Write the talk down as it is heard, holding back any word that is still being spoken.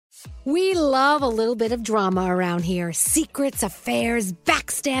We love a little bit of drama around here. Secrets, affairs,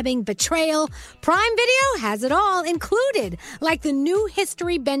 backstabbing, betrayal. Prime Video has it all included, like the new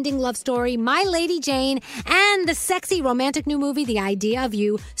history-bending love story, My Lady Jane, and the sexy romantic new movie, The Idea of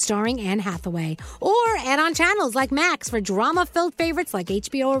You, starring Anne Hathaway. Or add-on channels like Max for drama-filled favorites like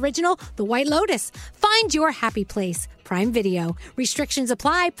HBO original, The White Lotus. Find your happy place. Prime Video. Restrictions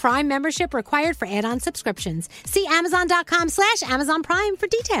apply. Prime membership required for add-on subscriptions. See Amazon.com/Amazon Prime for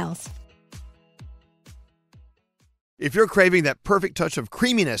details. If you're craving that perfect touch of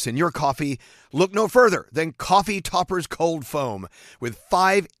creaminess in your coffee, look no further than Coffee Topper's Cold Foam with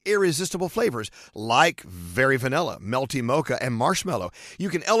 5 irresistible flavors like very vanilla, melty mocha, and marshmallow. You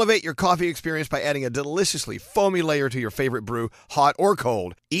can elevate your coffee experience by adding a deliciously foamy layer to your favorite brew, hot or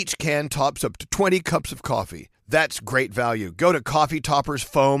cold. Each can tops up to 20 cups of coffee. That's great value. Go to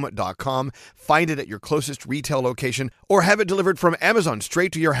coffeetoppersfoam.com, find it at your closest retail location, or have it delivered from Amazon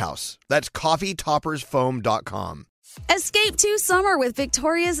straight to your house. That's coffeetoppersfoam.com. Escape to summer with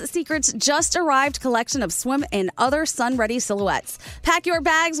Victoria's Secret's just arrived collection of swim and other sun-ready silhouettes. Pack your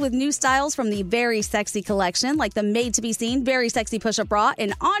bags with new styles from the Very Sexy collection, like the made-to-be-seen Very Sexy push-up bra,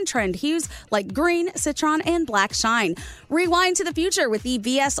 and on-trend hues like green, citron, and black shine. Rewind to the future with the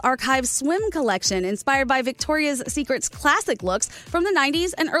VS Archive Swim collection, inspired by Victoria's Secret's classic looks from the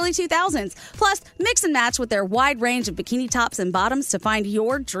 90s and early 2000s. Plus, mix and match with their wide range of bikini tops and bottoms to find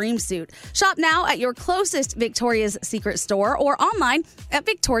your dream suit. Shop now at your closest Victoria's Secret store or online at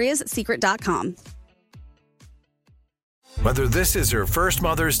victoriassecret.com. Whether this is her first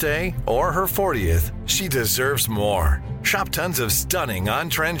Mother's Day or her 40th, she deserves more. Shop tons of stunning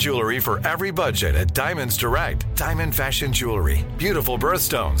on-trend jewelry for every budget at Diamonds Direct. Diamond fashion jewelry, beautiful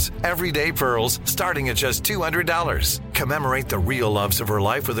birthstones, everyday pearls starting at just $200. Commemorate the real loves of her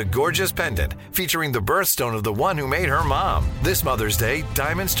life with a gorgeous pendant featuring the birthstone of the one who made her mom. This Mother's Day,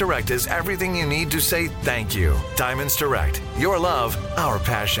 Diamonds Direct is everything you need to say thank you. Diamonds Direct. Your love, our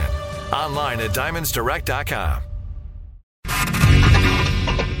passion. Online at diamondsdirect.com.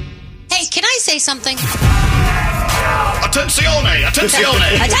 Hey, can I say something? Attenzione!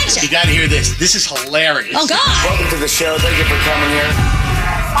 Attenzione! Attention! You gotta hear this. This is hilarious. Oh, God! Welcome to the show. Thank you for coming here.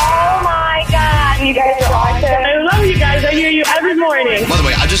 Oh, my God. You guys are awesome. I love you guys. I hear you every morning. By the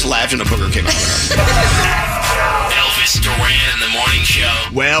way, I just laughed and a booger came out. Elvis Duran in the morning show.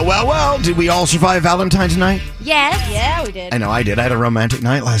 Well. Did we all survive Valentine's night? Yes. Yeah, we did. I know I did. I had a romantic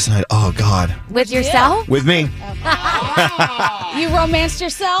night last night. Oh, God. With yourself? With me. You romanced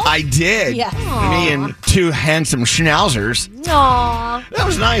yourself? I did. Yeah. Me and 2 handsome schnauzers. Aww. That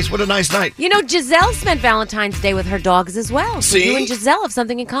was nice. What a nice night. You know, Giselle spent Valentine's Day with her dogs as well. So See? you and Giselle have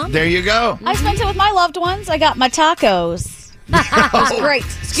something in common. There you go. I spent it with my loved ones. I got my tacos. It was great.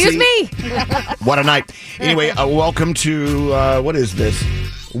 Excuse me. What a night. Anyway, welcome to, what is this?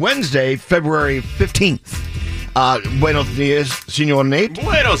 Wednesday, February 15th. Buenos dias, Senor Nate.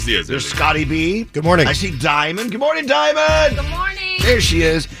 Buenos dias. There's Scotty B. Good morning. I see Diamond. Good morning, Diamond. Good morning. There she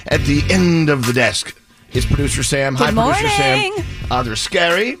is at the end of the desk. It's producer Sam. Good Hi, producer morning. Sam. There's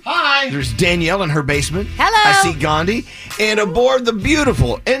Scary. Hi. There's Danielle in her basement. Hello. I see Gandhi. And aboard the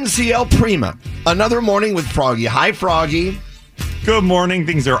beautiful NCL Prima, another morning with Froggy. Hi, Froggy. Good morning.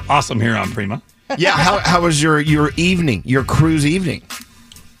 Things are awesome here on Prima. Yeah, how was your evening, your cruise evening?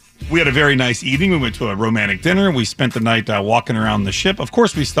 We had a very nice evening. We went to a romantic dinner. We spent the night walking around the ship. Of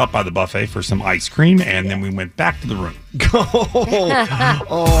course, we stopped by the buffet for some ice cream, and then we went back to the room.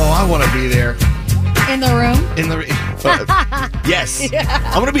 I want to be there. In the room? Yes.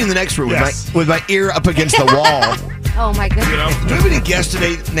 I want to be in the next room Yes. with my ear up against the wall. Oh, my goodness. Do we have any guests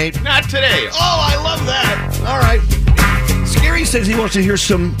today, Nate? Not today. Oh, I love that. All right. Scary says he wants to hear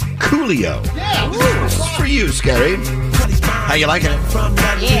some Coolio. Yeah. This is for you, Scary. How you liking it?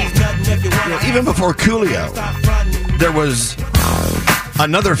 Yeah. You know, even before Coolio, there was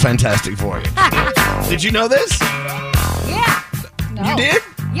another fantastic voyage. Did you know this? Yeah. You did?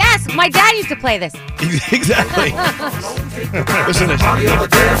 Yes, my dad used to play this. Exactly. Listen to this.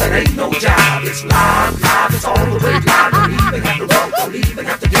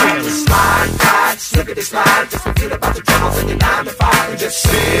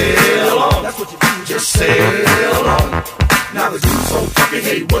 Now the dude's so fucking,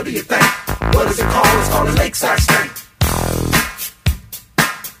 hey, what do you think? What is it called? It's called a lakeside stank.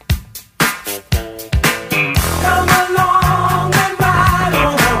 Come along and ride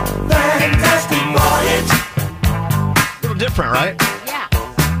on a fantastic voyage. A little different, right? Yeah.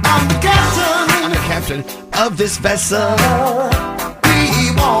 I'm the captain. I'm the captain of this vessel.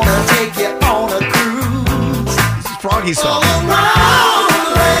 We wanna take you on a cruise. This is Froggy's song. All around the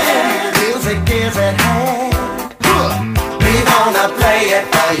land, music is at hand. We wanna play it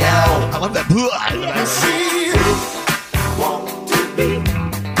for royale. I love that. See, want to be.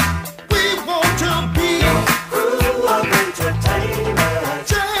 We want to be full of entertainment.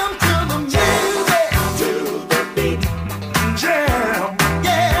 Jam to the music, to the beat. Jam,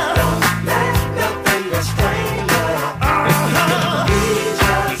 yeah. Don't let nothing restrain you.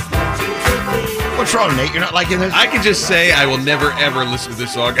 What's wrong, Nate? You're not liking this? I can just say I will never, ever listen to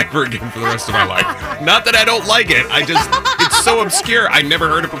this song ever again for the rest of my life. Not that I don't like it. It's so obscure. I never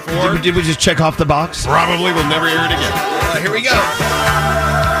heard it before. Did we just check off the box? Probably will never hear it again. Here we go.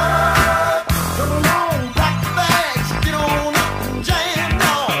 Come along, pack the bags, get on up and jam,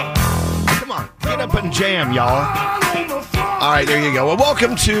 y'all. Come on, get up and jam, y'all. All right, there you go. Well,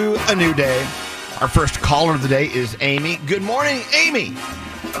 welcome to a new day. Our first caller of the day is Amy. Good morning, Amy.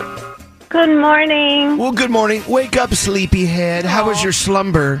 Good morning. Well, good morning. Wake up, sleepyhead. How was your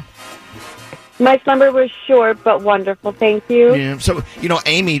slumber? My slumber was short but wonderful. Thank you. Yeah. So,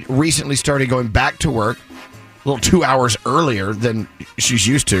 Amy recently started going back to work a little 2 hours earlier than she's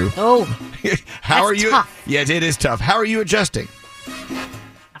used to. Oh, How are you? tough. Yes, it is tough. How are you adjusting?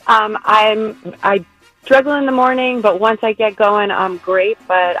 I struggle in the morning, but once I get going, I'm great.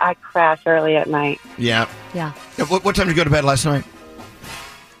 But I crash early at night. Yeah. yeah. What time did you go to bed last night?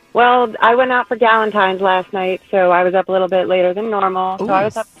 Well, I went out for Galentine's last night, so I was up a little bit later than normal. So I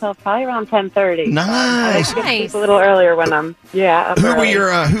was up till probably around 10:30. I Nice. like to sleep a little earlier when I'm up Who were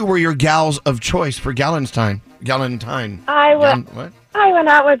early. who were your gals of choice for Galentine? I What? went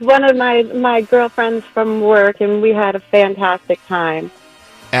out with one of my girlfriends from work, and we had a fantastic time.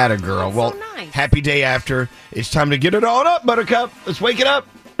 Atta girl. Well, nice. happy day after. It's time to get it on up, Buttercup. Let's wake it up.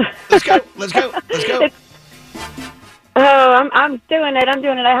 Let's go. Let's go. Let's go. Oh, I'm doing it.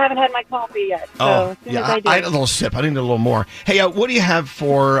 I haven't had my coffee yet. So as soon as I do. I had a little sip. I need a little more. Hey, what do you have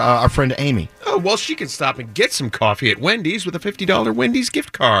for our friend Amy? Oh, well, she can stop and get some coffee at Wendy's with a $50 Wendy's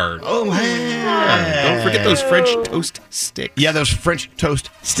gift card. Oh, hey. Don't forget those French toast sticks. Yeah, those French toast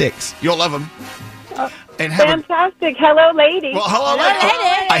sticks. You'll love them. And have Fantastic. Hello, lady. Well, hello,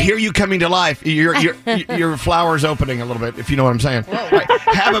 lady. I hear you coming to life. Your flower's opening a little bit, if you know what I'm saying. Right.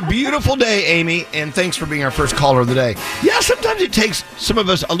 Have a beautiful day, Amy, and thanks for being our first caller of the day. Yeah, sometimes it takes some of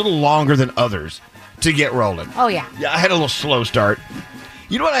us a little longer than others to get rolling. Oh, yeah. Yeah, I had a little slow start.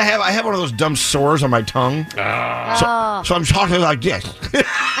 You know what I have? I have one of those dumb sores on my tongue. So I'm talking like this.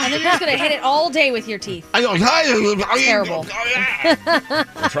 And then you're just going to hit it all day with your teeth. I go, Terrible.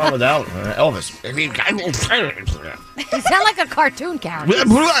 What's wrong with Elvis? You sound like a cartoon character. It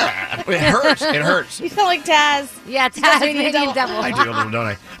hurts. It hurts. You sound like Taz. Yeah, it's Tasmanian Tasmanian devil. devil. I do a little, don't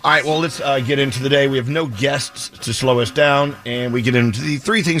I? All right, well, let's get into the day. We have no guests to slow us down, and we get into the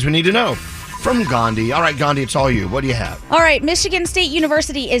 3 things we need to know from Gandhi. All right, Gandhi, it's all you. What do you have? All right, Michigan State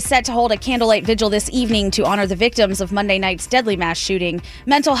University is set to hold a candlelight vigil this evening to honor the victims of Monday night's deadly mass shooting.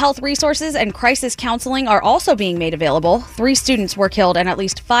 Mental health resources and crisis counseling are also being made available. 3 students were killed and at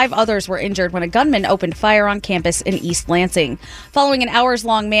least 5 others were injured when a gunman opened fire on campus in East Lansing. Following an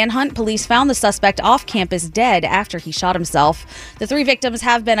hours-long manhunt, police found the suspect off campus dead after he shot himself. The 3 victims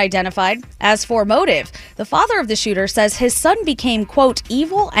have been identified. As for motive, the father of the shooter says his son became, quote,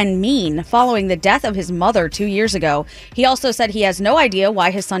 evil and mean following the death of his mother 2 years ago. He also said he has no idea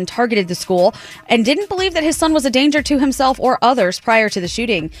why his son targeted the school and didn't believe that his son was a danger to himself or others prior to the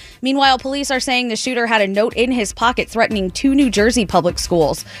shooting. Meanwhile, police are saying the shooter had a note in his pocket threatening 2 New Jersey public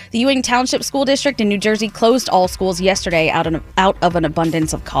schools. The Ewing Township School District in New Jersey closed all schools yesterday out of an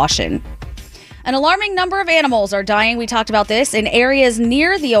abundance of caution. An alarming number of animals are dying, we talked about this, in areas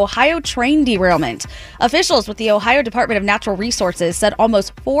near the Ohio train derailment. Officials with the Ohio Department of Natural Resources said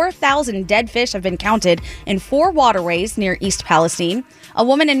almost 4,000 dead fish have been counted in 4 waterways near East Palestine. A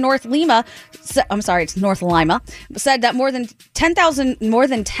woman in North Lima, said that more than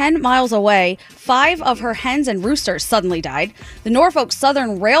 10 miles away, 5 of her hens and roosters suddenly died. The Norfolk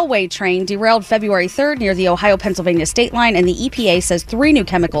Southern Railway train derailed February 3rd near the Ohio-Pennsylvania state line, and the EPA says 3 new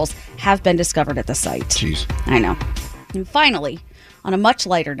chemicals have been discovered at the site. Jeez. I know. And finally, on a much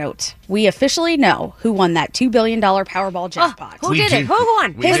lighter note, we officially know who won that $2 billion Powerball jackpot. Who did it? Who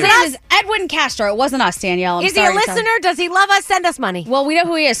won? His Is it name us? is Edwin Castro. It wasn't us, Danielle. I'm Is sorry, he a listener? Does he love us? Send us money. Well, we know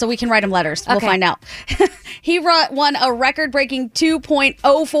who he is, so we can write him letters. We'll Okay. find out. He won a record-breaking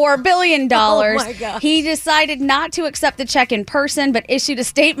 $2.04 billion. Oh, my gosh. He decided not to accept the check in person, but issued a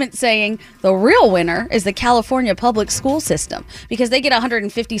statement saying the real winner is the California public school system because they get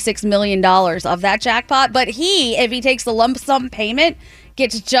 $156 million of that jackpot. But if he takes the lump sum payment,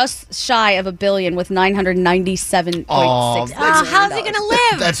 gets just shy of $1 billion with $997.6 million. How's he going to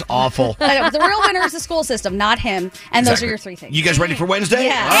live? That's awful. I know, the real winner is the school system, not him. And those are your 3 things. You guys ready for Wednesday?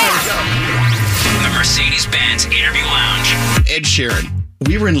 Yeah. All right, let's go. The Mercedes-Benz Interview Lounge. Ed Sheeran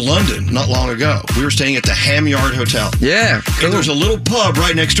We were in London not long ago. We were staying at the Ham Yard Hotel. Yeah, cool. And there's a little pub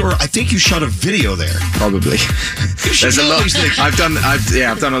right next door. I think you shot a video there. Probably. There's a lot. I've done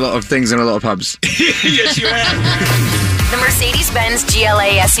a lot of things in a lot of pubs. Yes, you have. The Mercedes-Benz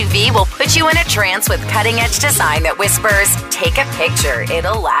GLA SUV will put you in a trance with cutting-edge design that whispers, take a picture,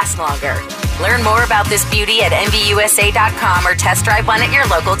 it'll last longer. Learn more about this beauty at MVUSA.com or test drive one at your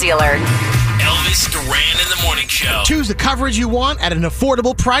local dealer. Elvis Duran in the Morning Show. Choose the coverage you want at an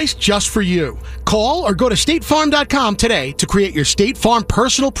affordable price just for you. Call or go to statefarm.com today to create your State Farm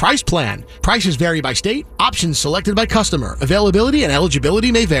personal price plan. Prices vary by state, options selected by customer. Availability and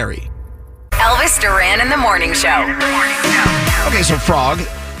eligibility may vary. Elvis Duran in the Morning Show. Okay, so Frog,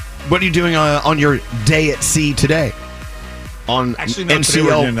 what are you doing on your day at sea today? On Actually, no, today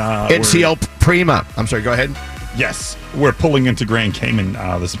we're in, NCL Prima. I'm sorry, go ahead. Yes, we're pulling into Grand Cayman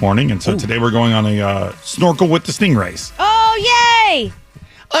this morning, and so today we're going on a snorkel with the stingrays. Oh, yay!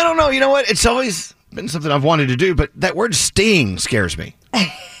 I don't know. You know what? It's always been something I've wanted to do, but that word sting scares me.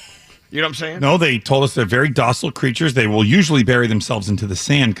 You know what I'm saying? No, they told us they're very docile creatures. They will usually bury themselves into the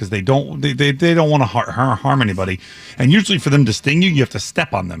sand because they don't want to harm anybody. And usually for them to sting you, you have to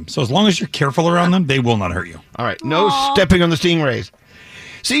step on them. So as long as you're careful around them, they will not hurt you. All right. No stepping on the stingrays.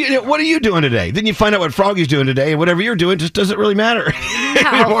 See, what are you doing today? Then you find out what Froggy's doing today, and whatever you're doing just doesn't really matter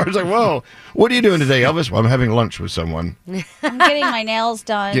anymore. It's like, whoa, what are you doing today, Elvis? Well, I'm having lunch with someone. I'm getting my nails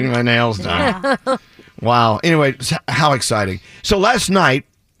done. Getting my nails done. Yeah. Wow. Anyway, how exciting. So last night,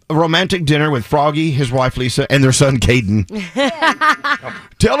 a romantic dinner with Froggy, his wife Lisa, and their son Caden.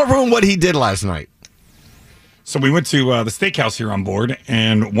 Tell everyone what he did last night. So we went to the steakhouse here on board,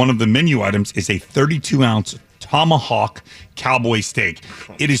 and one of the menu items is a 32-ounce tomahawk cowboy steak.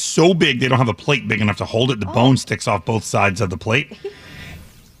 It is so big, they don't have a plate big enough to hold it. The bone sticks off both sides of the plate.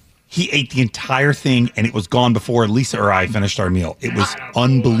 He ate the entire thing, and it was gone before Lisa or I finished our meal. It was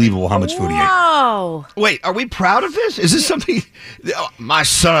unbelievable how much food he ate. Whoa. Wait, are we proud of this? Is this something? My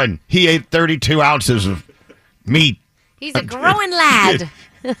son, he ate 32 ounces of meat. He's a growing lad.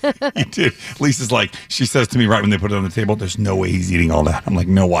 He did. Lisa's like, she says to me right when they put it on the table, there's no way he's eating all that. I'm like,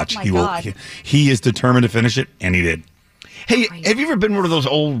 no, watch. He is determined to finish it, and he did. Hey, have you ever been one of those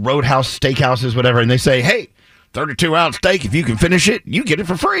old roadhouse steakhouses, whatever, and they say, hey, 32-ounce steak, if you can finish it, you get it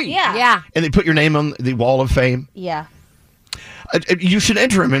for free. Yeah. And they put your name on the wall of fame. Yeah. You should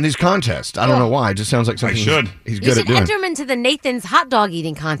enter him in these contests. I don't know why. It just sounds like something he's good at doing. You should enter him into the Nathan's hot dog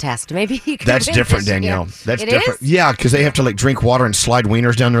eating contest. Maybe you can That's win different, this year. Danielle. That's It different. is? Yeah, because they have to drink water and slide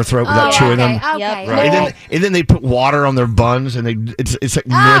wieners down their throat without chewing them. Okay. Right. And then they put water on their buns, and it's like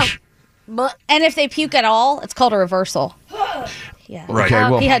mush. And if they puke at all, it's called a reversal. Yeah. Right. Okay,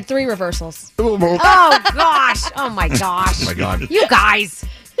 well- He had 3 reversals. Oh, gosh. Oh, my gosh. Oh, my God. You guys.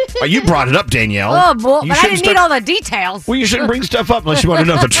 You brought it up, Danielle. Oh, boy. You But I shouldn't didn't need all the details. Well, you shouldn't bring stuff up unless you want to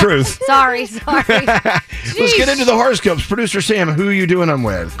know the truth. Sorry. Let's get into the horoscopes. Producer Sam, who are you doing them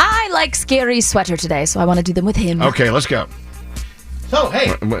with? I like Scary's sweater today, so I want to do them with him. Okay, let's go. So,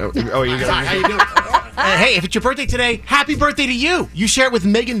 hey. Oh, you got How you doing? Hey, if it's your birthday today, happy birthday to you. You share it with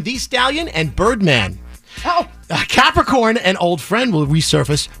Megan Thee Stallion and Birdman. Oh. Capricorn, an old friend, will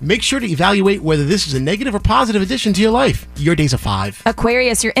resurface. Make sure to evaluate whether this is a negative or positive addition to your life. Your day's a 5.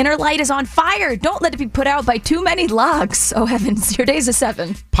 Aquarius, your inner light is on fire. Don't let it be put out by too many logs. Oh, heavens, your day's a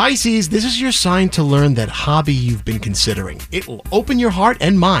 7. Pisces, this is your sign to learn that hobby you've been considering. It will open your heart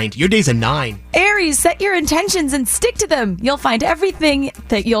and mind. Your day's a 9. Aries, set your intentions and stick to them. You'll find everything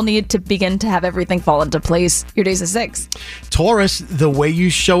that you'll need to begin to have everything fall into place. Your day's a 6. Taurus, the way you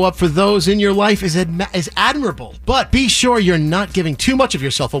show up for those in your life is admirable. But be sure you're not giving too much of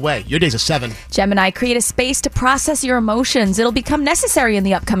yourself away. Your day's a 7. Gemini, create a space to process your emotions. It'll become necessary in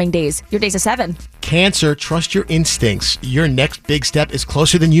the upcoming days. Your day's a 7. Cancer, trust your instincts. Your next big step is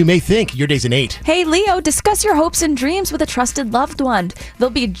closer than you may think. Your day's an 8. Hey, Leo, discuss your hopes and dreams with a trusted loved one. They'll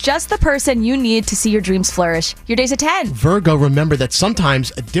be just the person you need to see your dreams flourish. Your day's a 10. Virgo, remember that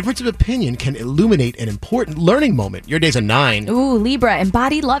sometimes a difference of opinion can illuminate an important learning moment. Your day's a 9. Ooh, Libra,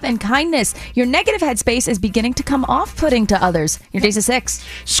 embody love and kindness. Your negative headspace is beginning to come off-putting to others. Your day's a 6.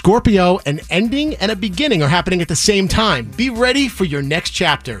 Scorpio, an ending and a beginning are happening at the same time. Be ready for your next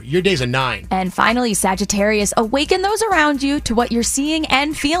chapter. Your day's a 9. And finally, Sagittarius, awaken those around you to what you're seeing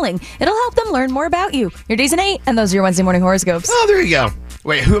and feeling. It'll help them learn more about you. Your day's an 8, and those are your Wednesday morning horoscopes. Oh, there you go.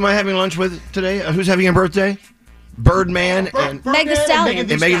 Wait, who am I having lunch with today? Who's having a birthday? Birdman and Meg Thee Stallion.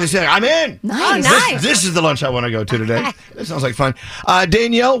 And Megan Thee Stallion. I'm in. Nice. This is the lunch I want to go to today. That sounds like fun.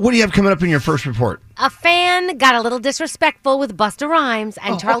 Danielle, what do you have coming up in your first report? A fan got a little disrespectful with Busta Rhymes,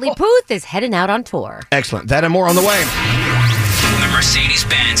 and Charlie Puth is heading out on tour. Excellent. That and more on the way. The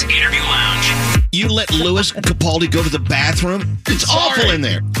Mercedes-Benz Interview Lounge. You let Louis Capaldi go to the bathroom? It's awful in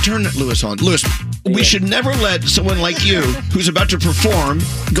there. Turn Louis on. Louis, we should never let someone like you, who's about to perform,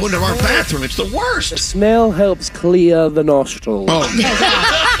 go into our bathroom. It's the worst. The smell helps clear the nostrils. Oh.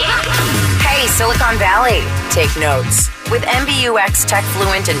 Hey, Silicon Valley, take notes. With MBUX Tech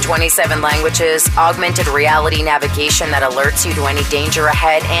Fluent in 27 languages, augmented reality navigation that alerts you to any danger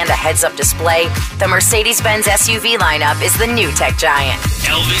ahead, and a heads-up display, the Mercedes-Benz SUV lineup is the new tech giant.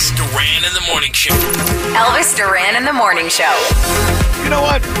 Elvis Duran in the Morning Show. Elvis Duran in the Morning Show. You know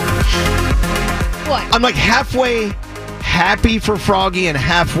what? What? I'm like halfway happy for Froggy and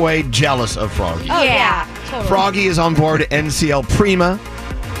halfway jealous of Froggy. Oh, yeah. Totally. Froggy is on board NCL Prima.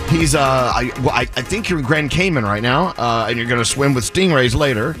 He's, I think you're in Grand Cayman right now, and you're going to swim with stingrays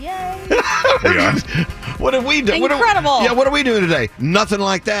later. Yay. We are. What have we done? Incredible. What are we doing today? Nothing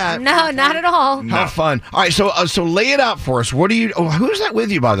like that. No, not at all. How fun. All right, so lay it out for us. What do you, who's that with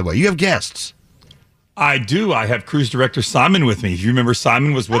you, by the way? You have guests. I do. I have cruise director Simon with me. If you remember,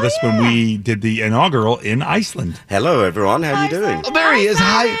 Simon was with us when we did the inaugural in Iceland. Hello, everyone. How are you doing? Oh, there he is.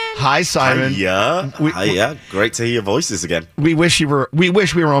 Hi, Simon. Yeah. Great to hear your voices again. We wish we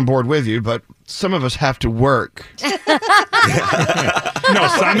were on board with you, but some of us have to work. No,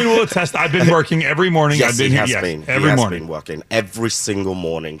 Simon will attest. I've been working every morning. Yes, I've been he here. has been. Every he morning. has been working every single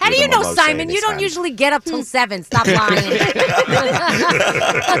morning. How do you with a know, mimosa Simon? in You his don't hand. usually get up till 7. Stop lying.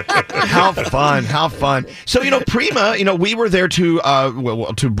 How fun. So, Prima, we were there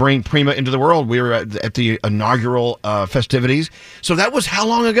to bring Prima into the world. We were at the inaugural festivities. So that was how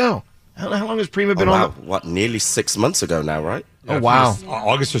long ago? How long has Prima been on? What, nearly 6 months ago now, right? Oh, wow.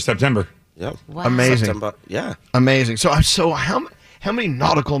 August or September. Yeah. Wow. Amazing. September. Yeah. Amazing. So how many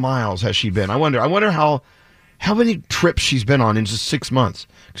nautical miles has she been? I wonder how many trips she's been on in just 6 months.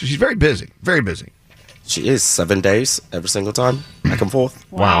 Because she's very busy. Very busy. She is 7 days every single time, back and forth.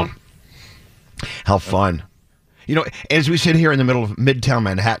 Wow. How fun. As we sit here in the middle of Midtown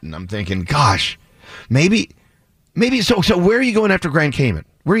Manhattan, I'm thinking, gosh, maybe. So where are you going after Grand Cayman?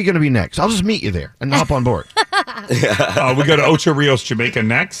 Where are you going to be next? I'll just meet you there and hop on board. We go to Ocho Rios, Jamaica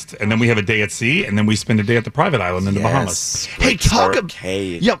next, and then we have a day at sea, and then we spend a day at the private island in the Bahamas. Hey, talk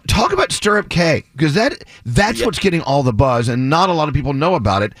about Stirrup Cay, because that's what's getting all the buzz, and not a lot of people know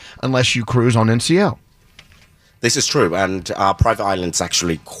about it unless you cruise on NCL. This is true, and our private island's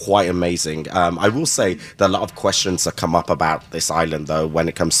actually quite amazing. I will say that a lot of questions that come up about this island, though, when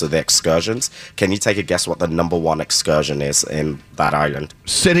it comes to the excursions. Can you take a guess what the number one excursion is in that island?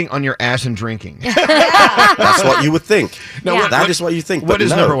 Sitting on your ass and drinking. That's what you would think. No, that is what you think. What but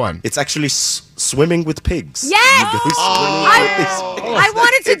is no, number one? It's actually swimming with pigs. Yes! You go swimming with pigs. I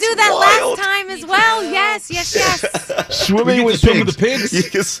wanted to do that wild. last time as well. Yes. Swimming with swim with the pigs? You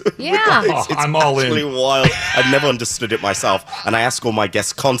can swim Yeah. with the pigs. It's I'm all in. actually wild. I've never understood it myself. And I ask all my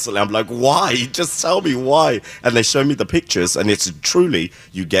guests constantly, I'm like, why? Just tell me why. And they show me the pictures, and it's truly,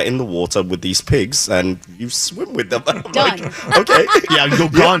 you get in the water with these pigs, and you swim with them. I'm Done. like, okay. Yeah, go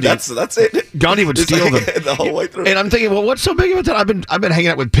Gandhi. That's it. Gandhi would It's steal like them the whole way through. And I'm thinking, well, what's so big about that? I've been hanging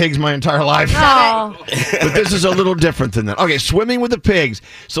out with pigs my entire life. Oh. But this is a little different than that. Okay, swimming with the pigs.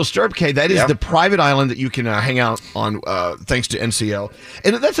 So Stirrup Cay, that is the private island that you can hang out on thanks to NCL.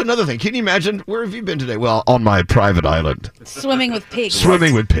 And that's another thing. Can you imagine? Where have you been today? Well, on my private island. Swimming with pigs.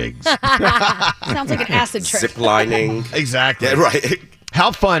 Swimming with pigs. Sounds like an acid trip. Zip lining. Exactly. Yeah, right.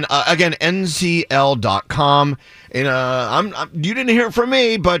 How fun. Again, ncl.com. And you didn't hear it from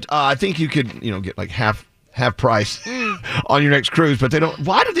me, but I think you could, get like half price on your next cruise. But they don't.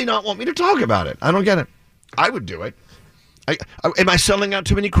 Why do they not want me to talk about it? I don't get it. I would do it. Am I selling out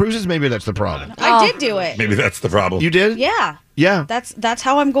too many cruises? Maybe that's the problem. I did do it. Maybe that's the problem. You did? Yeah. Yeah. That's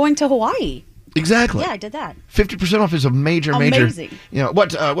how I'm going to Hawaii. Exactly. Yeah, I did that. 50% off is a major. Amazing.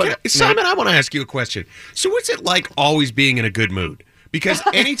 What? Simon, I want to ask you a question. So what's it like always being in a good mood? Because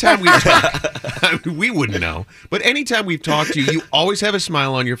anytime we've talked, we wouldn't know, but anytime we've talked to you, you always have a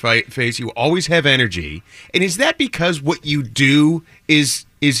smile on your face. You always have energy. And is that because what you do is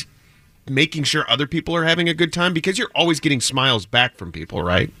making sure other people are having a good time? Because you're always getting smiles back from people,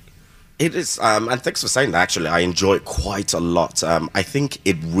 right? It is, and thanks for saying that, actually. I enjoy it quite a lot. I think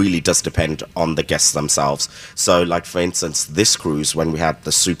it really does depend on the guests themselves. So, like, for instance, this cruise, when we had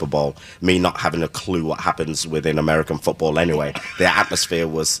the Super Bowl, me not having a clue what happens within American football anyway, the atmosphere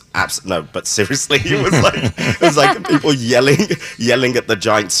was no, but seriously, it was like people yelling at the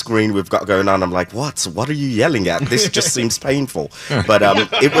giant screen we've got going on. I'm like, what? What are you yelling at? This just seems painful. But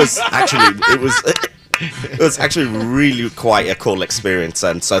it was actually really quite a cool experience,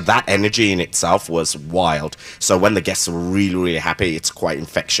 and so that energy in itself was wild. So when the guests are really, really happy, it's quite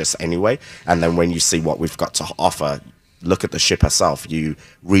infectious anyway. And then when you see what we've got to offer, look at the ship herself, you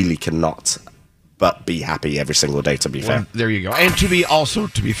really cannot but be happy every single day, to be fair. Well, there you go. And to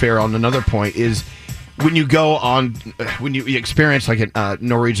be fair, on another point is when you go on, when you experience like a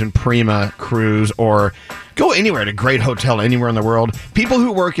Norwegian Prima cruise or go anywhere at a great hotel anywhere in the world, people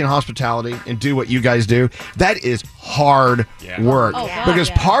who work in hospitality and do what you guys do, that is hard work. Oh, God, because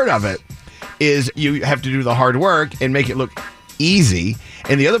yeah. part of it is you have to do the hard work and make it look easy.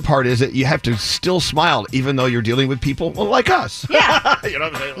 And the other part is that you have to still smile even though you're dealing with people like us. Yeah. You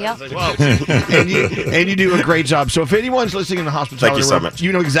know what I'm saying? Yep. Well, and you do a great job. So if anyone's listening in the hospitality Thank you so world, much.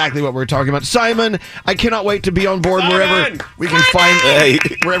 you know exactly what we're talking about. Simon, I cannot wait to be on board wherever we can find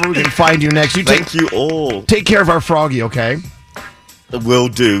wherever we can find you next. Thank you all. Take care of our froggy, okay? Will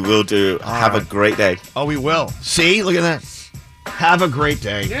do. Have a great day. Oh, we will. See? Look at that. Have a great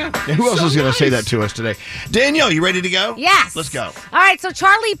day. Yeah. Now, who else is going to say that to us today? Danielle, you ready to go? Yes. Let's go. All right, so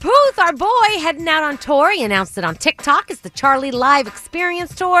Charlie Puth, our boy, heading out on tour. He announced it on TikTok. It's the Charlie Live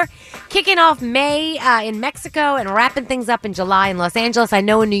Experience Tour, kicking off May in Mexico and wrapping things up in July in Los Angeles. I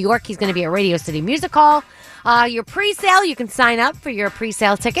know in New York he's going to be at Radio City Music Hall. Your pre-sale, you can sign up for your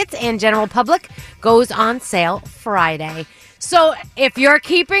pre-sale tickets, and general public goes on sale Friday. So if you're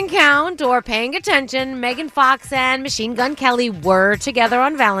keeping count or paying attention, Megan Fox and Machine Gun Kelly were together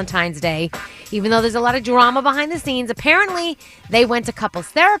on Valentine's Day. Even though there's a lot of drama behind the scenes, apparently they went to couples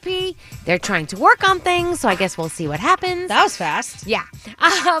therapy. They're trying to work on things, so I guess we'll see what happens. That was fast. Yeah.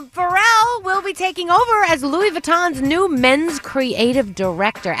 Pharrell will be taking over as Louis Vuitton's new men's creative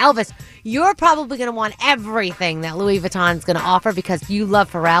director. Elvis, you're probably going to want everything that Louis Vuitton's going to offer because you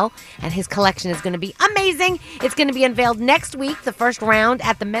love Pharrell, and his collection is going to be amazing. It's going to be unveiled next week, the first round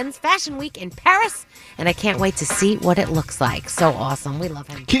at the Men's Fashion Week in Paris, and I can't wait to see what it looks like. So awesome. We love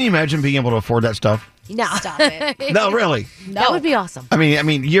him. Can you imagine being able to afford that stuff? No. Stop it. No, really. That would be awesome. I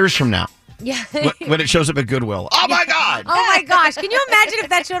mean, years from now, Yeah. when it shows up at Goodwill. Oh my God! Oh my gosh. Can you imagine if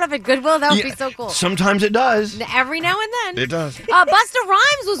that showed up at Goodwill? That would be so cool. Sometimes it does. Every now and then. It does. Busta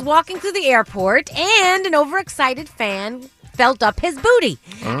Rhymes was walking through the airport, and an overexcited fan felt up his booty.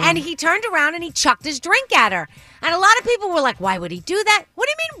 And he turned around and he chucked his drink at her. And a lot of people were like, why would he do that? What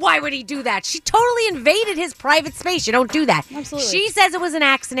do you mean, why would he do that? She totally invaded his private space. You don't do that. Absolutely. She says it was an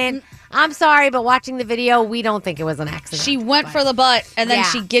accident. I'm sorry, but watching the video, we don't think it was an accident. She went for the butt, and then Yeah.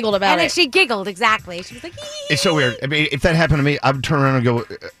 she giggled about and it. then she giggled, exactly. She was like, It's so weird. I mean, if that happened to me, I'd turn around and go,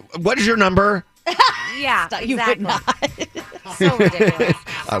 "What is your number?" yeah, You would exactly. not. So ridiculous.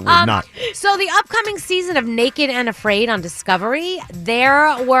 I would not. So the upcoming season of Naked and Afraid on Discovery,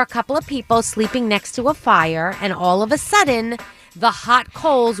 there were a couple of people sleeping next to a fire, and all of a sudden, the hot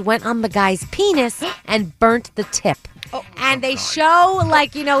coals went on the guy's penis and burnt the tip. And they show,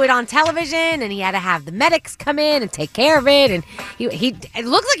 like, you know, it on television, and he had to have the medics come in and take care of it. And he it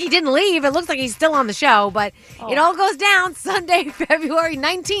looks like he didn't leave. It looks like he's still on the show, but it all goes down Sunday, February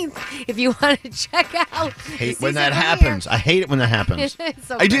 19th, if you want to check out. Hate when that happens. I hate it when that happens. It's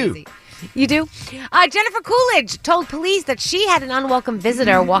so I crazy. do. You do? Jennifer Coolidge told police that she had an unwelcome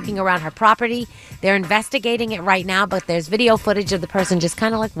visitor walking around her property. They're investigating it right now, but there's video footage of the person just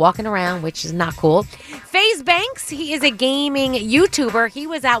kind of like walking around, which is not cool. FaZe Banks, he is a gaming YouTuber. He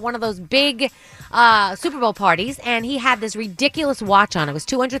was at one of those big Super Bowl parties, and he had this ridiculous watch on. It was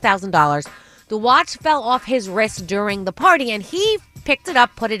 $200,000. The watch fell off his wrist during the party, and he picked it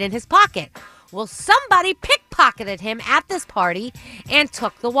up, put it in his pocket. Well, somebody pickpocketed him at this party and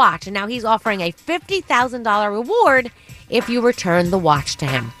took the watch. And now he's offering a $50,000 reward if you return the watch to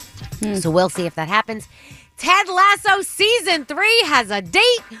him. So we'll see if that happens. Ted Lasso Season 3 has a date,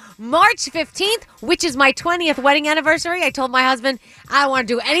 March 15th, which is my 20th wedding anniversary. I told my husband I don't want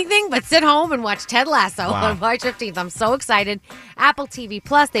to do anything but sit home and watch Ted Lasso on March 15th. I'm so excited. Apple TV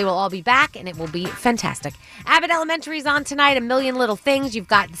Plus, they will all be back, and it will be fantastic. Abbott Elementary is on tonight, A Million Little Things. You've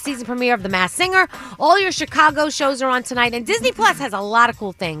got the season premiere of The Masked Singer. All your Chicago shows are on tonight, and Disney Plus has a lot of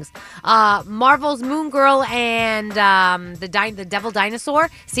cool things. Marvel's Moon Girl and the Devil Dinosaur,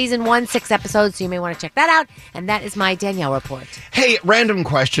 Season 1, 6 episodes, so you may want to check that out. And that is my Danielle report. Hey, random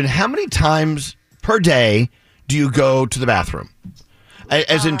question. How many times per day do you go to the bathroom?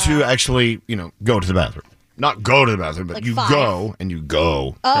 As in to actually, go to the bathroom. Not go to the bathroom, but Like you 5. go and you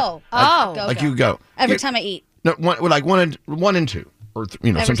go. Oh. Like you go. Every time I eat. No, one and two. Or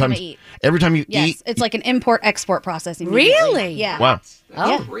Every time sometimes I eat. every time you Yes, eat. it's like an import-export process immediately. Really? Yeah. Wow.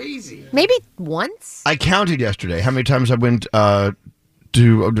 Oh, crazy. Maybe once? I counted yesterday how many times I went to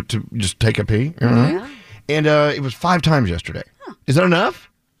just take a pee. Yeah. And it was 5 times yesterday. Is that enough?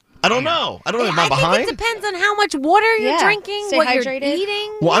 I don't know. I don't know. Am I I behind? think it depends on how much water you're Yeah. drinking, Stay what hydrated. you're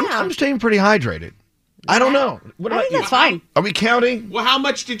eating. Well, Yeah. I'm staying pretty hydrated. I don't know. What I about think you? that's fine. Are we counting? Well, how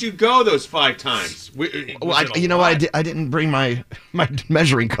much did you go those 5 times? Well, I didn't bring my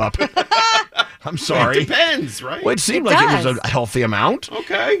measuring cup. I'm sorry. It depends, right? Well, it seemed It like it was does. a healthy amount.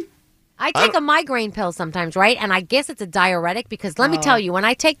 Okay. I take a migraine pill sometimes, right? And I guess it's a diuretic because let me Oh. tell you, when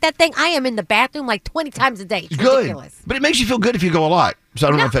I take that thing, I am in the bathroom like 20 times a day. It's Good. ridiculous. But it makes you feel good if you go a lot. So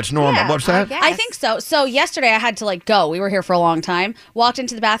I don't know if that's normal. Yeah, What's that? I think so. So yesterday I had to go. We were here for a long time. Walked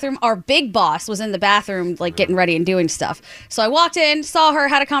into the bathroom. Our big boss was in the bathroom, getting ready and doing stuff. So I walked in, saw her,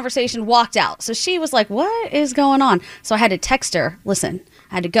 had a conversation, walked out. So she was like, "What is going on?" So I had to text her. Listen,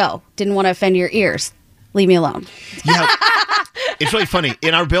 I had to go. Didn't want to offend your ears. Leave me alone. Yeah. It's really funny.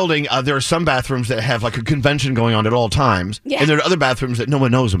 In our building, there are some bathrooms that have a convention going on at all times, Yeah. and there are other bathrooms that no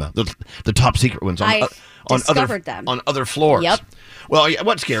one knows about. The top secret ones I on discovered them. on other floors. Yep. Well, yeah,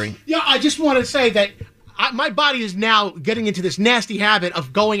 what's scary? Yeah, I just want to say that my body is now getting into this nasty habit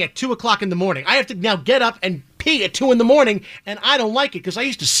of going at 2 o'clock in the morning. I have to now get up and pee at 2 in the morning, and I don't like it because I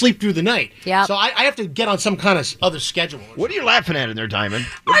used to sleep through the night. Yeah. So I have to get on some kind of other schedule. What are you laughing at in there, Diamond?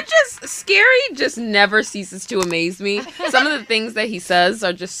 Scary just never ceases to amaze me. Some of the things that he says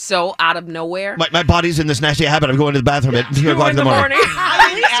are just so out of nowhere. My body's in this nasty habit of going to the bathroom at 2 o'clock in the morning.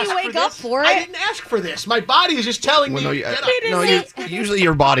 At least you wake up for it. I didn't ask for this. My body is just telling me. Get up. Usually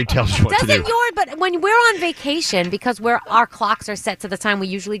your body tells you what to Doesn't do. yours? But when we're on vacation, because our clocks are set to the time we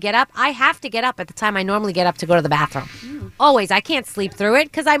usually get up, I have to get up at the time I normally get up to go to the bathroom. Always. I can't sleep through it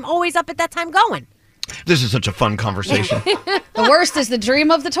because I'm always up at that time going. This is such a fun conversation. The worst is the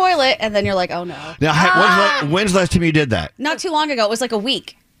dream of the toilet, and then you're like, "Oh no." Now, when's the last time you did that? Not too long ago. It was like a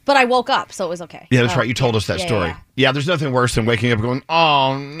week, but I woke up, so it was okay. Yeah, that's right. You told us that Yeah, story. yeah. Yeah, there's nothing worse than waking up and going,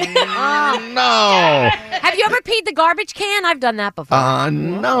 oh, no. Have you ever peed the garbage can? I've done that before.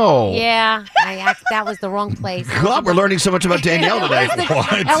 No. Yeah, that was the wrong place. God, we're learning so much about Danielle today.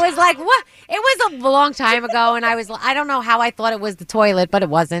 I was like, what? It was a long time ago, and I don't know how I thought it was the toilet, but it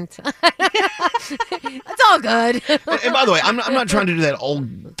wasn't. It's all good. And by the way, I'm not trying to do that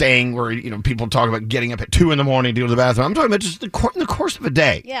old thing where people talk about getting up at 2 in the morning to go to the bathroom. I'm talking about just in the course of a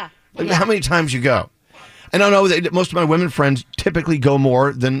day. Yeah. Like how many times you go. And I know that most of my women friends typically go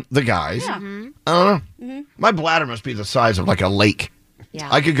more than the guys. Yeah. I don't know. My bladder must be the size of like a lake. Yeah.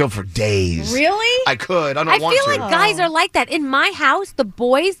 I could go for days. Really? I could. I don't I want feel to. like guys are like that. In my house, the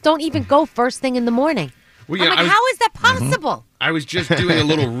boys don't even go first thing in the morning. Well, I'm yeah, like, how is that possible? I was just doing a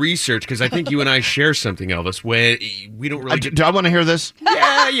little research because I think you and I share something, Elvis. When we don't really. Do I want to hear this?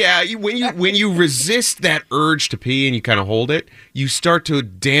 Yeah. When you resist that urge to pee and you kind of hold it, you start to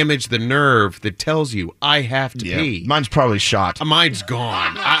damage the nerve that tells you I have to pee. Mine's probably shot. Mine's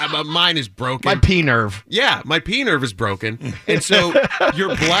gone. Mine is broken. My pee nerve. Yeah, my pee nerve is broken, and so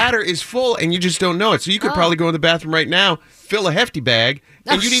your bladder is full, and you just don't know it. So you could probably go in the bathroom right now, fill a hefty bag,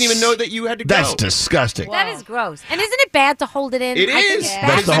 and you didn't even know that you had to go. That's disgusting. That is gross. And isn't it bad to hold it in? It I think is. it's Yeah. bad.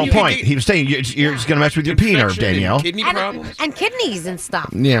 That's the whole point. He was saying you're just going to mess with your pee nerve, Danielle. Kidney And, problems. and kidneys and stuff.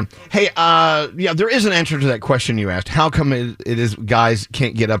 Yeah. Hey, there is an answer to that question you asked. How come it is guys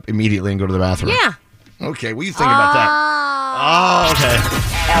can't get up immediately and go to the bathroom? Yeah. Okay, what do you think about that? Oh, okay.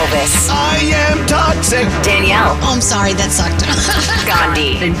 Elvis. I am toxic. Danielle. Oh, I'm sorry, that sucked.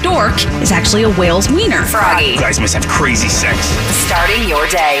 Gandhi. And dork is actually a whale's wiener. Froggy. You guys must have crazy sex. Starting your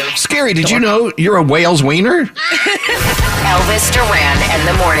day. Scary, did you know you're a whale's wiener? Elvis Duran and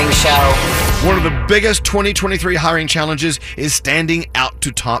the Morning Show. One of the biggest 2023 hiring challenges is standing out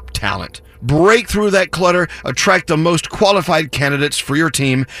to top talent. Break through that clutter, attract the most qualified candidates for your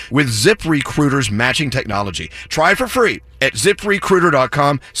team with ZipRecruiter's matching technology. Try it for free at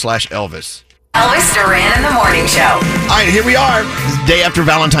ZipRecruiter.com/Elvis. Elvis Duran and the Morning Show. All right, here we are. This is day after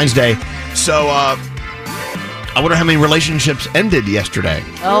Valentine's Day. So, I wonder how many relationships ended yesterday.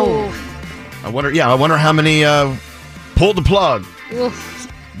 Oh. I wonder how many pulled the plug.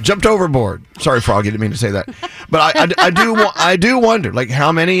 Jumped overboard. Sorry, Froggy, didn't mean to say that. But I do wonder, like,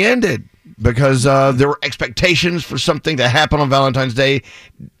 how many ended? Because there were expectations for something to happen on Valentine's Day.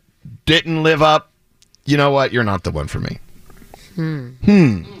 Didn't live up. You know what? You're not the one for me.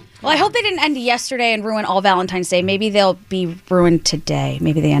 Well, I hope they didn't end yesterday and ruin all Valentine's Day. Maybe they'll be ruined today.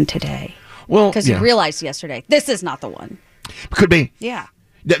 Maybe they end today. Well, Because you realized yesterday, this is not the one. Could be. Yeah.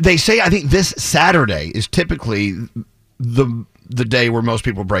 They say, I think this Saturday is typically the day where most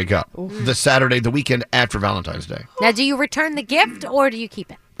people break up. The Saturday, the weekend after Valentine's Day. Now, do you return the gift or do you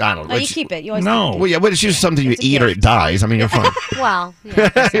keep it? I don't know. No, you keep it. You always No. Well, yeah, but it's just something you eat or it dies. I mean, you're fine. Well,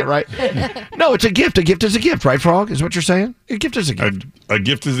 yeah. Right? No, it's a gift. A gift is a gift, right, Frog? Is what you're saying? A gift is a gift. A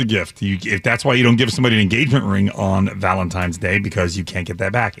gift is a gift. If that's why you don't give somebody an engagement ring on Valentine's Day, because you can't get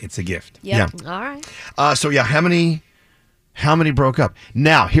that back. It's a gift. Yep. Yeah. All right. So, yeah, how many broke up?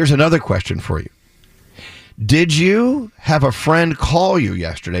 Now, here's another question for you. Did you have a friend call you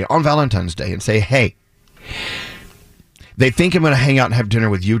yesterday on Valentine's Day and say, hey, they think I'm going to hang out and have dinner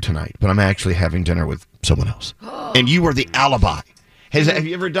with you tonight, but I'm actually having dinner with someone else. And you were the alibi. Have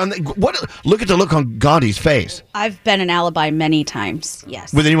you ever done that? Look at the look on Gandhi's face. I've been an alibi many times,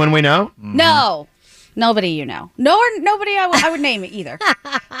 yes. With anyone we know? No. Nobody you know. Nobody I would name it either. But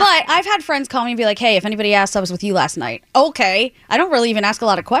I've had friends call me and be like, hey, if anybody asked, I was with you last night. Okay. I don't really even ask a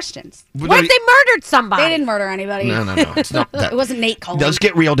lot of questions. What if they murdered somebody? They didn't murder anybody. No. It's not that. It wasn't Nate Cohen. Let's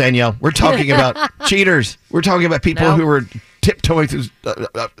get real, Danielle. We're talking about cheaters. We're talking about people who were tiptoeing through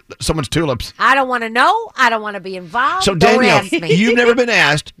someone's tulips. I don't want to know. I don't want to be involved. So, Don't Danielle, ask me. you've never been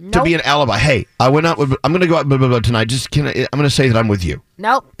asked to be an alibi. Hey, I went out with, I'm going to go out blah, blah, blah, tonight. I'm going to say that I'm with you.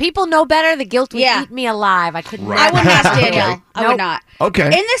 Nope. People know better. The guilt would eat me alive. I couldn't. I wouldn't ask Danielle. Okay. I would not. Okay.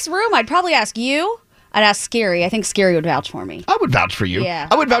 In this room, I'd probably ask you. I'd ask Scary. I think Scary would vouch for me. I would vouch for you. Yeah.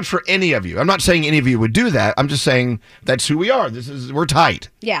 I would vouch for any of you. I'm not saying any of you would do that. I'm just saying that's who we are. We're tight.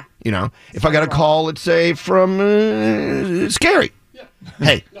 Yeah. You know, if I got a call, let's say from Scary.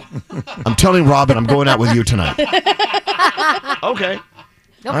 Hey, I'm telling Robin I'm going out with you tonight. Okay.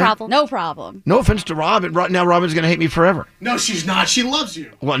 No All right. problem. No problem. No offense to Robin. Now Robin's going to hate me forever. No, she's not. She loves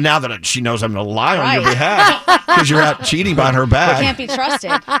you. Well, now that she knows I'm going to lie on your Right. behalf because you're out cheating behind her back. Can't be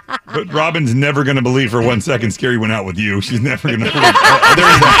trusted. But Robin's never going to believe for 1 second Scary went out with you. She's never going to believe. Oh, there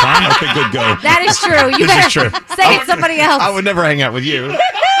is that time? Okay, good, go. That is true. You This better is true. say it's somebody else. I would never hang out with you.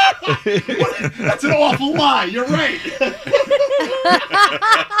 That's an awful lie. You're right.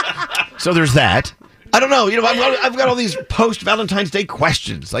 So there's that. I don't know. You know, I've got all these post-Valentine's Day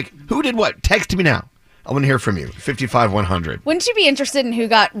questions. Like, who did what? Text me now. I want to hear from you. 55100. Wouldn't you be interested in who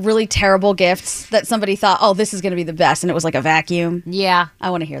got really terrible gifts that somebody thought, oh, this is going to be the best, and it was like a vacuum? Yeah. I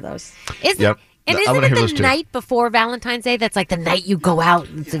want to hear those. Yep. And I isn't wanna it hear the those too. night before Valentine's Day? That's like the night you go out,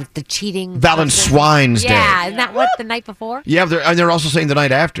 the cheating. Valentine's Day. Yeah, isn't that what the night before? Yeah, they're also saying the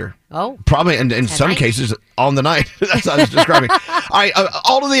night after. Oh. Probably, and in some cases, on the night. That's what I was describing. All right,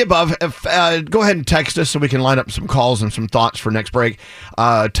 all of the above. Go ahead and text us so we can line up some calls and some thoughts for next break.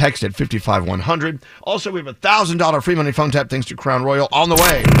 Text at 55100. Also, we have a $1,000 free money phone tap thanks to Crown Royal on the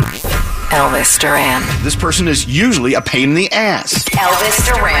way. Elvis Duran. This person is usually a pain in the ass. Elvis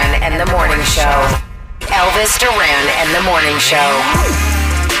Duran and the Morning Show. Elvis Duran and the Morning Show.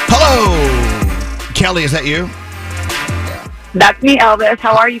 Hello. Kelly, is that you? That's me, Elvis.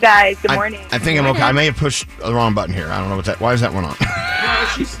 How are you guys? Good morning. I think I'm okay. I may have pushed the wrong button here. I don't know what's that. Why is that one on?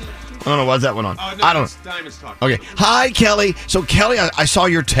 I don't know. Why's that one on? I don't know. Diamond's talking. Okay. Hi, Kelly. So, Kelly, I saw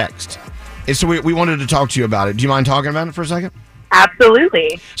your text. And so we wanted to talk to you about it. Do you mind talking about it for a second?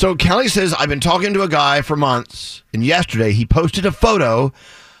 Absolutely. So Kelly says, I've been talking to a guy for months, and yesterday he posted a photo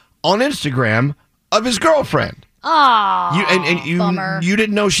on Instagram of his girlfriend. Oh, You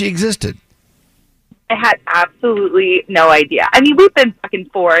didn't know she existed. I had absolutely no idea. I mean, we've been back and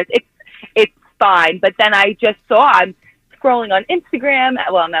forth. It's fine. But then I just saw, I'm scrolling on Instagram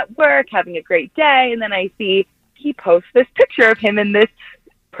while I'm at work, having a great day, and then I see he posts this picture of him and this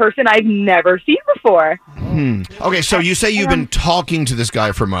person I've never seen before. Okay, so you say you've been talking to this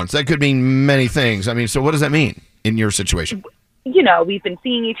guy for months. That could mean many things. I mean, so what does that mean in your situation? You know, we've been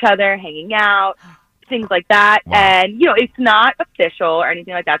seeing each other, hanging out, things like that. Wow. And, you know, it's not official or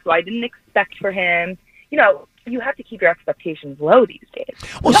anything like that, so I didn't expect for him. You know, you have to keep your expectations low these days.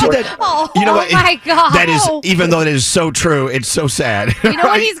 Well, see that, you know what? my God. That is, even though it is so true, it's so sad. You know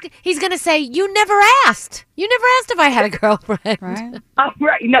what he's going to say? You never asked. You never asked if I had a girlfriend. Right.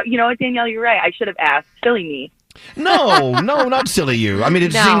 Right. No, you know what, Danielle? You're right. I should have asked. Silly me. No, not silly you. I mean,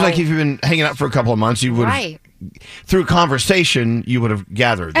 it seems like if you've been hanging out for a couple of months, you would have, through conversation, you would have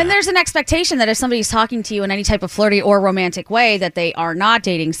gathered that. And there's an expectation that if somebody's talking to you in any type of flirty or romantic way, that they are not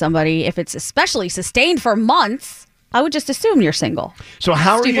dating somebody. If it's especially sustained for months, I would just assume you're single. So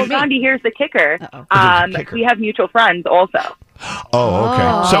how are you? Well, Gandhi, here's the kicker. Kicker. We have mutual friends also. Oh,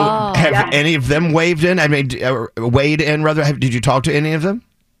 okay. So have any of them waved in? I mean, weighed in, rather. Did you talk to any of them?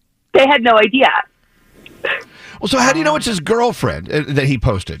 They had no idea. Well, so how do you know it's his girlfriend that he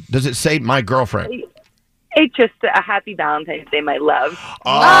posted? Does it say my girlfriend? It's just a happy Valentine's Day, my love.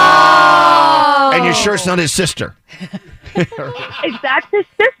 Oh. And you're sure it's not his sister? If that's his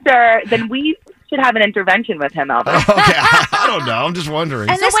sister, then we should have an intervention with him, Albert. Okay, I don't know. I'm just wondering.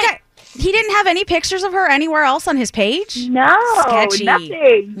 And this guy, he didn't have any pictures of her anywhere else on his page? No, Sketchy.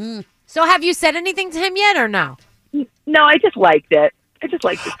 nothing. So have you said anything to him yet or no? No, I just liked it. I just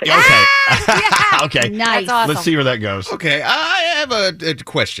liked this picture. Okay. Okay. Nice. That's awesome. Let's see where that goes. Okay, I have a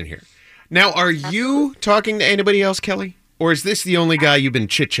question here. Now, are you talking to anybody else, Kelly? Or is this the only guy you've been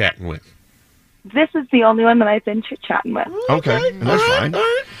chit-chatting with? This is the only one that I've been chit-chatting with. Okay, and that's fine.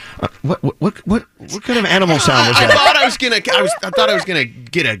 What kind of animal sound was I that? thought I was gonna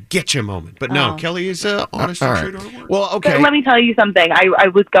get a getcha moment, but no. Kelly is honest and true to her word. Well, But let me tell you something. I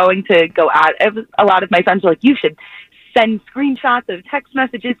was going to go out. A lot of my friends were like, you should send screenshots of text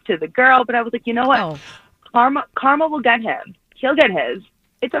messages to the girl. But I was like, you know what? Karma will get him. He'll get his.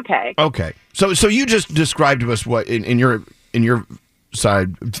 It's okay. Okay. So you just described to us what in your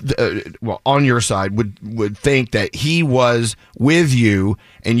side, on your side would think that he was with you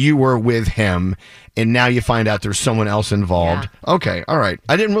and you were with him, and now you find out there's someone else involved. Yeah. Okay. All right.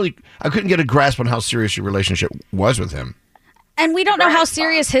 I couldn't get a grasp on how serious your relationship was with him. And we don't know how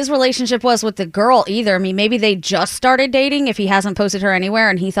serious his relationship was with the girl either. I mean, maybe they just started dating if he hasn't posted her anywhere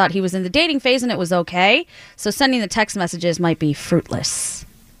and he thought he was in the dating phase and it was okay. So sending the text messages might be fruitless.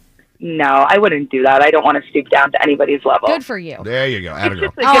 No, I wouldn't do that. I don't want to stoop down to anybody's level. Good for you. There you go. Atta It's girl.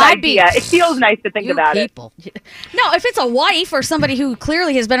 just a good idea. It feels nice to think about it. No, if it's a wife or somebody who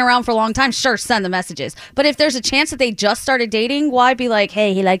clearly has been around for a long time, sure, send the messages. But if there's a chance that they just started dating, why be like,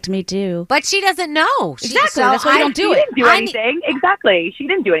 hey, he liked me too? But she doesn't know. Exactly. That's why you don't do She it. didn't do anything. Exactly. She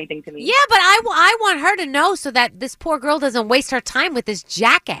didn't do anything to me. Yeah, but I want her to know so that this poor girl doesn't waste her time with this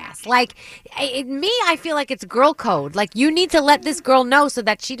jackass. Like, I feel like it's girl code. Like, you need to let this girl know so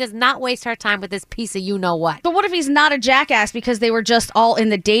that she does not waste her time with this piece of you-know-what. But what if he's not a jackass because they were just all in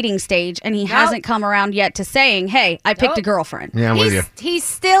the dating stage and he hasn't come around yet to saying, hey, I picked a girlfriend? Yeah, I'm with you. He's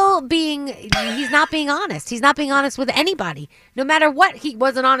still he's not being honest. He's not being honest with anybody. No matter what, he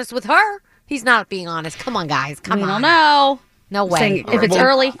wasn't honest with her. He's not being honest. Come on, guys. Come on. I don't know. No way. Saying if it's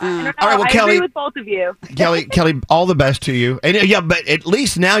early. All right, well, I Kelly, agree with both of you. Kelly, all the best to you. And yeah, but at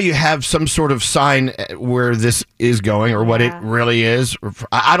least now you have some sort of sign where this is going or what it really is.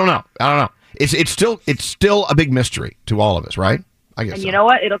 I don't know. It's still a big mystery to all of us, right? I guess. And you know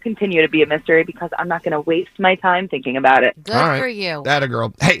what? It'll continue to be a mystery because I'm not going to waste my time thinking about it. Good for you. Atta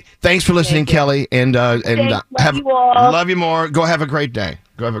girl. Hey, thanks for listening, Kelly, and Love you all. love you more. Go have a great day.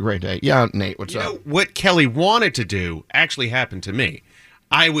 Yeah, Nate, what's up? What Kelly wanted to do actually happened to me.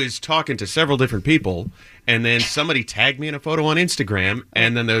 I was talking to several different people, and then somebody tagged me in a photo on Instagram,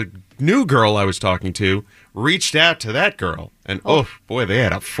 and then the new girl I was talking to reached out to that girl, and oh boy, they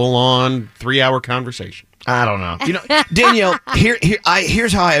had a full-on 3-hour conversation. I don't know. You know, Danielle,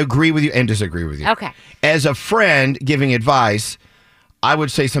 here's how I agree with you and disagree with you. Okay. As a friend giving advice, I would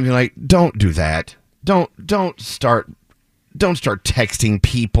say something like, "Don't do that. Don't start texting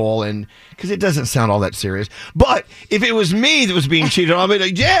people," and because it doesn't sound all that serious. But if it was me that was being cheated on, I'd be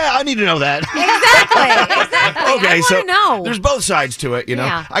like, "Yeah, I need to know that." Exactly. Okay, I so want to know. there's both sides to it, you know.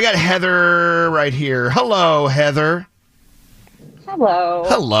 Yeah. I got Heather right here. Hello, Heather.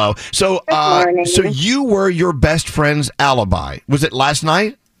 Hello. So, morning. so you were your best friend's alibi. Was it last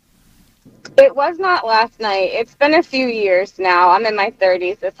night? It was not last night. It's been a few years now. I'm in my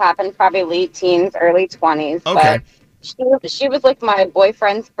 30s. This happened probably late teens, early 20s. Okay. But she was like my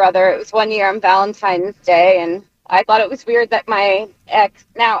boyfriend's brother. It was one year on Valentine's Day, and I thought it was weird that my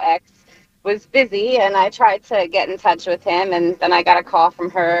now ex, was busy, and I tried to get in touch with him, and then I got a call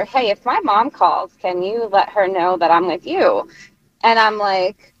from her, "Hey, if my mom calls, can you let her know that I'm with you?" And I'm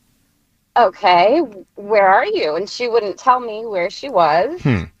like, "Okay, where are you?" And she wouldn't tell me where she was.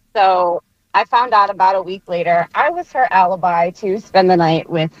 So I found out about a week later I was her alibi to spend the night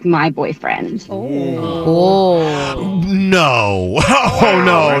with my boyfriend. Oh. No. Oh,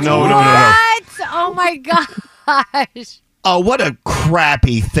 no. What? Oh, my gosh. Oh, what a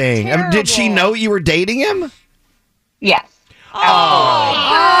crappy thing. Did she know you were dating him? Yes.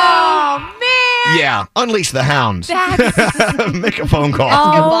 Oh, man. Yeah. Unleash the hounds. Make a phone call.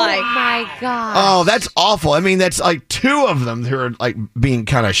 Oh, my God. Oh, that's awful. I mean, that's like two of them who are like being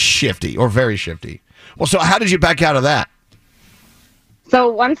kind of shifty or very shifty. Well, so how did you back out of that? So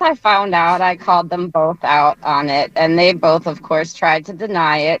once I found out, I called them both out on it, and they both, of course, tried to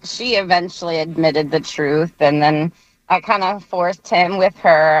deny it. She eventually admitted the truth, and then I kind of forced him with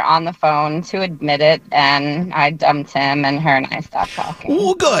her on the phone to admit it, and I dumped him, and her and I stopped talking.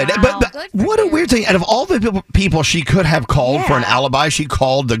 Well, good. But what a weird thing. Out of all the people she could have called for an alibi, she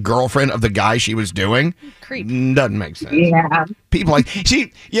called the girlfriend of the guy she was doing. Creepy. Doesn't make sense. Yeah. People like,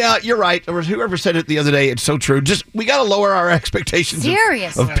 yeah, you're right. Or whoever said it the other day, it's so true. We got to lower our expectations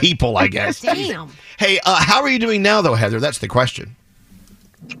of people, I guess. Damn. Hey, how are you doing now, though, Heather? That's the question.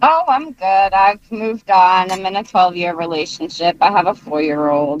 Oh, I'm good. I've moved on. I'm in a 12-year relationship. I have a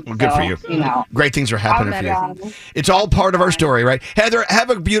 4-year-old. Well, good for you. You know. Great things are happening for you. It's all part of our story, right? Heather, have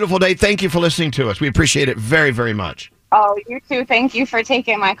a beautiful day. Thank you for listening to us. We appreciate it very, very much. Oh, you too. Thank you for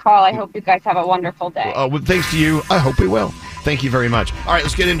taking my call. I hope you guys have a wonderful day. Well, thanks to you. I hope we will. Thank you very much. All right,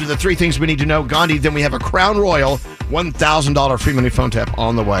 let's get into the 3 things we need to know. Gandhi, then we have a Crown Royal $1,000 free money phone tap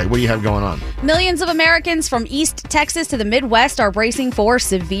on the way. What do you have going on? Millions of Americans from East Texas to the Midwest are bracing for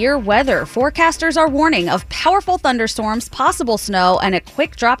severe weather. Forecasters are warning of powerful thunderstorms, possible snow, and a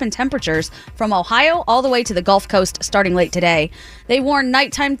quick drop in temperatures from Ohio all the way to the Gulf Coast starting late today. They warn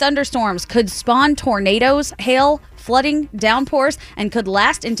nighttime thunderstorms could spawn tornadoes, hail, flooding, downpours, and could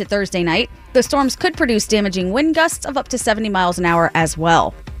last into Thursday night. The storms could produce damaging wind gusts of up to 70 miles an hour as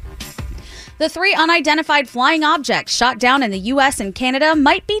well. The 3 unidentified flying objects shot down in the U.S. and Canada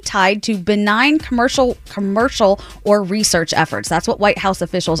might be tied to benign commercial or research efforts. That's what White House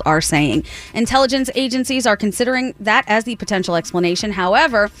officials are saying. Intelligence agencies are considering that as the potential explanation.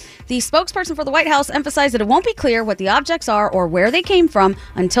 However, the spokesperson for the White House emphasized that it won't be clear what the objects are or where they came from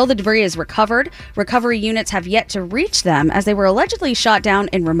until the debris is recovered. Recovery units have yet to reach them as they were allegedly shot down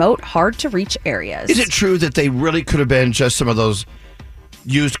in remote, hard-to-reach areas. Is it true that they really could have been just some of those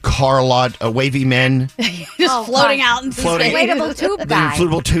used car lot wavy men? Just floating out in Floating. space. Inflatable tube The guy.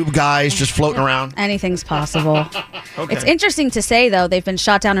 inflatable tube guys just floating around? Anything's possible. Okay. It's interesting to say, though, they've been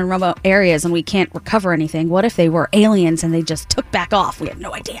shot down in remote areas and we can't recover anything. What if they were aliens and they just took back off? We have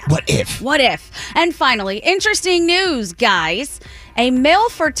no idea. What if? What if? And finally, interesting news, guys. A male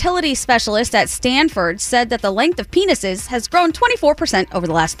fertility specialist at Stanford said that the length of penises has grown 24% over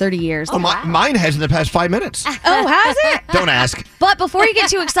the last 30 years. Oh, mine has in the past 5 minutes. Oh, has it? Don't ask. But before you get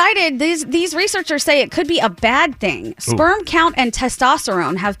too excited, these researchers say it could be a bad thing. Sperm count and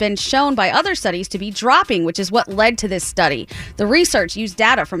testosterone have been shown by other studies to be dropping, which is what led to this study. The research used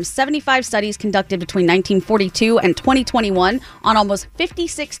data from 75 studies conducted between 1942 and 2021 on almost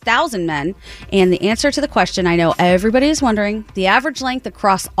 56,000 men. And the answer to the question I know everybody is wondering, the average length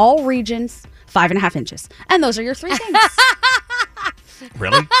across all regions, 5.5 inches. And those are your 3 things.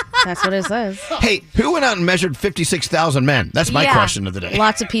 Really? That's what it says. Hey, who went out and measured 56,000 men? That's my Yeah. question of the day.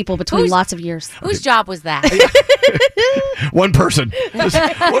 Lots of people between lots of years. Whose job was that? One person.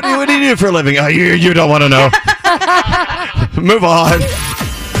 What do you do for a living? You don't want to know. Move on.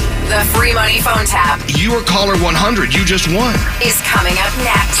 The free money phone tap You were caller 100. You just won. is coming up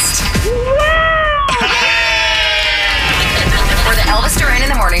next. For the Elvis Duran in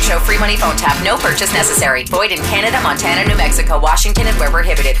the Morning Show free money phone tap, no purchase necessary. Void in Canada, Montana, New Mexico, Washington, and where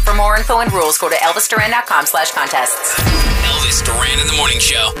prohibited. For more info and rules, go to elvisduran.com/contests. Elvis Duran in the Morning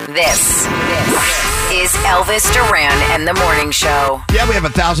Show. This is Elvis Duran and the Morning Show. Yeah, we have a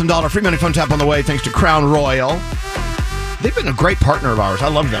 $1,000 free money phone tap on the way thanks to Crown Royal. They've been a great partner of ours. I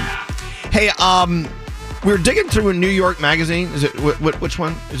love them. Hey, we were digging through a New York magazine. Is it which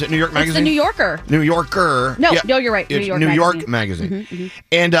one? Is it New York magazine? It's the New Yorker. New Yorker. No, Yeah, no, you're right. It's New York magazine. Mhm.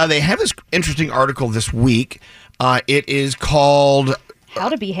 And they have this interesting article this week. It is called How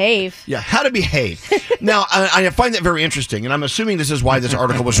to behave. Yeah, how to behave. Now, I find that very interesting, and I'm assuming this is why this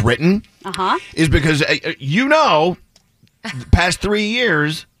article was written, is because, the past 3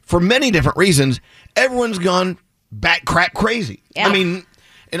 years, for many different reasons, everyone's gone bat crap crazy. Yeah. I mean,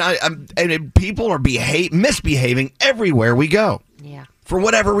 and people are misbehaving everywhere we go. Yeah. For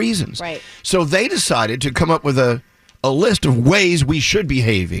whatever reasons. Right. So they decided to come up with a list of ways we should be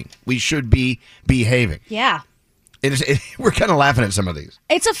behaving. Yeah. We're kind of laughing at some of these.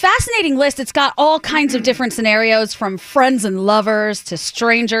 It's a fascinating list. It's got all kinds of different scenarios, from friends and lovers to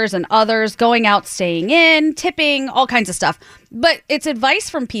strangers and others, going out, staying in, tipping, all kinds of stuff. But it's advice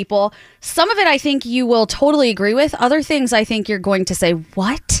from people. Some of it I think you will totally agree with. Other things I think you're going to say,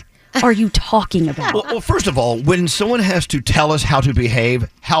 what are you talking about? Well, first of all, when someone has to tell us how to behave,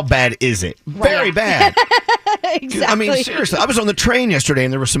 how bad is it? Very bad. Exactly. I mean, seriously, I was on the train yesterday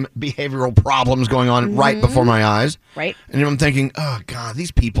and there were some behavioral problems going on right before my eyes. Right. And I'm thinking, oh, God,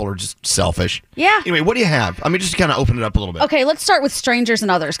 these people are just selfish. Yeah. Anyway, what do you have? I mean, just kind of open it up a little bit. Okay, let's start with strangers and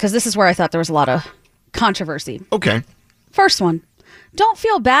others, because this is where I thought there was a lot of controversy. Okay. First one. Don't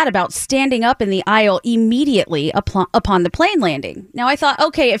feel bad about standing up in the aisle immediately upon the plane landing. Now, I thought,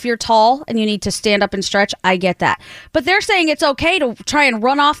 okay, if you're tall and you need to stand up and stretch, I get that. But they're saying it's okay to try and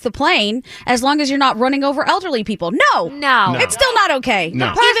run off the plane as long as you're not running over elderly people. No. It's still not okay. No.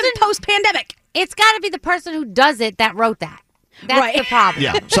 Even post-pandemic. It's got to be the person who does it that wrote that. That's the problem.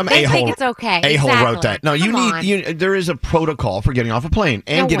 Yeah, some They a-hole. think it's okay. A-hole Exactly. wrote that. No, Come on. there is a protocol for getting off a plane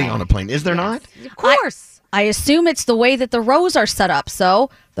and No getting way. on a plane. Is there not? Of course. I assume it's the way that the rows are set up. So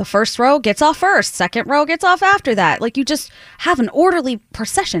the first row gets off first, second row gets off after that. Like, you just have an orderly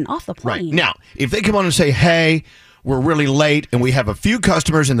procession off the plane. Right. Now, if they come on and say, hey, we're really late and we have a few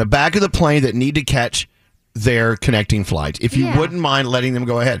customers in the back of the plane that need to catch their connecting flights, if you wouldn't mind letting them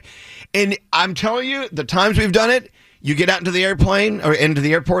go ahead. And I'm telling you, the times we've done it, You get out into the airplane or into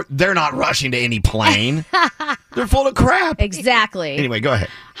the airport, they're not rushing to any plane. They're full of crap. Exactly. Anyway, go ahead.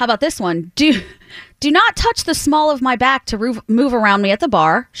 How about this one? Do not touch the small of my back to move around me at the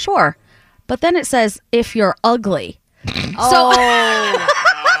bar. Sure. But then it says, if you're ugly. So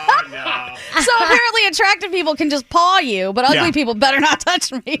apparently attractive people can just paw you, but ugly people better not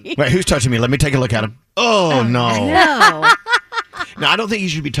touch me. Wait, who's touching me? Let me take a look at him. Oh, no. No. No, I don't think you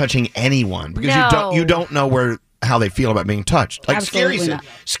should be touching anyone because you don't know how they feel about being touched. Like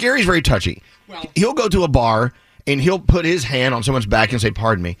Scary's very touchy. He'll go to a bar and he'll put his hand on someone's back and say,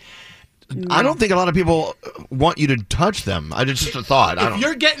 "Pardon me." I don't think a lot of people want you to touch them. It's just a thought. If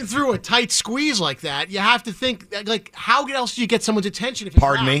you're getting through a tight squeeze like that, you have to think, like, how else do you get someone's attention if it's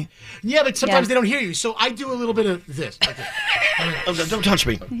Pardon not? me? Yeah, but sometimes they don't hear you. So I do a little bit of this. Like this. Don't touch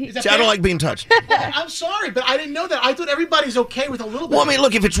me. See, I don't like being touched. I'm sorry, but I didn't know that. I thought everybody's okay with a little bit. Well, I mean,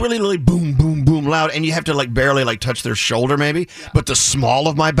 look, if it's really, really boom, boom, boom loud and you have to like barely like touch their shoulder maybe, but the small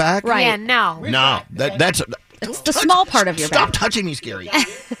of my back? Right. Yeah, no. No, that's... It's the small part of your back. Stop touching me, Scary.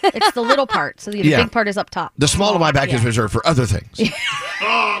 It's the little part. So the big part is up top. The small of my back is reserved for other things. Oh,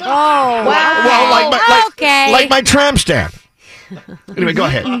 wow. Well, like my tram stamp. Anyway, go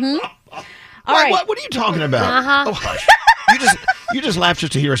ahead. All right. What are you talking about? Oh, hush. You just laughed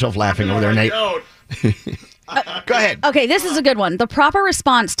just to hear yourself laughing over there, Nate. Go ahead. Okay, this is a good one. The proper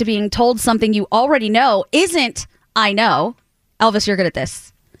response to being told something you already know isn't, I know. Elvis, you're good at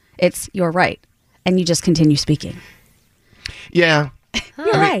this. It's, you're right. And you just continue speaking. Yeah.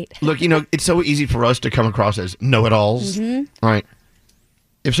 You're right. Look, it's so easy for us to come across as know-it-alls, right?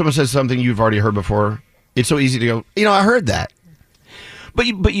 If someone says something you've already heard before, it's so easy to go, I heard that. But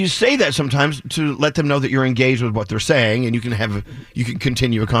you say that sometimes to let them know that you're engaged with what they're saying, and you can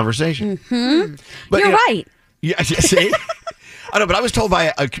continue a conversation. But, you're right. Yeah, see? I know, but I was told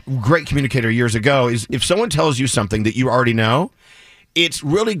by a great communicator years ago is if someone tells you something that you already know, it's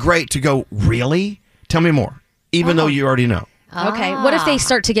really great to go, really? Tell me more, even though you already know. Okay. What if they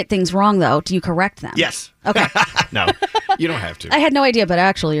start to get things wrong, though? Do you correct them? Yes. Okay. No, you don't have to. I had no idea, but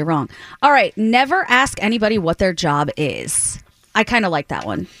actually you're wrong. All right. Never ask anybody what their job is. I kind of like that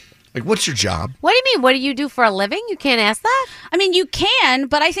one. Like, what's your job? What do you mean? What do you do for a living? You can't ask that? I mean, you can,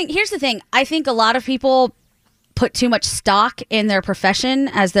 but I think, here's the thing. I think a lot of people put too much stock in their profession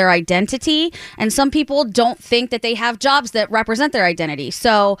as their identity, and some people don't think that they have jobs that represent their identity.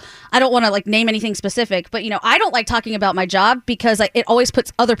 So I don't want to name anything specific, but I don't like talking about my job because it always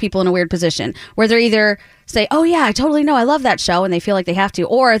puts other people in a weird position where they're either say, "Oh yeah, I totally know, I love that show," and they feel like they have to,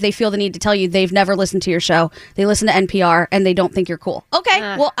 or they feel the need to tell you they've never listened to your show, they listen to NPR, and they don't think you're cool. Okay,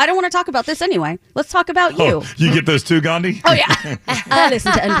 well, I don't want to talk about this anyway. Let's talk about you. Oh, you get those too, Gandhi? Oh yeah, I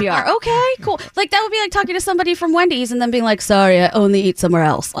listen to NPR. Okay, cool. That would be like talking to somebody from Wendy's and then being like, "Sorry, I only eat somewhere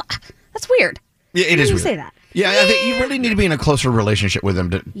else." That's weird. Yeah, it is you weird. Say that. Yeah, I think you really need to be in a closer relationship with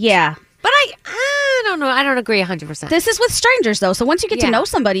them. Yeah. But I don't know. I don't agree 100%. This is with strangers, though. So once you get to know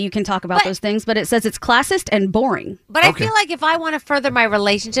somebody, you can talk about those things. But it says it's classist and boring. But I feel like if I want to further my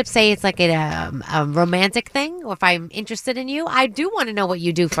relationship, say it's like a romantic thing, or if I'm interested in you, I do want to know what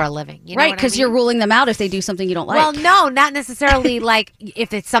you do for a living. You know right, because you're ruling them out if they do something you don't like. Well, no, not necessarily. Like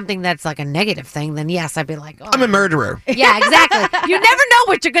if it's something that's like a negative thing, then yes, I'd be like, oh. I'm a murderer. Yeah, exactly. You never know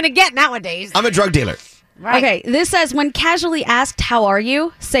what you're going to get nowadays. I'm a drug dealer. Right. Okay, this says, when casually asked, "How are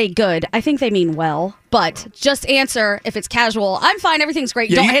you?" say good. I think they mean well, but just answer if it's casual. I'm fine, everything's great.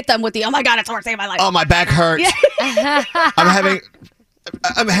 Yeah, Don't hit them with the, "Oh my God, it's the worst day of my life." Oh, my back hurts. I'm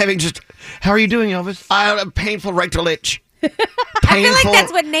having just, how are you doing, Elvis? I have a painful rectal itch. I feel like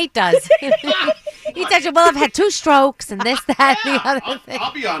that's what Nate does. He says, "Well, I've had 2 strokes and this, that, and the other thing."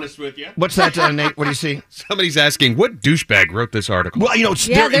 I'll be honest with you. What's that, Nate? What do you see? Somebody's asking, what douchebag wrote this article? Well,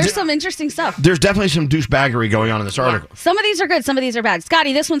 there's some interesting stuff. There's definitely some douchebaggery going on in this article. Some of these are good, some of these are bad.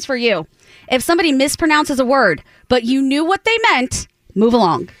 Scotty, this one's for you. If somebody mispronounces a word, but you knew what they meant, move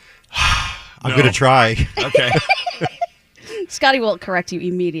along. I'm going to try. Okay. Scotty will correct you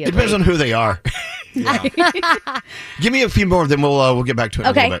immediately. It depends on who they are. Give me a few more, then we'll get back to it in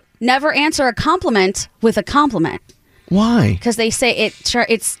a little bit. Never answer a compliment with a compliment. Why? Because they say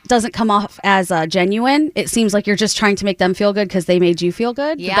it doesn't come off as genuine. It seems like you're just trying to make them feel good because they made you feel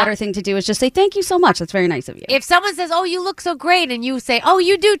good. Yeah. The better thing to do is just say, "Thank you so much. That's very nice of you." If someone says, "Oh, you look so great," and you say, "Oh,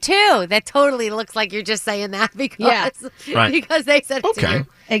 you do too," that totally looks like you're just saying that because, because they said it to you.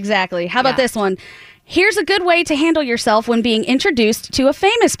 Exactly. How about this one? Here's a good way to handle yourself when being introduced to a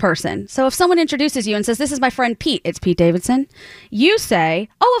famous person. So if someone introduces you and says, "This is my friend Pete," it's Pete Davidson, you say,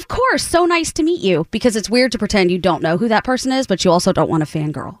 "Oh, of course, so nice to meet you," because it's weird to pretend you don't know who that person is, but you also don't want to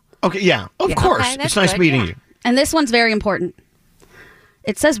fangirl. Okay, yeah, of course. Okay, it's nice meeting you. And this one's very important.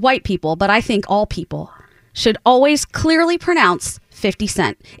 It says white people, but I think all people. should always clearly pronounce 50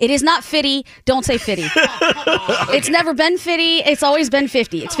 Cent. It is not Fitty. Don't say Fitty. It's never been Fitty. It's always been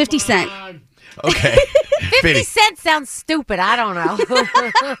 50. It's 50 Cent. Okay. 50 Cent sounds stupid. I don't know.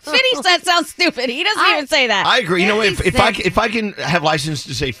 50 Cent sounds stupid. He doesn't even say that. I agree. You know, if I can have license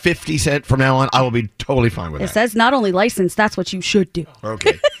to say 50 Cent from now on, I will be totally fine with It that. says not only licensed, that's what you should do.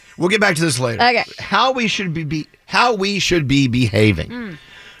 Okay. We'll get back to this later. Okay. How we should be behaving.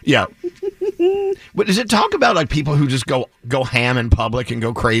 Yeah. But does it talk about like people who just go ham in public and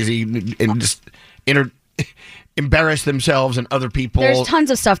go crazy and just embarrass themselves and other people? There's tons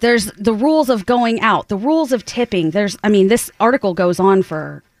of stuff. There's the rules of going out, the rules of tipping. This article goes on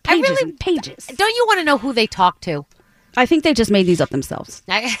for pages and pages. Don't you want to know who they talk to? I think they just made these up themselves.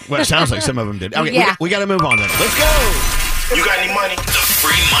 Well, it sounds like some of them did. Okay, Yeah. we got to move on then. Let's go. You got any money? The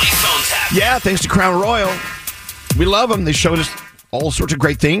free money phone tap. Yeah, thanks to Crown Royal. We love them. They showed us all sorts of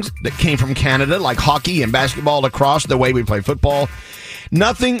great things that came from Canada, like hockey and basketball, lacrosse, the way we play football.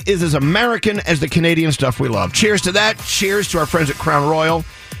 Nothing is as American as the Canadian stuff we love. Cheers to that. Cheers to our friends at Crown Royal.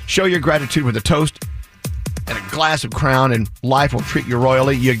 Show your gratitude with a toast and a glass of Crown, and life will treat you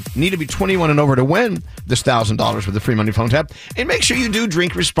royally. You need to be 21 and over to win this $1,000 with the free money phone tap. And make sure you do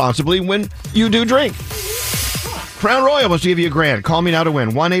drink responsibly when you do drink. Crown Royal wants to give you $1,000. Call me now to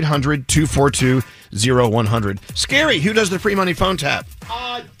win. 1-800-242-0100. Scary, who does the free money phone tap?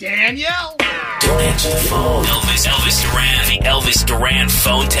 Danielle. Don't answer the phone. Elvis Duran. The Elvis Duran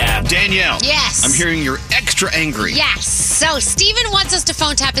phone tap. Danielle. Yes. I'm hearing you're extra angry. Yes. So Steven wants us to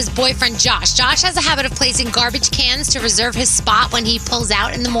phone tap his boyfriend, Josh. Josh has a habit of placing garbage cans to reserve his spot when he pulls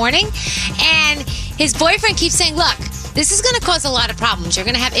out in the morning. And his boyfriend keeps saying, look, this is going to cause a lot of problems. You're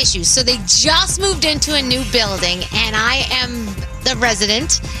going to have issues. So they just moved into a new building, and I am the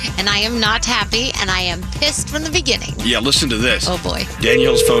resident, and I am not happy, and I am pissed from the beginning. Yeah, listen to this. Oh, boy.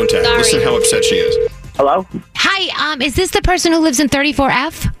 Danielle's phone tap. Sorry. Listen how upset she is. Hello? Hi, is this the person who lives in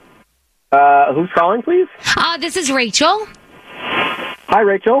 34F? Who's calling, please? This is Rachel. Hi,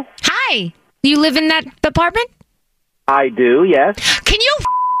 Rachel. Hi. You live in that apartment? I do, yes. Can you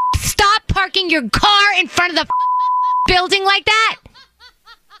stop parking your car in front of the building like that?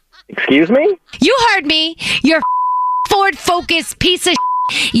 Excuse me? You heard me. You're Ford Focus piece of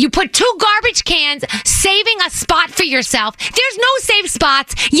You put 2 garbage cans, saving a spot for yourself. There's no safe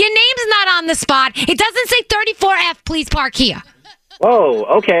spots. Your name's not on the spot. It doesn't say 34F, please park here. Oh,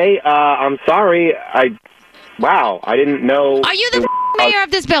 okay. I'm sorry. Wow, I didn't know. Are you the mayor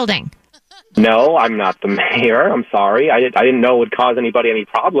of this building? No, I'm not the mayor. I'm sorry. I didn't know it would cause anybody any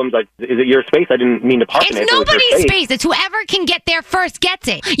problems. Is it your space? I didn't mean to park in it. It's nobody's space. It's whoever can get there first gets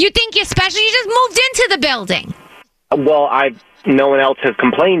it. You think you're special? You just moved into the building. Well, no one else has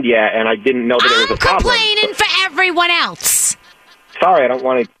complained yet, and I didn't know that it was a problem. I'm complaining for everyone else. Sorry, I don't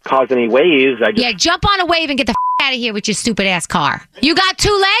want to cause any waves. Yeah, jump on a wave and get the out of here with your stupid ass car. You got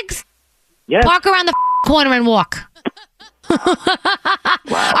 2 legs? Yes. Park around the corner and walk. All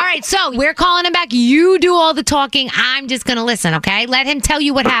right, so we're calling him back. You do all the talking. I'm just going to listen, okay? Let him tell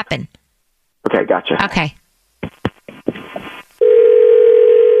you what happened. Okay, gotcha. Okay.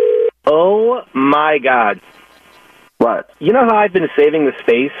 Oh, my God. What? You know how I've been saving the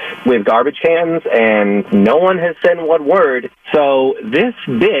space with garbage cans and no one has said one word? So this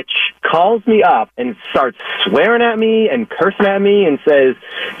bitch calls me up and starts swearing at me and cursing at me and says,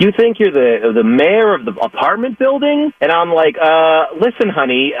 you think you're the mayor of the apartment building? And I'm like, listen,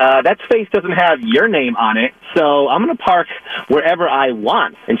 honey, that space doesn't have your name on it, so I'm going to park wherever I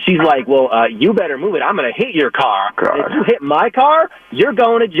want. And she's like, well, you better move it. I'm going to hit your car. And if you hit my car, you're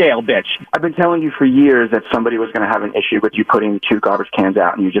going to jail, bitch. I've been telling you for years that somebody was going to have an issue with you putting 2 garbage cans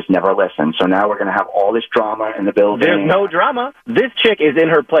out, and you just never listened. So now we're going to have all this drama in the building. There's no drama. This chick is in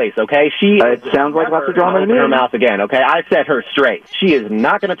her place, okay? It sounds like lots of drama to me. Her mouth again, okay? I set her straight. She is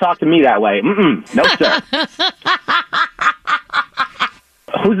not going to talk to me that way. No, sir.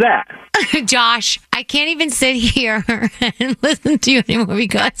 Who's that? Josh, I can't even sit here and listen to you anymore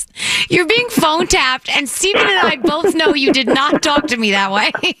because you're being phone tapped, and Stephen and I both know you did not talk to me that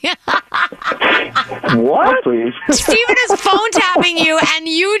way. What? Please. Stephen is phone tapping you, and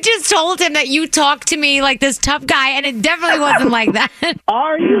you just told him that you talked to me like this tough guy, and it definitely wasn't like that.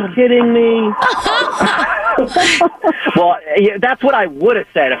 Are you kidding me? Well, yeah, that's what I would have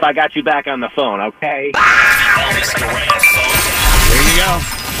said if I got you back on the phone, okay? There you go.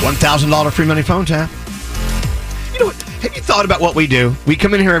 $1,000 free money phone tap. You know what? Have you thought about what we do? We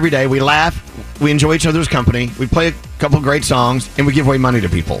come in here every day. We laugh. We enjoy each other's company. We play a couple great songs, and we give away money to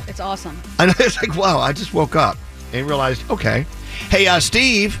people. It's awesome. And it's like, wow, I just woke up and realized, okay. Hey,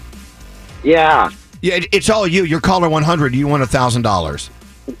 Steve. Yeah. Yeah, it's all you. You're caller 100. You won $1,000.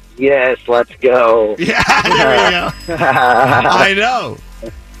 Yes, let's go. Yeah, there we go. I know.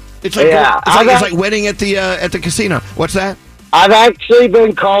 It's like Yeah, it's like winning at the casino. What's that? I've actually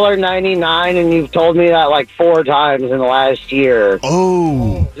been caller 99, and you've told me that like 4 times in the last year.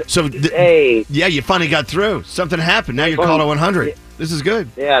 Oh, so hey, yeah, you finally got through. Something happened. Now you're caller 100. This is good.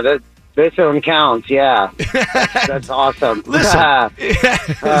 Yeah, this one counts. Yeah, that's awesome. Listen,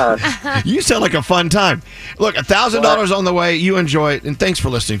 you sound like a fun time. Look, $1,000 on the way. You enjoy it, and thanks for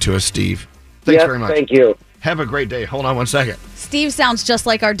listening to us, Steve. Thanks Yes, very much. thank you. Have a great day. Hold on one second. Steve sounds just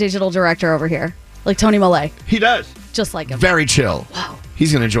like our digital director over here, like Tony Millay. He does. Just like him. Very chill. Wow.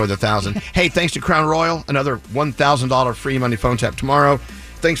 He's going to enjoy the 1,000. Hey, thanks to Crown Royal. Another $1,000 free money phone tap tomorrow.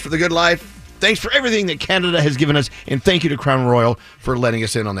 Thanks for the good life. Thanks for everything that Canada has given us. And thank you to Crown Royal for letting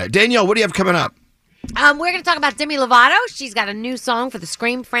us in on that. Danielle, what do you have coming up? We're going to talk about Demi Lovato. She's got a new song for the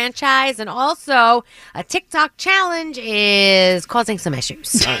Scream franchise, and also a TikTok challenge is causing some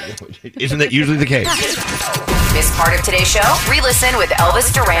issues. Isn't that usually the case? Miss part of today's show? Re-listen with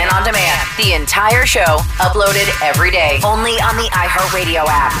Elvis Duran on demand. The entire show uploaded every day, only on the iHeartRadio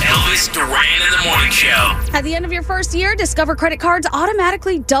app. Elvis Duran in the Morning Show. At the end of your first year, Discover credit cards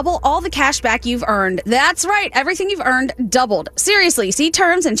automatically double all the cash back you've earned. That's right. Everything you've earned doubled. Seriously, see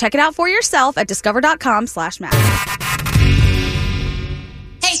terms and check it out for yourself at discover.com/max.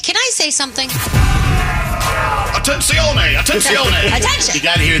 Hey, can I say something? Attenzione! Attenzione! Attention! You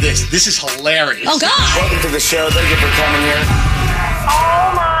gotta hear this. This is hilarious. Oh, God! Welcome to the show. Thank you for coming here.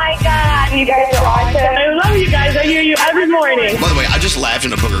 Oh my God, you guys are awesome. I love you guys. I hear you every morning. By the way, I just laughed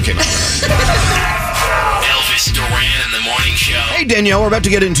and a booger came out. Elvis Duran in the Morning Show. Hey, Danielle, we're about to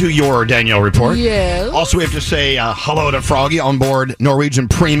get into your Danielle report. Yes. Also, we have to say hello to Froggy on board Norwegian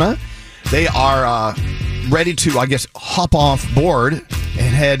Prima. They are ready to, I guess, hop off board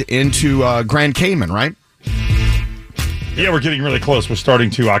and head into Grand Cayman, right? Yeah, we're getting really close. We're starting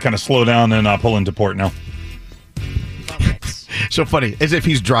to kind of slow down and pull into port now. So funny, as if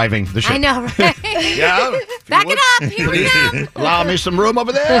he's driving the ship. I know, right? Yeah. Back it up. Here we go. Allow me some room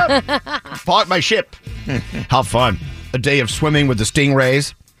over there. Park my ship. How fun. A day of swimming with the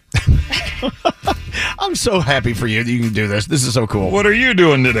stingrays. I'm so happy for you that you can do this. This is so cool. What are you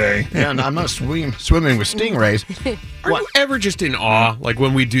doing today? Yeah, I'm not swimming with stingrays. Are you ever just in awe? Like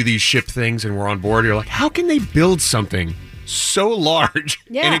when we do these ship things and we're on board, you're like, how can they build something so large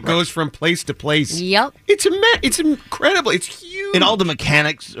and it goes from place to place? Yep. It's incredible. It's huge. And all the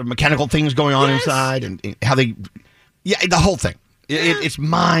mechanical things going on inside and how they... Yeah, the whole thing. It's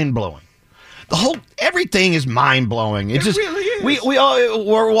mind-blowing. Everything is mind-blowing. It's just really is.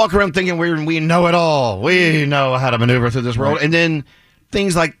 we're walking around thinking we know it all. We know how to maneuver through this world. Right. And then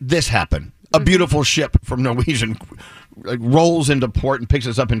things like this happen. A beautiful ship from Norwegian rolls into port and picks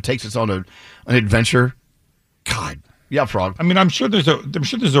us up and takes us on an adventure. God. Yeah, Frog. I mean, I'm sure there's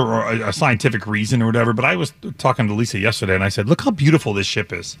a scientific reason or whatever, but I was talking to Lisa yesterday and I said, look how beautiful this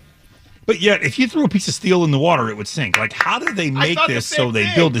ship is. But yet, if you threw a piece of steel in the water, it would sink. Like, how did they make this so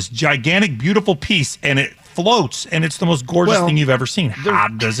they build this gigantic, beautiful piece and it floats and it's the most gorgeous thing you've ever seen? How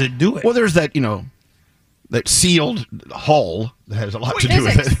does it do it? Well, there's that, that sealed hull that has a lot to do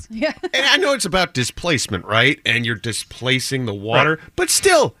with it. Yeah. And I know it's about displacement, right? And you're displacing the water, but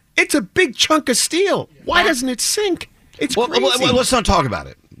still, it's a big chunk of steel. Why doesn't it sink? It's crazy. Well, let's not talk about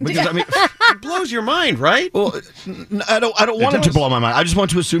it. Because I mean, it blows your mind, right? Well, I don't want it to blow my mind. I just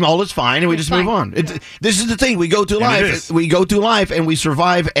want to assume all is fine and we just move on. This is the thing. We go through life. We go through life and we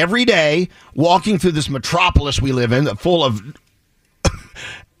survive every day walking through this metropolis we live in, full of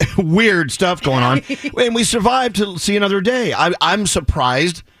weird stuff going on, and we survive to see another day. I'm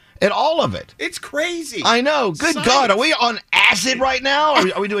surprised at all of it. It's crazy. I know. Good Science. God, are we on acid right now?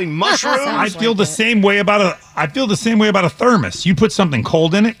 Are we doing mushrooms? I feel the same way about a thermos. You put something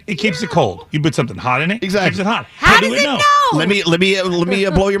cold in it, it keeps it cold. You put something hot in it, exactly. it keeps it hot. How does it know? Let me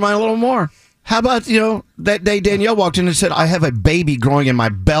blow your mind a little more. How about, that day Danielle walked in and said, I have a baby growing in my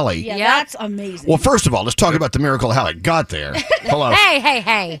belly. Yeah, that's amazing. Well, first of all, let's talk about the miracle of how it got there. Hello.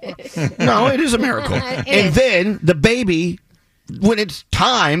 Hey. No, it is a miracle. And then the baby, when it's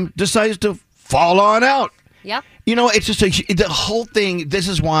time, decides to fall on out. Yep. It's just the whole thing. This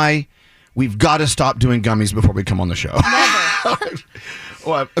is why we've got to stop doing gummies before we come on the show. Never.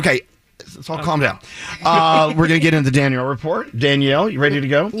 Well, okay. So calm down. We're going to get into the Danielle report. Danielle, you ready to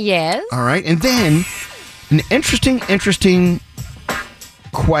go? Yes. All right. And then an interesting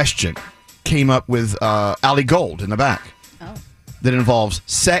question came up with Ali Gold in the back that involves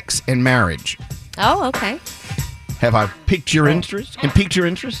sex and marriage. Oh, okay. Have I piqued your interest? And piqued your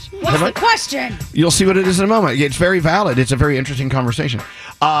interest? What's the question? You'll see what it is in a moment. It's very valid. It's a very interesting conversation.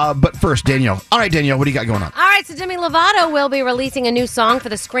 But first, Danielle. All right, Danielle, what do you got going on? All right, right, so Demi Lovato will be releasing a new song for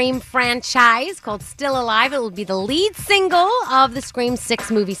the Scream franchise called Still Alive. It will be the lead single of the Scream 6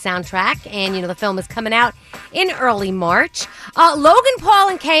 movie soundtrack. And, the film is coming out in early March. Logan Paul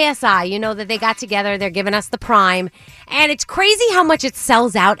and KSI, that they got together. They're giving us the prime. And it's crazy how much it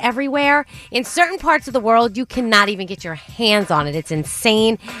sells out everywhere. In certain parts of the world, you cannot even get your hands on it. It's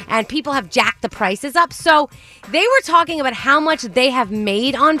insane. And people have jacked the prices up. So they were talking about how much they have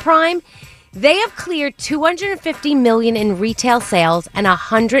made on Prime. They have cleared $250 million in retail sales and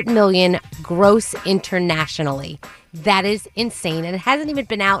 $100 million gross internationally. That is insane. And it hasn't even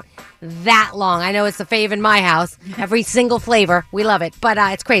been out that long. I know it's the fave in my house. Every single flavor. We love it. But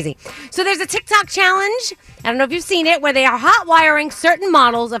it's crazy. So there's a TikTok challenge. I don't know if you've seen it, where they are hot wiring certain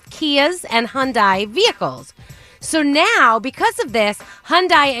models of Kias and Hyundai vehicles. So now, because of this,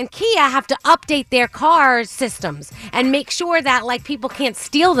 Hyundai and Kia have to update their car systems and make sure that people can't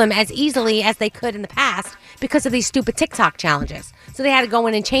steal them as easily as they could in the past because of these stupid TikTok challenges. So they had to go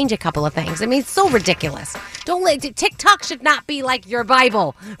in and change a couple of things. I mean, it's so ridiculous. TikTok should not be like your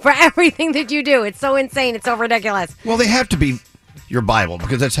Bible for everything that you do. It's so insane. It's so ridiculous. Well, they have to be your Bible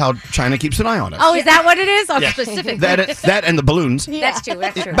because that's how China keeps an eye on us. Oh, is that what it is? Okay. Yeah. Specific. That and the balloons. That's true.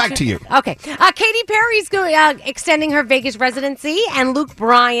 That's true. Back to you. Okay. Katy Perry's extending her Vegas residency, and Luke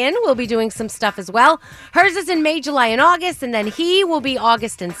Bryan will be doing some stuff as well. Hers is in May, July, and August, and then he will be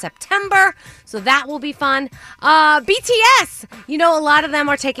August and September. So that will be fun. BTS, a lot of them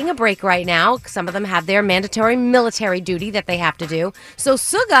are taking a break right now. Some of them have their mandatory military duty that they have to do. So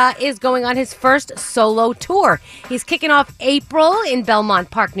Suga is going on his first solo tour. He's kicking off April in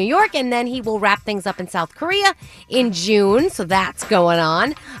Belmont Park, New York, and then he will wrap things up in South Korea in June. So that's going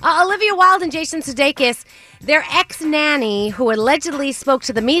on. Olivia Wilde and Jason Sudeikis, their ex-nanny, who allegedly spoke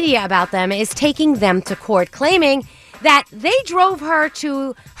to the media about them, is taking them to court, claiming that they drove her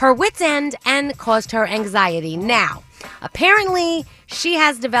to her wit's end and caused her anxiety. Now, apparently, she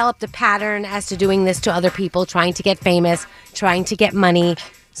has developed a pattern as to doing this to other people, trying to get famous, trying to get money.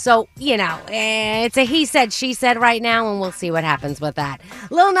 So, it's a he said, she said right now, and we'll see what happens with that.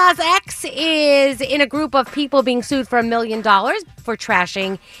 Lil Nas X is in a group of people being sued for $1 million for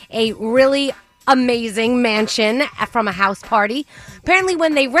trashing a really amazing mansion from a house party. Apparently,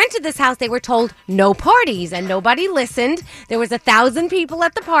 when they rented this house, they were told no parties, and nobody listened. There was 1,000 people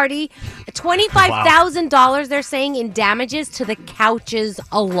at the party. $25,000, they're saying, in damages to the couches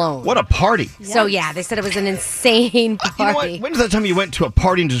alone. What a party. So, yeah, they said it was an insane party. When's the time you went to a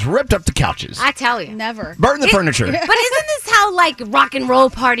party and just ripped up the couches? I tell you. Never. Burn the furniture. But isn't this how, rock and roll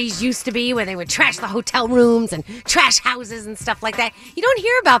parties used to be, where they would trash the hotel rooms and trash houses and stuff like that? You don't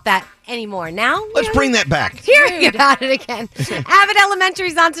hear about that anymore. Now, let's bring that back. Hearing about it again. Abbott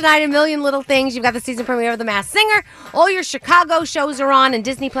Elementary's on tonight, A Million Little Things. You've got the season premiere of The Masked Singer. All your Chicago shows are on, and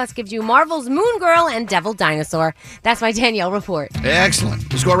Disney Plus gives you Marvel's Moon Girl and Devil Dinosaur. That's my Danielle report. Excellent.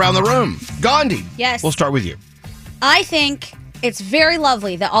 Let's go around the room. Gandhi. Yes. We'll start with you. I think it's very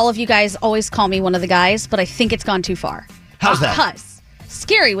lovely that all of you guys always call me one of the guys, but I think it's gone too far. How's that? Because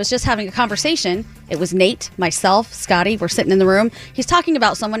Scary was just having a conversation. It was Nate, myself, Scotty. We're sitting in the room. He's talking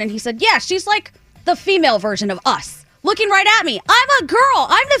about someone, and he said, yeah, she's like the female version of us. Looking right at me. I'm a girl.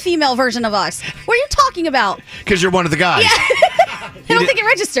 I'm the female version of us. What are you talking about? Because you're one of the guys. Yeah. I don't think it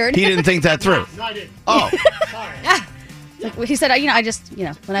registered. He didn't think that through. No, I didn't. Oh. He said, I just,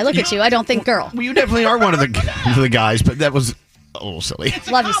 when I look at you, I don't think girl. Well, you definitely are one of the guys, but that was a little silly.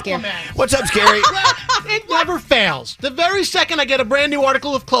 Love you, Scary. What's up, Scary? It never fails. The very second I get a brand new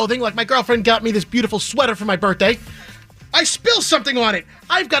article of clothing, like my girlfriend got me this beautiful sweater for my birthday, I spill something on it.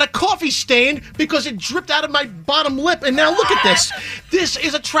 I've got a coffee stain because it dripped out of my bottom lip, and now look at this. This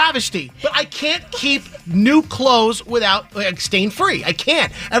is a travesty. But I can't keep new clothes without stain-free. I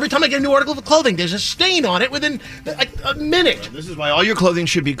can't. Every time I get a new article of clothing, there's a stain on it within a minute. This is why all your clothing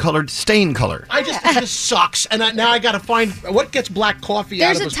should be colored stain color. I just think this sucks, and now I got to find what gets black coffee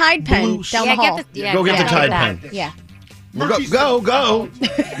out of There's this a Tide pen blue down the hall. Go get the Tide pen. Yeah. Go.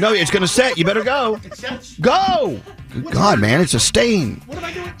 No, it's going to set. You better go. Go. Good God, man, it's a stain. What am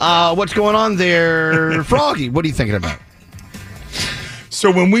I doing? What's going on there, Froggy? What are you thinking about?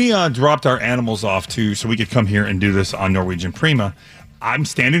 So when we dropped our animals off so we could come here and do this on Norwegian Prima, I'm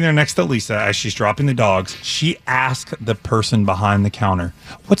standing there next to Lisa as she's dropping the dogs. She asked the person behind the counter,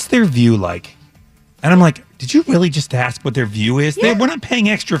 what's their view like? And I'm like, did you really just ask what their view is? Yeah. We're not paying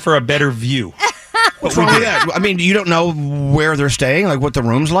extra for a better view. What's wrong with that? I mean, you don't know where they're staying, like what the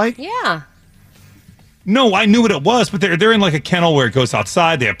room's like? Yeah. No, I knew what it was, but they're in like a kennel where it goes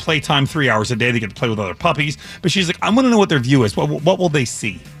outside. They have playtime 3 hours a day. They get to play with other puppies. But she's like, I want to know what their view is. What will they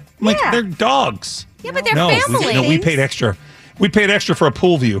see? I'm like, they're dogs. Yeah, but they're no, families. we paid extra. We paid extra for a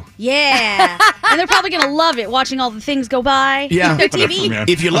pool view. Yeah. And they're probably going to love it, watching all the things go by. Yeah. Their TV.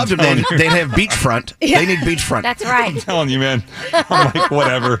 If you loved them, they'd have beachfront. Yeah. They need beachfront. That's right. I'm telling you, man. I'm like,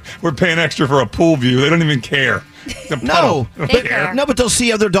 whatever. We're paying extra for a pool view. They don't even care. No, They care. but they'll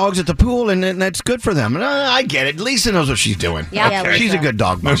see other dogs at the pool, and that's good for them. I get it. Lisa knows what she's doing. Yeah, Okay. She's a good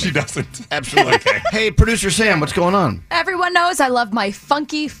dog. No, mommy. she doesn't. Absolutely. Hey, producer Sam, what's going on? Everyone knows I love my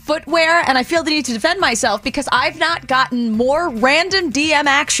funky footwear, and I feel the need to defend myself because I've not gotten more random DM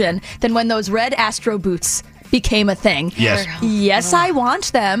action than when those red Astro boots became a thing. Yes. Yes, I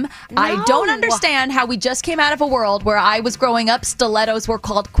want them. I don't understand how we just came out of a world where I was growing up, stilettos were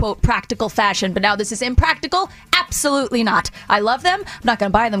called, quote, practical fashion, but now this is impractical? Absolutely not. I love them. I'm not going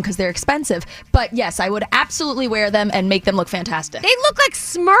to buy them because they're expensive, but yes, I would absolutely wear them and make them look fantastic. They look like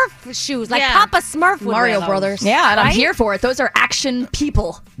Smurf shoes, like Papa Smurf would Mario wear those. Brothers. Yeah, and I'm Right? here for it. Those are action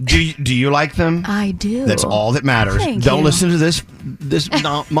people. Do you like them? I do. That's all that matters. Thank Don't you. listen to this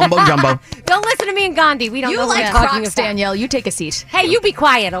mumbo jumbo. Don't listen to me and Gandhi. We don't You know what like we're talking Crocs, about. Danielle. You take a seat. Hey, you be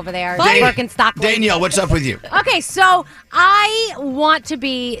quiet over there. Birkenstock lady. Danielle, what's up with you? Okay, so I want to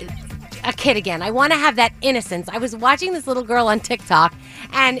be a kid again. I want to have that innocence. I was watching this little girl on TikTok,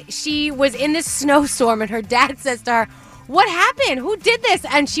 and she was in this snowstorm, and her dad says to her, "What happened? Who did this?"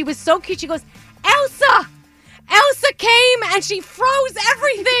 And she was so cute. She goes, "Elsa! Elsa came and she froze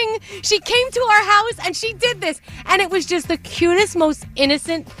everything. She came to our house and she did this." And it was just the cutest, most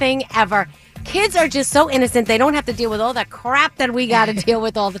innocent thing ever. Kids are just so innocent. They don't have to deal with all that crap that we got to deal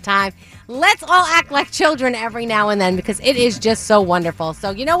with all the time. Let's all act like children every now and then because it is just so wonderful.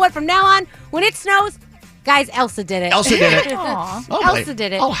 So you know what? From now on, when it snows, guys, Elsa did it. Elsa did it. Elsa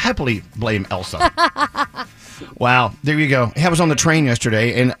did it. I'll happily blame Elsa. Wow, there you go. I was on the train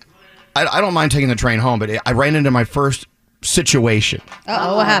yesterday, and I don't mind taking the train home, but I ran into my first situation.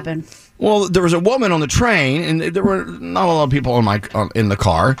 Uh-oh, what happened? Well, there was a woman on the train, and there were not a lot of people in the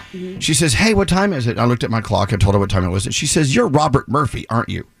car. Mm-hmm. She says, "Hey, what time is it?" I looked at my clock. I told her what time it was. She says, "You're Robert Murphy, aren't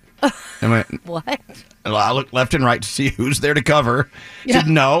you?" And I went, What? and I looked left and right to see who's there to cover. She said,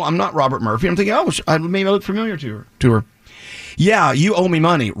 "No, I'm not Robert Murphy." I'm thinking, maybe I look familiar to her. "Yeah, you owe me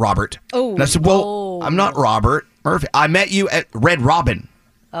money, Robert." Oh. And I said, "Well, I'm not Robert Murphy. I met you at Red Robin."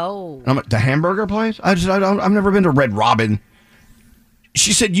 Oh. And I'm at the hamburger place? I've never been to Red Robin.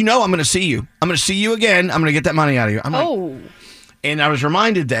 She said, I'm going to see you. I'm going to see you again. I'm going to get that money out of you. I'm like, and I was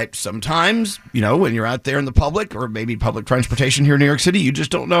reminded that sometimes, when you're out there in the public or maybe public transportation here in New York City, you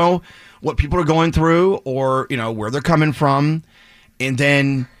just don't know what people are going through or, where they're coming from. And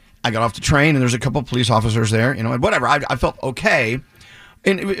then I got off the train and there's a couple of police officers there, and whatever. I felt okay.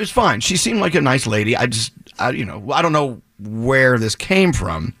 And it was fine. She seemed like a nice lady. I don't know where this came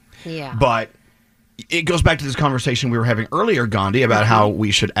from. Yeah. But it goes back to this conversation we were having earlier, Gandhi, about how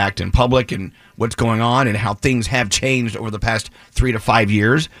we should act in public and what's going on and how things have changed over the past 3 to 5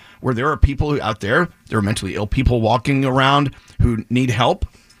 years, where there are people out there, there are mentally ill people walking around who need help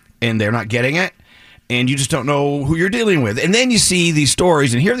and they're not getting it. And you just don't know who you're dealing with. And then you see these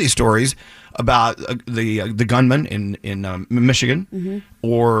stories and hear these stories about the gunman in Michigan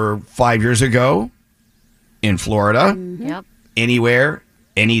or 5 years ago in Florida. Yep. Anywhere,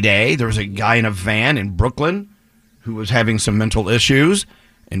 any day. There was a guy in a van in Brooklyn who was having some mental issues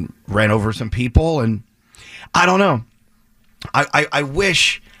and ran over some people. And I don't know. I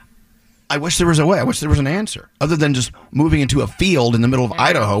wish there was a way. I wish there was an answer other than just moving into a field in the middle of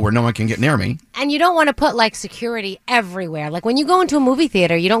Idaho where no one can get near me. And you don't want to put security everywhere. Like when you go into a movie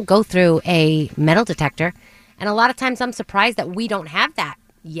theater, you don't go through a metal detector. And a lot of times I'm surprised that we don't have that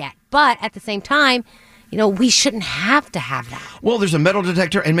yet. But at the same time, we shouldn't have to have that. Well, there's a metal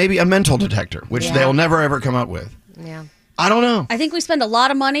detector and maybe a mental detector, which they'll never ever come up with. Yeah. I don't know. I think we spend a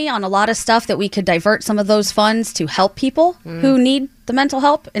lot of money on a lot of stuff that we could divert some of those funds to help people who need the mental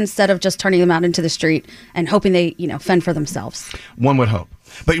help instead of just turning them out into the street and hoping they, fend for themselves. One would hope.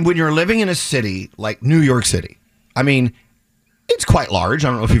 But when you're living in a city like New York City, I mean, it's quite large. I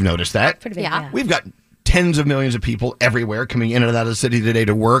don't know if you've noticed that. Pretty big, Yeah. We've got tens of millions of people everywhere coming in and out of the city today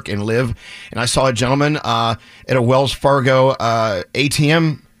to work and live. And I saw a gentleman at a Wells Fargo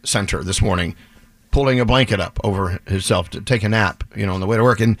ATM center this morning pulling a blanket up over himself to take a nap, on the way to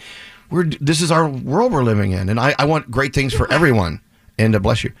work. And this is our world we're living in. And I want great things for everyone. And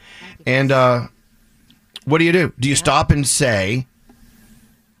bless you. And what do? Do you stop and say,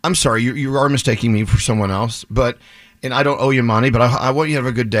 "I'm sorry, you are mistaking me for someone else, but and I don't owe you money, but I want you to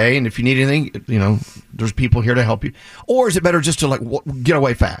have a good day. And if you need anything, there's people here to help you. Or is it better just to get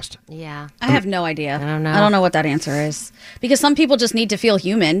away fast? Yeah. I have no idea. I don't know what that answer is. Because some people just need to feel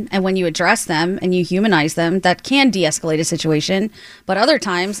human. And when you address them and you humanize them, that can de-escalate a situation. But other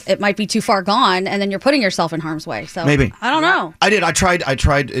times it might be too far gone and then you're putting yourself in harm's way. So maybe. I don't know. I did. I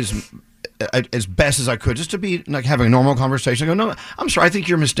tried as best as I could just to be like having a normal conversation. I go, no, I'm sorry. I think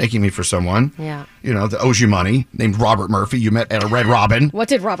you're mistaking me for someone. Yeah. That owes you money, named Robert Murphy. You met at a Red Robin. What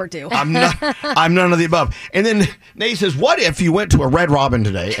did Robert do? I'm none of the above. And then Nate says, what if you went to a Red Robin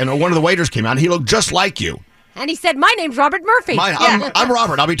today and one of the waiters came out and he looked just like you? And he said, my name's Robert Murphy. I'm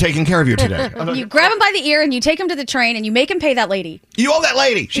Robert. I'll be taking care of you today. You grab him by the ear and you take him to the train and you make him pay that lady. You owe that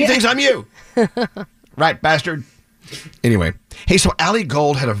lady. She thinks I'm you. Right, bastard. Anyway. Hey, so Allie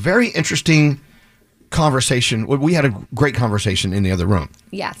Gold had a very interesting conversation. We had a great conversation in the other room.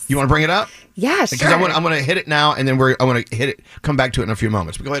 Yes. You want to bring it up? Yeah, sure. Because I'm going to hit it now, and then I want to come back to it in a few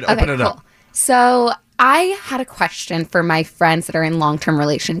moments. But go ahead, open it up. So I had a question for my friends that are in long-term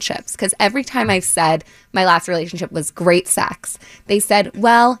relationships, because every time I've said my last relationship was great sex, they said,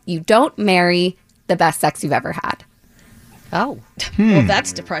 well, you don't marry the best sex you've ever had. Oh. Well,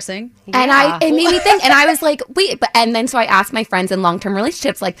 that's depressing. And it made me think, and I was like, wait, and then so I asked my friends in long-term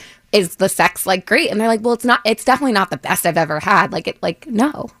relationships, like, is the sex great? And they're like, well, it's definitely not the best I've ever had.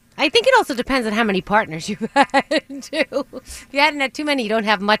 No. I think it also depends on how many partners you've had, too. If you hadn't had too many, you don't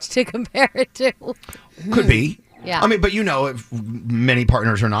have much to compare it to. Could be. Yeah. I mean, but if many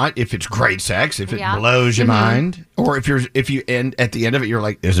partners or not, if it's great sex, if it blows your mind, or if you end at the end of it, you're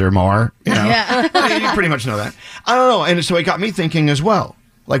like, is there more? Yeah. You pretty much know that. I don't know. And so it got me thinking as well.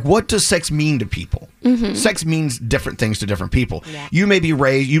 Like, what does sex mean to people? Mm-hmm. Sex means different things to different people. Yeah. You may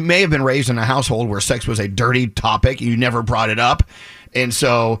have been raised in a household where sex was a dirty topic. You never brought it up. And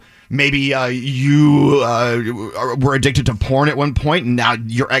so maybe you were addicted to porn at one point, and now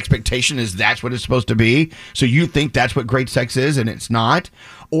your expectation is that's what it's supposed to be. So you think that's what great sex is, and it's not.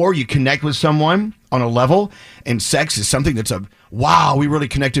 Or you connect with someone on a level, and sex is something that's wow, we really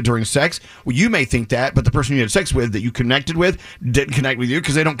connected during sex. Well, you may think that, but the person you had sex with that you connected with didn't connect with you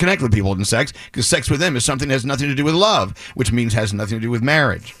because they don't connect with people in sex, because sex with them is something that has nothing to do with love, which means has nothing to do with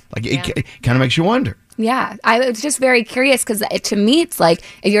marriage. It kind of makes you wonder. Yeah, I was just very curious because to me, it's like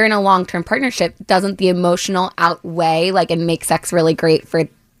if you're in a long-term partnership, doesn't the emotional outweigh and make sex really great for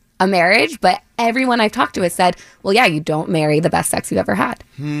a marriage? But everyone I've talked to has said, well, yeah, you don't marry the best sex you've ever had.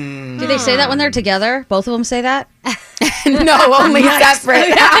 Do they say that when they're together? Both of them say that? No, only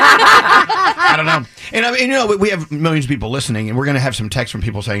separate. I don't know. And I mean, we have millions of people listening, and we're going to have some text from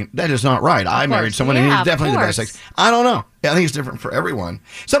people saying, that is not right. I married someone and he's definitely the best sex. I don't know. I think it's different for everyone.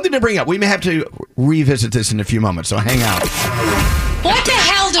 Something to bring up. We may have to revisit this in a few moments, so hang out. What the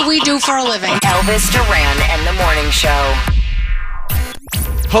hell do we do for a living? Elvis Duran and the Morning Show.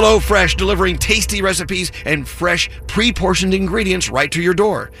 HelloFresh, delivering tasty recipes and fresh, pre-portioned ingredients right to your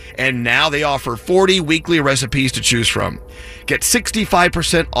door. And now they offer 40 weekly recipes to choose from. Get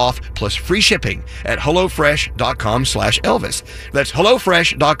 65% off plus free shipping at HelloFresh.com/Elvis. That's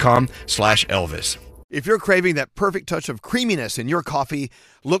HelloFresh.com/Elvis. If you're craving that perfect touch of creaminess in your coffee,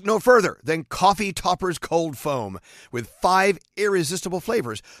 look no further than Coffee Topper's Cold Foam with 5 irresistible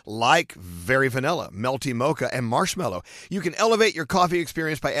flavors like Very Vanilla, Melty Mocha, and Marshmallow. You can elevate your coffee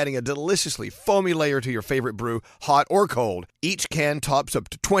experience by adding a deliciously foamy layer to your favorite brew, hot or cold. Each can tops up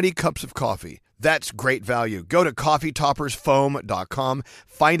to 20 cups of coffee. That's great value. Go to CoffeeToppersFoam.com,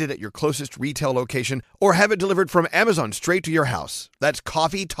 find it at your closest retail location, or have it delivered from Amazon straight to your house. That's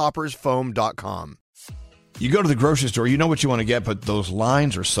CoffeeToppersFoam.com. You go to the grocery store, you know what you want to get, but those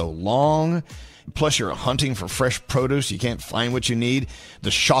lines are so long. Plus, you're hunting for fresh produce. You can't find what you need.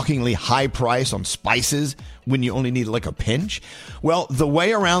 The shockingly high price on spices when you only need a pinch. Well, the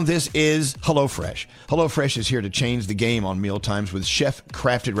way around this is HelloFresh. HelloFresh is here to change the game on mealtimes with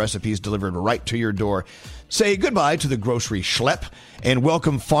chef-crafted recipes delivered right to your door. Say goodbye to the grocery schlep and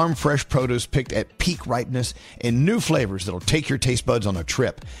welcome farm-fresh produce picked at peak ripeness and new flavors that'll take your taste buds on a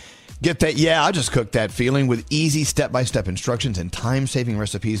trip. Get that, I just cooked that feeling with easy step-by-step instructions and time-saving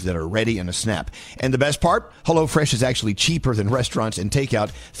recipes that are ready in a snap. And the best part? HelloFresh is actually cheaper than restaurants and takeout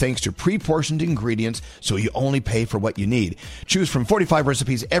thanks to pre-portioned ingredients, so you only pay for what you need. Choose from 45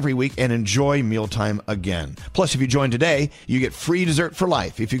 recipes every week and enjoy mealtime again. Plus, if you join today, you get free dessert for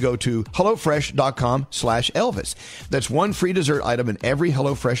life if you go to HelloFresh.com/Elvis. That's one free dessert item in every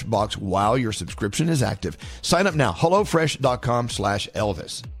HelloFresh box while your subscription is active. Sign up now,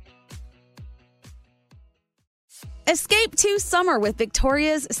 HelloFresh.com/Elvis. Escape to summer with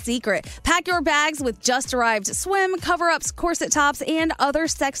Victoria's Secret. Pack your bags with just arrived swim, cover-ups, corset tops, and other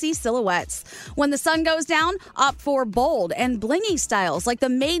sexy silhouettes. When the sun goes down, opt for bold and blingy styles like the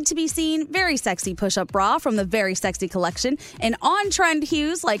made-to-be-seen Very Sexy push-up bra from the Very Sexy collection and on-trend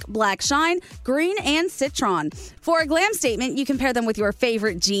hues like black shine, green, and citron. For a glam statement, you can pair them with your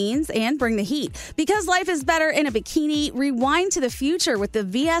favorite jeans and bring the heat. Because life is better in a bikini, rewind to the future with the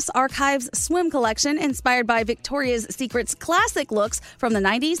VS Archives swim collection inspired by Victoria's Secret's classic looks from the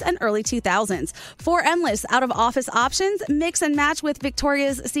 90s and early 2000s. For endless out-of-office options, mix and match with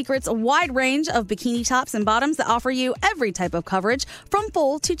Victoria's Secret's wide range of bikini tops and bottoms that offer you every type of coverage, from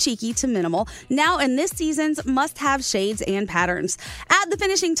full to cheeky to minimal, now in this season's must-have shades and patterns. Add the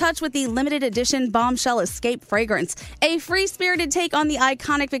finishing touch with the limited edition Bombshell Escape fragrance, a free-spirited take on the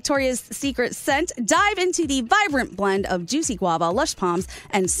iconic Victoria's Secret scent. Dive into the vibrant blend of juicy guava, lush palms,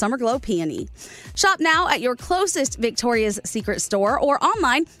 and summer glow peony. Shop now at your closest Victoria's Secret store or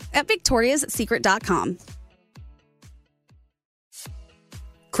online at victoriassecret.com.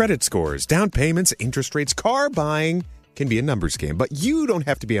 Credit scores, down payments, interest rates, car buying can be a numbers game, but you don't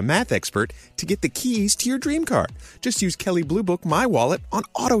have to be a math expert to get the keys to your dream car. Just use Kelley Blue Book My Wallet on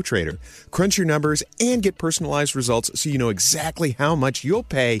Auto Trader. Crunch your numbers and get personalized results so you know exactly how much you'll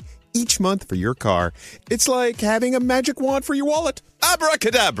pay each month for your car. It's like having a magic wand for your wallet.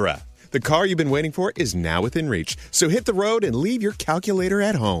 Abracadabra! The car you've been waiting for is now within reach. So hit the road and leave your calculator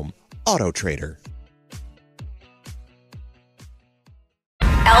at home. Auto Trader.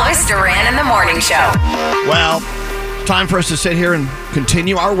 Elvis Duran in the Morning Show. Well, time for us to sit here and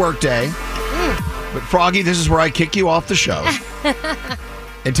continue our workday. But Froggy, this is where I kick you off the show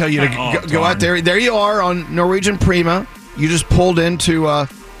and tell you to go out there. There you are on Norwegian Prima. You just pulled into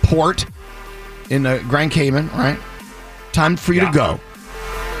port in Grand Cayman, right? Time for you to go.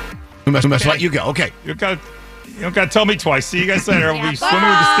 We must let you go. Okay. You don't got to tell me twice. See you guys later. We'll be swimming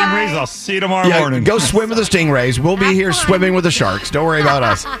with the stingrays. I'll see you tomorrow morning. Go swim with the stingrays. We'll be here swimming with the sharks. Don't worry about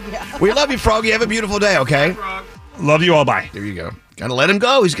us. We love you, Froggy. Have a beautiful day, okay? Love you all. Bye. There you go. Got to let him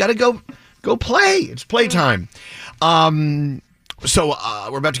go. He's got to go play. It's playtime. So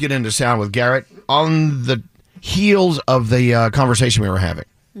we're about to get into sound with Garrett on the heels of the conversation we were having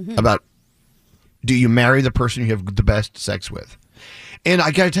about, do you marry the person you have the best sex with? And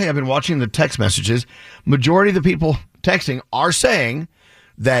I got to tell you, I've been watching the text messages. Majority of the people texting are saying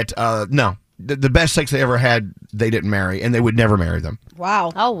that, no, the best sex they ever had, they didn't marry, and they would never marry them.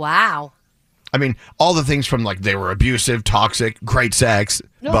 Wow. Oh, wow. I mean, all the things from, like, they were abusive, toxic, great sex,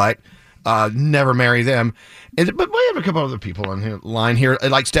 but never marry them. But we have a couple other people on the line here,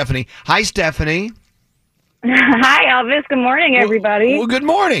 like Stephanie. Hi, Stephanie. Hi, Elvis. Good morning, everybody. Well, good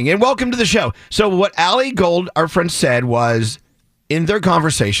morning, and welcome to the show. So what Allie Gold, our friend, said was, in their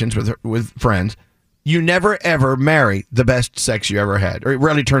conversations with friends, you never, ever marry the best sex you ever had. Or it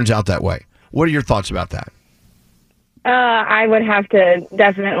rarely turns out that way. What are your thoughts about that? I would have to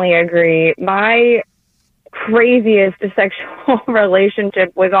definitely agree. My craziest sexual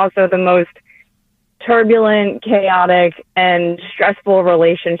relationship was also the most turbulent, chaotic, and stressful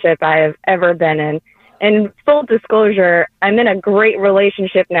relationship I have ever been in. And full disclosure, I'm in a great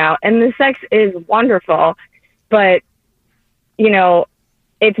relationship now, and the sex is wonderful, but you know,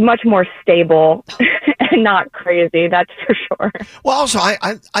 it's much more stable and not crazy. That's for sure. Well, also,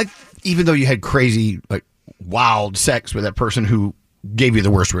 I even though you had crazy, like, wild sex with that person who gave you the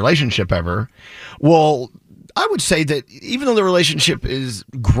worst relationship ever, well, I would say that even though the relationship is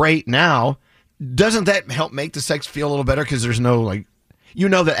great now, doesn't that help make the sex feel a little better? Because there's no, like, you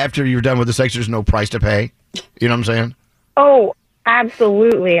know that after you're done with the sex, there's no price to pay. You know what I'm saying? Oh,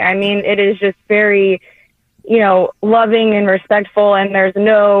 absolutely. I mean, it is just very, you know, loving and respectful, and there's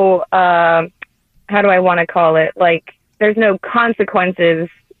no, how do I want to call it? Like, there's no consequences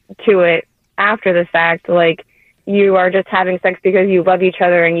to it after the fact. Like, you are just having sex because you love each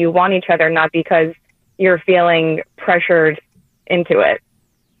other and you want each other, not because you're feeling pressured into it.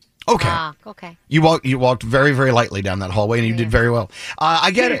 Okay. Okay. You walked very, very lightly down that hallway, and you did very well. I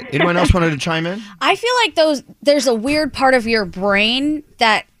get it. Anyone else wanted to chime in? I feel like there's a weird part of your brain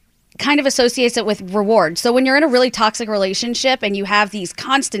that kind of associates it with reward. So when you're in a really toxic relationship and you have these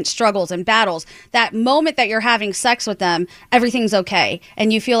constant struggles and battles, that moment that you're having sex with them, everything's okay.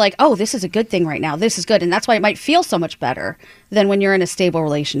 And you feel like, oh, this is a good thing right now. This is good. And that's why it might feel so much better than when you're in a stable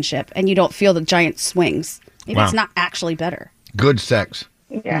relationship and you don't feel the giant swings. Maybe it's not actually better. Good sex.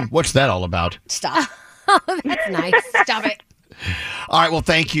 Yeah. What's that all about? Stop. That's nice. Stop it. All right. Well,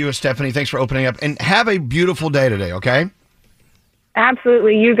 thank you, Stephanie. Thanks for opening up. And have a beautiful day today, okay?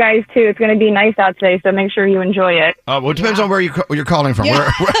 Absolutely. You guys, too. It's going to be nice out today, so make sure you enjoy it. Well, it depends on where you're calling from.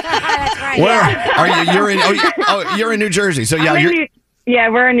 Yeah. Where are you? You're in. You're in New Jersey. So yeah, Yeah,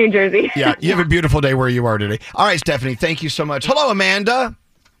 we're in New Jersey. yeah. You have a beautiful day where you are today. All right, Stephanie. Thank you so much. Hello, Amanda.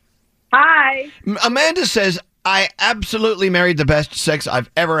 Hi. Amanda says, I absolutely married the best sex I've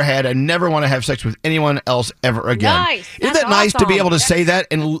ever had and never want to have sex with anyone else ever again. Nice. Isn't That's that nice to be awesome. able to say that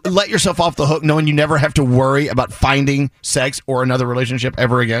and let yourself off the hook knowing you never have to worry about finding sex or another relationship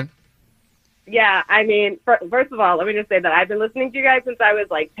ever again? Yeah, I mean, first of all, let me just say that I've been listening to you guys since I was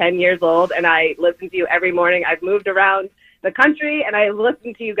like 10 years old, and I listen to you every morning. I've moved around the country, and I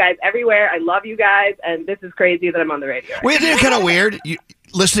listen to you guys everywhere. I love you guys, and this is crazy that I'm on the radio. Well, isn't it kind of weird?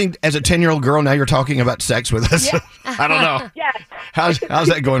 Listening as a 10-year-old girl, now you're talking about sex with us. I don't know. Yeah. How's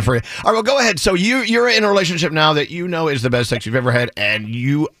that going for you? All right, well, go ahead. So you're in a relationship now that you know is the best sex you've ever had, and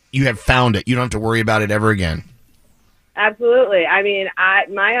you have found it. You don't have to worry about it ever again. Absolutely. I mean,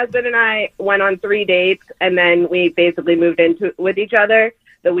 my husband and I went on 3 dates, and then we basically moved in with each other.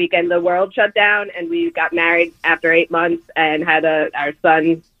 The weekend the world shut down, and we got married after 8 months and had our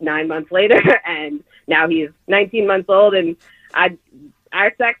son 9 months later, and now he's 19 months old, and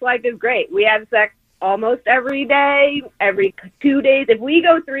our sex life is great. We have sex almost every day, every 2 days. If we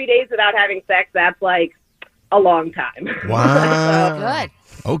go 3 days without having sex, that's like a long time. Wow. Good.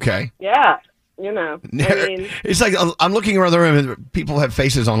 Okay. Yeah. You know, I mean, It's like I'm looking around the room and people have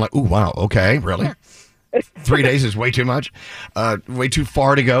faces on like, ooh, wow, okay, really? 3 days is way too much. Way too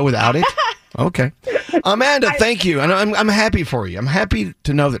far to go without it. Okay. Amanda, thank you. And I'm happy for you. I'm happy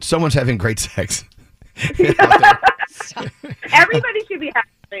to know that someone's having great sex. everybody should be having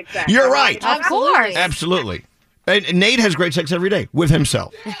great sex. You're right. Of course. Absolutely. And Nate has great sex every day with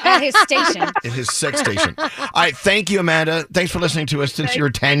himself. At his station. At his sex station. All right, thank you, Amanda. Thanks for listening to us since you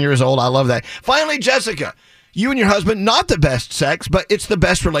were 10 years old. I love that. Finally, Jessica, you and your husband, not the best sex, but it's the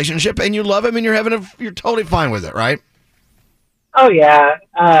best relationship, and you love him, and you're totally fine with it, right? Oh, yeah.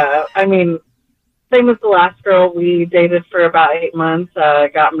 I mean, same as the last girl. We dated for about 8 months,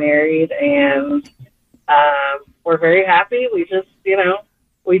 got married, and we're very happy. We just,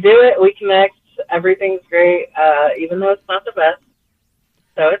 we do it. We connect. Everything's great, even though it's not the best.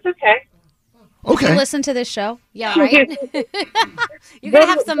 So it's okay. Okay. You listen to this show? Yeah, right? You're going to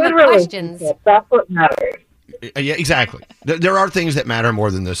have some questions. That's what matters. Yeah, exactly. There are things that matter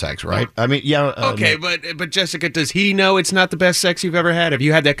more than the sex, right? I mean, yeah. Okay, but Jessica, does he know it's not the best sex you've ever had? Have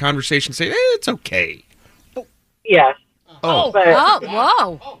you had that conversation? Say, it's okay. Yeah. Oh.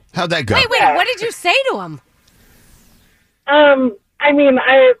 Whoa. How'd that go? Wait, what did you say to him? I mean,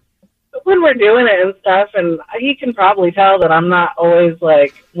 when we're doing it and stuff, and he can probably tell that I'm not always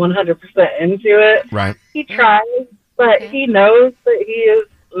like 100% into it. Right. He tries, but he knows that he is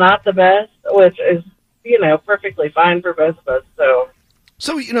not the best, which is, perfectly fine for both of us.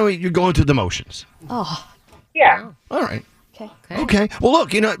 So, you're going through the motions. Oh. Yeah. All right. Okay. Okay. Well,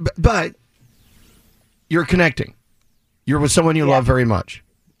 look, but you're connecting. You're with someone you love very much.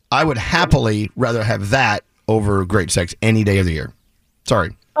 I would happily rather have that over great sex any day of the year.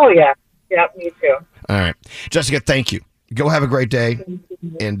 Sorry. Oh, yeah. Yeah, me too. All right. Jessica, thank you. Go have a great day.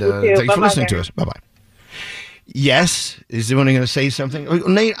 And You too. thanks for Bye-bye. listening to us. Bye-bye. Yes. Is anyone going to say something?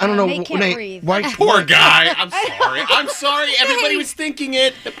 Nate, I don't know. Nate can't breathe. Why? Poor guy. I'm sorry. Everybody was thinking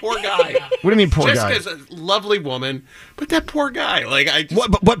it. The poor guy. What do you mean, poor guy? Jessica's a lovely woman, but that poor guy. Like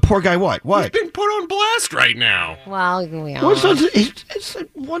What poor guy? What? He's been put on blast right now. Well, we are.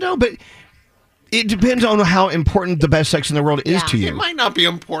 Well, no, but it depends on how important the best sex in the world is to It you. might not be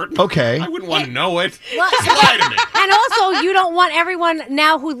important. Okay. I wouldn't want to know it. Well, Lie to me. and also, you don't want everyone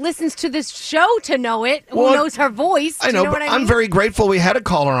now who listens to this show to know it, who Well, knows her voice. I Do know, you know but what I mean? I'm very grateful we had a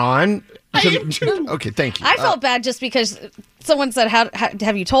caller on. Okay, thank you. I felt bad just because someone said, "How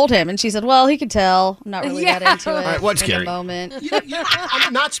have you told him?" And she said, "Well, he could tell. I'm not really that into it." All right, what's in scary? the moment.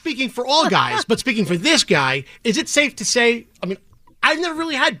 I'm not speaking for all guys, but speaking for this guy, is it safe to say, I've never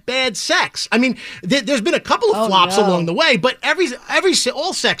really had bad sex. I mean, there's been a couple of flops along the way, but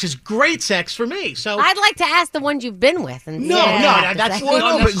all sex is great sex for me. So I'd like to ask the ones you've been with. And that's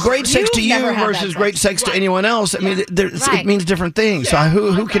but great sex to you versus great sex to anyone else. I mean, it means different things. So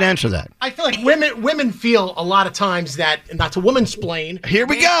who can answer that? I feel like women feel a lot of times that, not to woman-splain. Here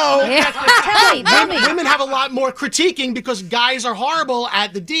we go. Women have a lot more critiquing because guys are horrible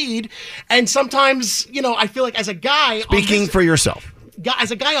at the deed, and sometimes I feel like as a guy, Speaking for yourself.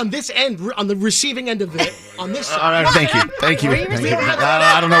 as a guy on this end, on the receiving end of it, on this side. All right, thank you.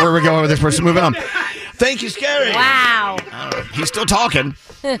 I don't know where we're going with this person. Moving on. Thank you, Scary. Wow. All He's still talking.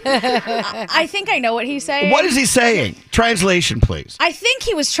 I think I know what he's saying. What is he saying? Translation, please. I think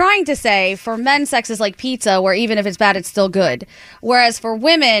he was trying to say for men, sex is like pizza, where even if it's bad, it's still good. Whereas for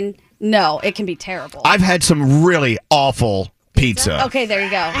women, no, it can be terrible. I've had some really awful pizza. Okay, there you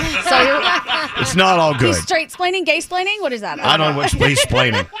go. So It's not all good. he's straight-splaining, gay-splaining? What is that? I don't know what he's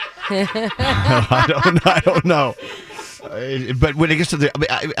explaining. I don't know. But when it gets to the,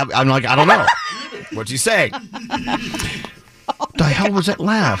 I'm like, I don't know. What's he saying? The hell was that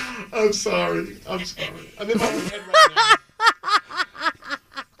laugh? I'm sorry. I'm in my head right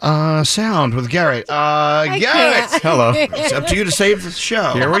now. Sound with Garrett. Garrett. can't. Hello. It's up to you to save the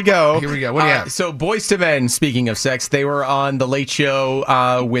show. Here we go. Here we go. What do you have? So, Boyz II Men, speaking of sex, they were on The Late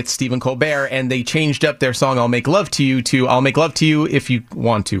Show with Stephen Colbert, and they changed up their song, I'll Make Love to You, to I'll Make Love to You If You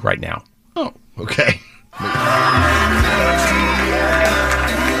Want to right now. Oh, okay.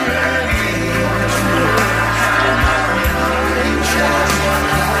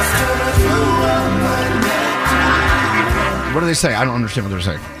 What do they say? I don't understand what they're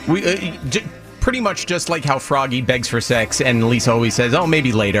saying. We pretty much just like how Froggy begs for sex, and Lisa always says, "Oh,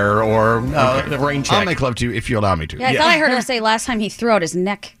 maybe later," or Okay. rain check. I'll make love to you if you allow me to. Yeah, I thought I heard him say last time he threw out his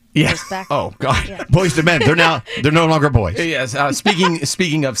neck. Yeah. His back. Oh God, Boys to Men. They're no longer boys. Yes.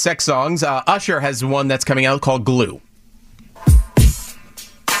 Speaking of sex songs, Usher has one that's coming out called Glue.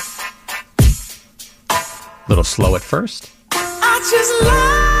 Little slow at first. I just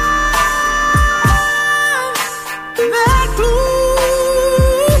love that blue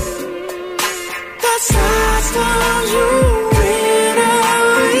that slides down you when I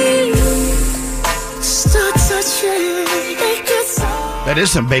start touching. It gets That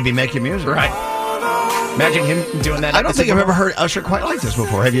is some baby making music, right? Imagine him doing that. I don't think I've ever heard Usher quite like this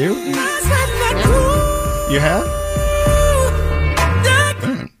before. Have you? You have?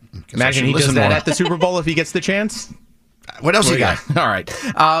 Imagine he does that at the Super Bowl if he gets the chance. What else you got? All right.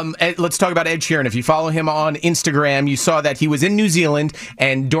 Let's talk about Ed Sheeran. If you follow him on Instagram, you saw that he was in New Zealand,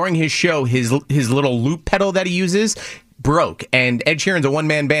 and during his show, his little loop pedal that he uses broke. And Ed Sheeran's a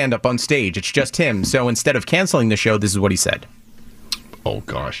one-man band up on stage. It's just him. So instead of canceling the show, this is what he said. Oh,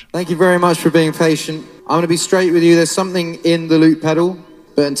 gosh. Thank you very much for being patient. I'm going to be straight with you. There's something in the loop pedal,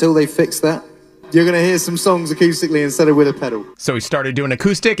 but until they fix that, you're going to hear some songs acoustically instead of with a pedal. So he started doing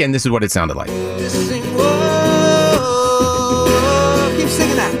acoustic, and this is what it sounded like. Keep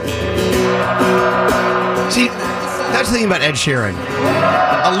singing that. See, that's the thing about Ed Sheeran.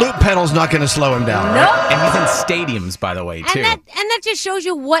 A loop pedal's not going to slow him down. Nope. Right? And he's in stadiums, by the way, too. And that just shows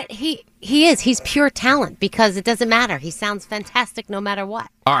you what he is. He's pure talent because it doesn't matter. He sounds fantastic no matter what.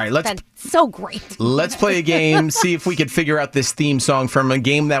 All right, let's so great. Let's play a game, see if we could figure out this theme song from a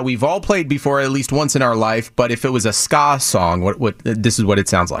game that we've all played before at least once in our life, but if it was a ska song, what this is what it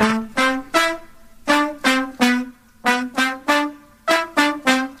sounds like.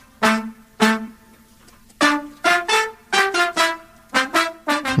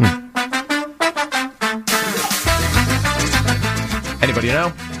 Anybody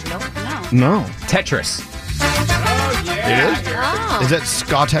know? No. Tetris. It is? Oh. Is that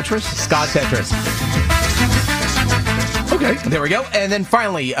Ska Tetris? Ska Tetris. Okay. There we go. And then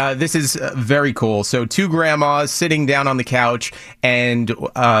finally, this is very cool. So two grandmas sitting down on the couch, and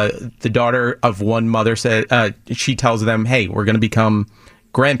the daughter of one mother said, she tells them, hey, we're going to become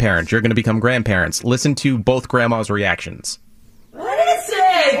grandparents. You're going to become grandparents. Listen to both grandmas' reactions. What is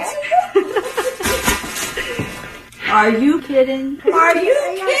it? Are you kidding? Are you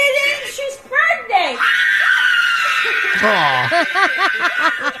kidding? She's pregnant.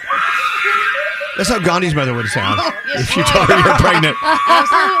 That's how Gandhi's mother would sound if she told her you're pregnant.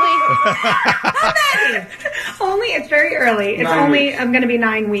 Absolutely. Only, it's very early. It's 9 only, weeks. I'm going to be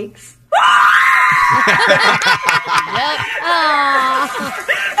 9 weeks. Is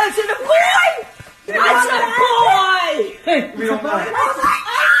it a boy? It's a boy. We don't know.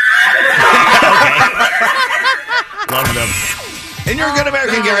 Love them. And you're a good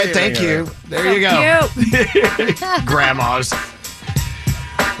American, Garrett. Thank you. There you go. Grandmas.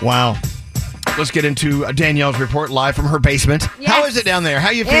 Wow. Let's get into Danielle's report live from her basement. Yes. How is it down there?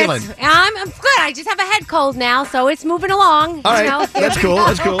 How you feeling? I'm good. I just have a head cold now, so it's moving along. All right. You know, That's cool.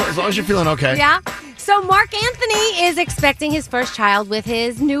 That's cool. As long as you're feeling okay. Yeah. So Mark Anthony is expecting his first child with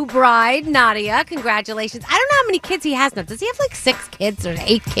his new bride, Nadia. Congratulations. I don't know how many kids he has now. Does he have like 6 kids or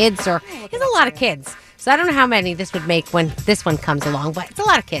 8 kids? Or he has a lot of kids. So I don't know how many this would make when this one comes along, but it's a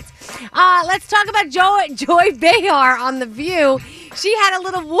lot of kids. Let's talk about Joy Behar on The View. She had a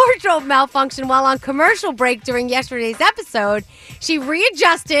little wardrobe malfunction while on commercial break during yesterday's episode. She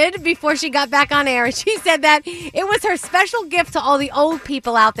readjusted before she got back on air, and she said that it was her special gift to all the old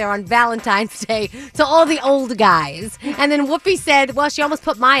people out there on Valentine's Day, to all the old guys. And then Whoopi said, well, she almost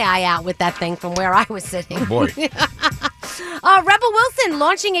put my eye out with that thing from where I was sitting. Oh, boy. Rebel Wilson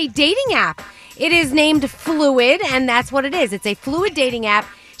launching a dating app. It is named Fluid, and that's what it is. It's a fluid dating app.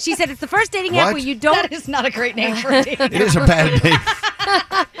 She said it's the first dating app What? where you don't... That is not a great name for a dating It is a bad name.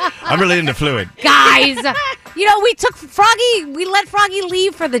 I'm really into Fluid. Guys, we let Froggy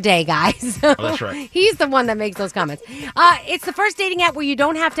leave for the day, guys. Oh, that's right. He's the one that makes those comments. It's the first dating app where you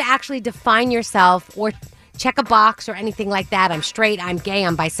don't have to actually define yourself or check a box or anything like that. I'm straight, I'm gay,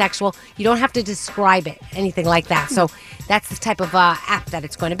 I'm bisexual. You don't have to describe it, anything like that. So that's the type of app that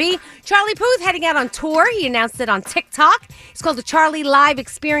it's going to be. Charlie Puth heading out on tour. He announced it on TikTok. It's called the Charlie Live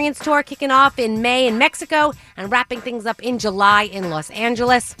Experience Tour, kicking off in May in Mexico and wrapping things up in July in Los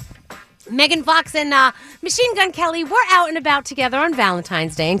Angeles. Megan Fox and Machine Gun Kelly were out and about together on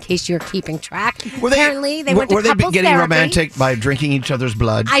Valentine's Day, in case you're keeping track. Apparently, they went to couples getting therapy. romantic by drinking each other's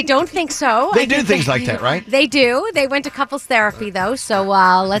blood? I don't think so. They do things like that, right? They do. They went to couples therapy, though, so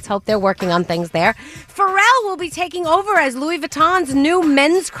let's hope they're working on things there. Pharrell will be taking over as Louis Vuitton's new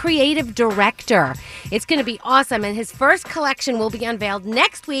men's creative director. It's going to be awesome, and his first collection will be unveiled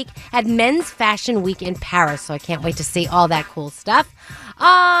next week at Men's Fashion Week in Paris, so I can't wait to see all that cool stuff.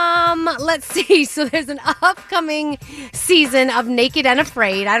 Let's see. So there's an upcoming season of Naked and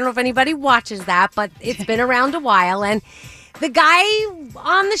Afraid. I don't know if anybody watches that, but it's been around a while. And the guy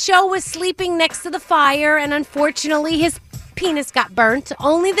on the show was sleeping next to the fire, and unfortunately his penis got burnt.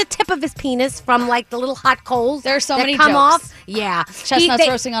 Only the tip of his penis from like the little hot coals. There's so that many come jokes. off. Yeah. Chestnuts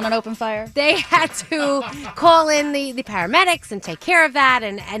roasting on an open fire. They had to call in the paramedics and take care of that.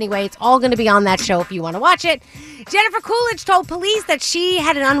 And anyway, it's all going to be on that show if you want to watch it. Jennifer Coolidge told police that she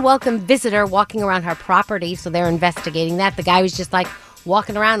had an unwelcome visitor walking around her property, so they're investigating that. The guy was just like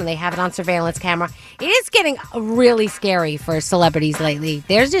walking around, and they have it on surveillance camera. It is getting really scary for celebrities lately.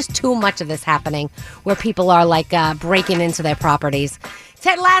 There's just too much of this happening where people are like breaking into their properties.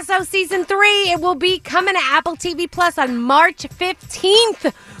 Ted Lasso Season 3, it will be coming to Apple TV Plus on March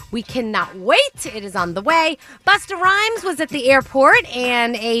 15th. We cannot wait. It is on the way. Busta Rhymes was at the airport,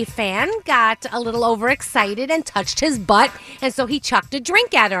 and a fan got a little overexcited and touched his butt, and so he chucked a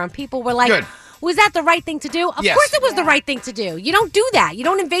drink at her, and people were like, Good. was that the right thing to do? Of Yes. course it was the right thing to do. You don't do that. You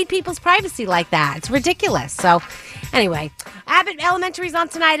don't invade people's privacy like that. It's ridiculous. So anyway, Abbott Elementary's on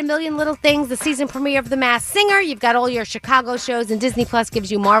tonight, A Million Little Things, the season premiere of The Masked Singer. You've got all your Chicago shows, and Disney Plus gives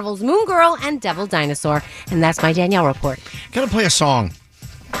you Marvel's Moon Girl and Devil Dinosaur. And that's my Danielle report. Gotta play a song.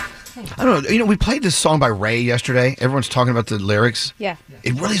 I don't know. We played this song by Ray yesterday. Everyone's talking about the lyrics. Yeah.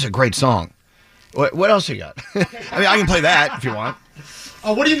 It really is a great song. What else you got? I mean, I can play that if you want.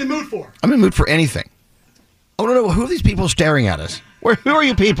 Oh, what are you in the mood for? I'm in the mood for anything. I want to know, who are these people staring at us? Who are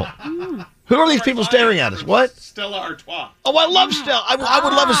you people? Who are these people staring at us? What? Stella Artois. Oh, I love Stella. I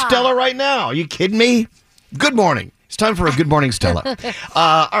would love a Stella right now. Are you kidding me? Good morning. It's time for a Good Morning Stella.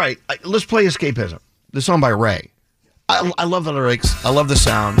 All right, let's play Escapism. The song by Ray. I love the lyrics. I love the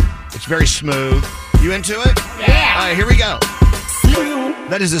sound. It's very smooth. You into it? Yeah. All right, here we go.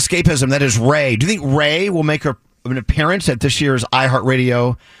 That is Escapism. That is Ray. Do you think Ray will make an appearance at this year's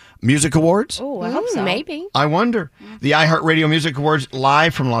iHeartRadio Music Awards? Oh, I hope so. Maybe. I wonder. The iHeartRadio Music Awards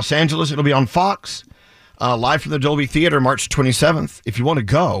live from Los Angeles. It'll be on Fox. Live from the Dolby Theater, March 27th. If you want to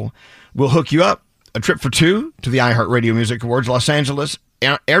go, we'll hook you up. A trip for two to the iHeartRadio Music Awards, Los Angeles.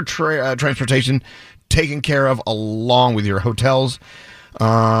 Air transportation taken care of along with your hotels.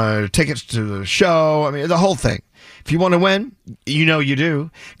 Tickets to the show. I mean, the whole thing. If you want to win, you know you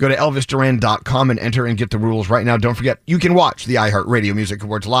do. Go to ElvisDuran.com and enter and get the rules right now. Don't forget, you can watch the iHeartRadio Music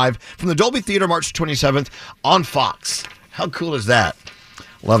Awards live from the Dolby Theater March 27th on Fox. How cool is that?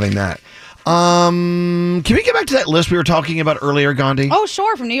 Loving that. Can we get back to that list we were talking about earlier, Gandhi? Oh,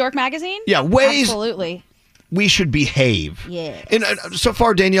 sure, from New York Magazine? Yeah, ways Absolutely. we should behave. Yeah. And so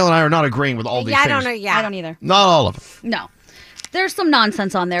far, Danielle and I are not agreeing with all these things. I don't either. Not all of them. No. There's some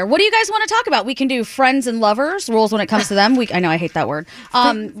nonsense on there. What do you guys want to talk about? We can do friends and lovers, rules when it comes to them. I know I hate that word.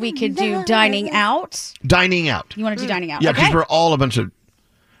 We could do dining out. Dining out. You want to do dining out? Yeah, because okay.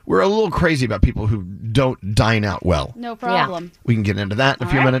 we're a little crazy about people who don't dine out well. No problem. We can get into that in a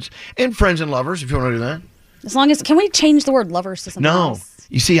few minutes. And friends and lovers, if you want to do that. As long as, can we change the word lovers to something else?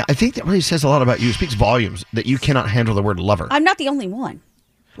 You see, I think that really says a lot about you. It speaks volumes that you cannot handle the word lover. I'm not the only one.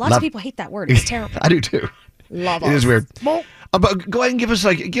 Lots of people hate that word. It's terrible. I do too. Love It is weird. But go ahead and give us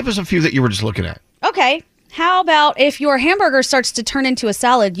a few that you were just looking at. Okay. How about if your hamburger starts to turn into a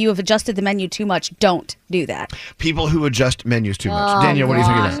salad, you have adjusted the menu too much. Don't do that. People who adjust menus too much. Oh, Danielle, what do you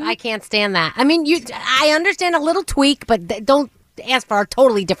think of that? I can't stand that. I mean, I understand a little tweak, but don't ask for a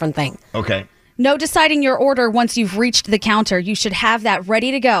totally different thing. Okay. No deciding your order once you've reached the counter. You should have that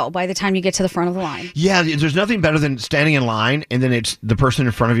ready to go by the time you get to the front of the line. Yeah, there's nothing better than standing in line and then it's the person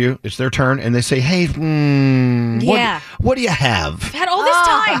in front of you. It's their turn and they say, "Hey, Yeah. what do you have? I've had all this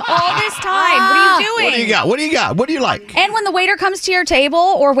time. All this time. What are you doing? What do you got? What do you got? What do you like?" And when the waiter comes to your table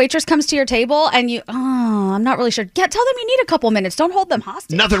or waitress comes to your table and I'm not really sure. Yeah, tell them you need a couple minutes. Don't hold them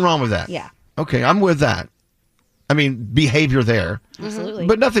hostage. Nothing wrong with that. Yeah. Okay, I'm with that. I mean, behavior there. Absolutely.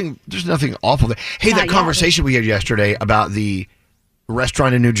 But there's nothing awful there. Hey, Not that yet. conversation we had yesterday about the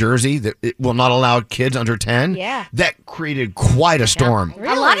restaurant in New Jersey that it will not allow kids under 10. Yeah. That created quite a storm.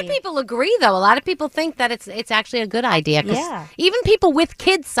 A lot of people agree, though. A lot of people think that it's actually a good idea. 'Cause Yeah. even people with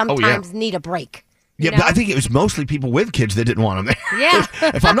kids sometimes need a break. Yeah, but I think it was mostly people with kids that didn't want them there. Yeah.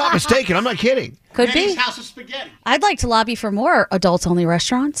 If I'm not mistaken, I'm not kidding. Could be. House of Spaghetti. I'd like to lobby for more adults-only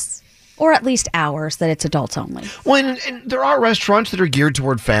restaurants. Or at least hours that it's adults only. Well, and there are restaurants that are geared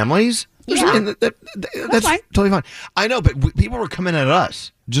toward families. Yeah. And that's fine. totally fine. I know, but people were coming at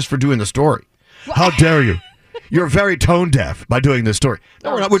us just for doing the story. How dare you? You're very tone deaf by doing this story.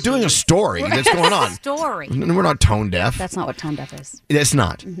 No, we're not. We're doing a story that's going on. Story. We're not tone deaf. That's not what tone deaf is. It's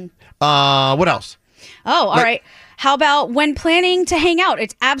not. What else? Oh, all right. How about when planning to hang out?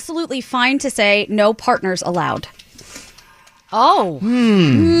 It's absolutely fine to say no partners allowed. Oh.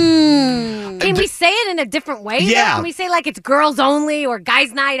 Can we say it in a different way? though? Yeah. Can we say like it's girls only or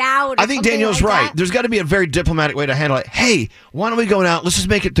guys night out? Or I think something Danielle's like right. that? There's got to be a very diplomatic way to handle it. Hey, why don't we go out? Let's just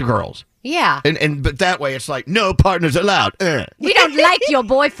make it the girls. Yeah. But that way it's like no partners allowed. We don't like your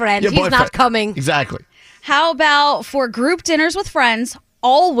boyfriend. Your He's boyfriend. not coming. Exactly. How about for group dinners with friends,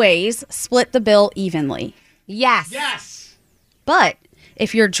 always split the bill evenly? Yes. Yes. But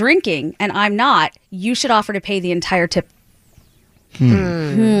if you're drinking and I'm not, you should offer to pay the entire tip.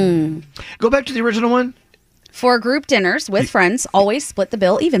 Go back to the original one. For group dinners with friends, always split the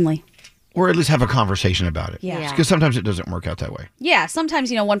bill evenly. Or at least have a conversation about it. Yeah. Because sometimes it doesn't work out that way. Yeah, sometimes,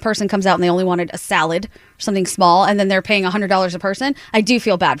 one person comes out and they only wanted a salad or something small, and then they're paying $100 a person. I do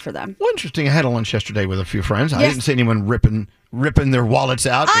feel bad for them. Well, interesting. I had a lunch yesterday with a few friends. I Yes. didn't see anyone ripping their wallets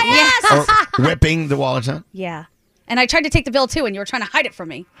out. yes. Or whipping the wallets out. Yeah. And I tried to take the bill too, and you were trying to hide it from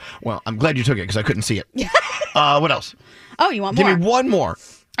me. Well, I'm glad you took it because I couldn't see it. What else? Oh, you want Give more? me one more.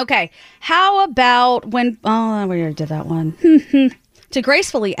 Okay. How about when... Oh, we already did that one. To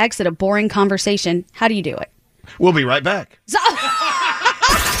gracefully exit a boring conversation, how do you do it? We'll be right back.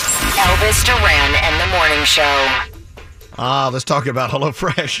 Elvis Duran and the Morning Show. Let's talk about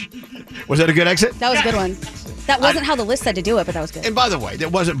HelloFresh. Was that a good exit? That was a good one. That wasn't how the list said to do it, but that was good. And by the way,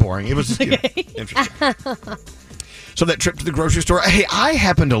 it wasn't boring. It was just interesting. So that trip to the grocery store. Hey, I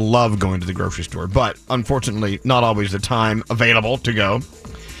happen to love going to the grocery store, but unfortunately, not always the time available to go.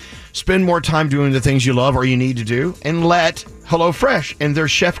 Spend more time doing the things you love or you need to do, and let HelloFresh and their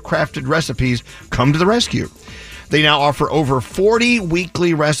chef-crafted recipes come to the rescue. They now offer over 40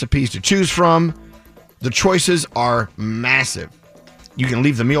 weekly recipes to choose from. The choices are massive. You can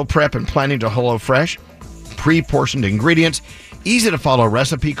leave the meal prep and planning to HelloFresh. Pre-portioned ingredients, easy-to-follow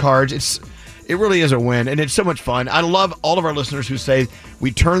recipe cards. It really is a win, and it's so much fun. I love all of our listeners who say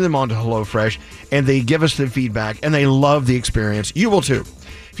we turn them on to HelloFresh, and they give us the feedback, and they love the experience. You will too.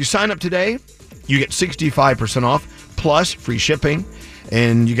 If you sign up today, you get 65% off, plus free shipping,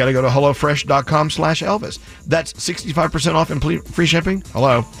 and you got to go to HelloFresh.com/Elvis. That's 65% off and free shipping?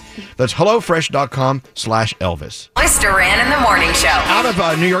 Hello. That's HelloFresh.com/Elvis. Elvis Duran and the Morning Show. Out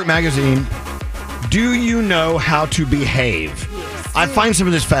of New York Magazine, do you know how to behave? I find some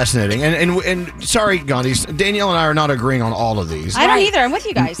of this fascinating. And sorry, Gandhi, Danielle and I are not agreeing on all of these. I don't either. I'm with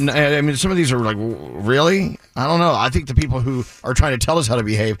you guys. I mean, some of these are like, really? I don't know. I think the people who are trying to tell us how to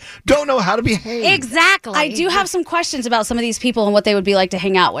behave don't know how to behave. Exactly. I do have some questions about some of these people and what they would be like to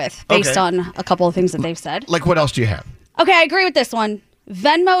hang out with based Okay. on a couple of things that they've said. Like, what else do you have? Okay, I agree with this one.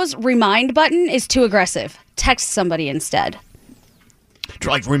 Venmo's remind button is too aggressive. Text somebody instead. To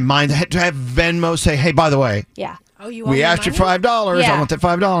like remind, to have Venmo say, hey, by the way, Yeah. Oh, you we asked you $5. Yeah. I want that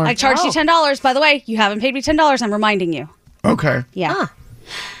 $5. I charged you $10. By the way, you haven't paid me $10. I'm reminding you. Okay. Yeah.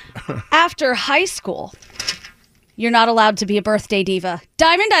 After high school, you're not allowed to be a birthday diva.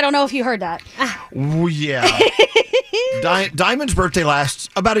 Diamond, I don't know if you heard that. Oh, yeah. Diamond's birthday lasts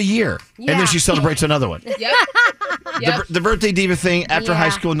about a year, and then she celebrates another one. Yep. The birthday diva thing after high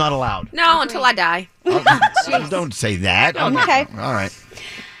school, not allowed. No, until I die. Don't say that. Okay. All right.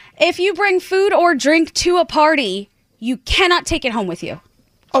 If you bring food or drink to a party, you cannot take it home with you.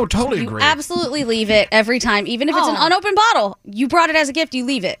 Oh, totally You agree. absolutely leave it every time, even if it's an unopened bottle. You brought it as a gift, you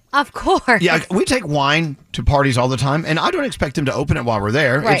leave it. Of course. Yeah, we take wine to parties all the time, and I don't expect them to open it while we're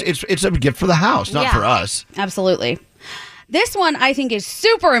there. Right. It's a gift for the house, not for us. Absolutely. This one I think is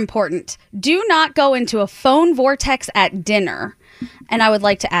super important. Do not go into a phone vortex at dinner. And I would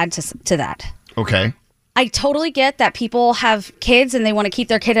like to add to that. Okay. I totally get that people have kids and they want to keep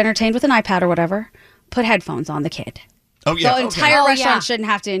their kid entertained with an iPad or whatever. Put headphones on the kid. Oh, yeah. The okay. entire restaurant shouldn't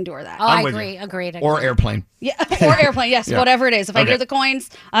have to endure that. Oh, I agree. Agreed. Or airplane. Yeah, or airplane. Yes, Yeah. whatever it is. If I Okay. hear the coins,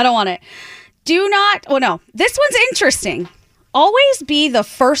 I don't want it. Do not. Well, no. This one's interesting. Always be the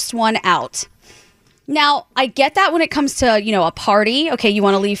first one out. Now, I get that when it comes to, a party. Okay, you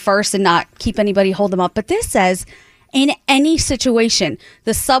want to leave first and not keep anybody hold them up. But this says, in any situation,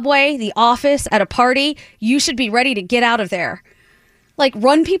 the subway, the office, at a party, you should be ready to get out of there. Like,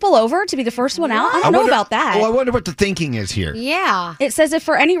 run people over to be the first one out? I don't know about that. Oh, I wonder what the thinking is here. Yeah. It says if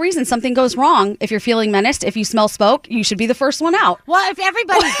for any reason something goes wrong, if you're feeling menaced, if you smell smoke, you should be the first one out. Well, if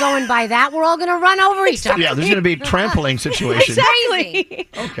everybody's going by that, we're all going to run over each other. Yeah, there's going to be a trampling situation. Exactly.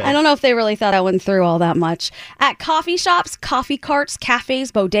 Okay. I don't know if they really thought I went through all that much. At coffee shops, coffee carts,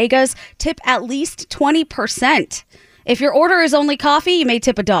 cafes, bodegas, tip at least 20%. If your order is only coffee, you may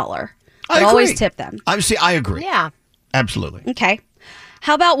tip $1. But always tip them. I agree. Yeah. Absolutely. Okay.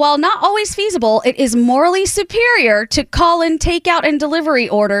 How about, while not always feasible, it is morally superior to call in takeout and delivery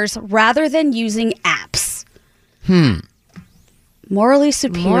orders rather than using apps. Morally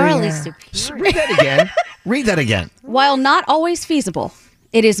superior. Morally superior. Read that again. Read that again. While not always feasible,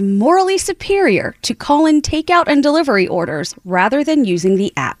 it is morally superior to call in takeout and delivery orders rather than using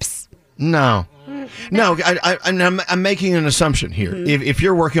the apps. No. No, I'm making an assumption here. Mm-hmm. If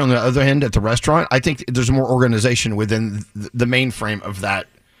you're working on the other end at the restaurant, I think there's more organization within the mainframe of that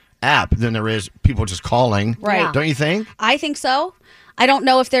app than there is people just calling. Right. Don't you think? I think so. I don't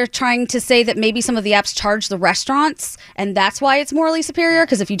know if they're trying to say that maybe some of the apps charge the restaurants and that's why it's morally superior.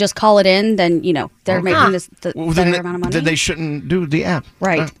 Because if you just call it in, then, they're making the better amount of money. Then they shouldn't do the app.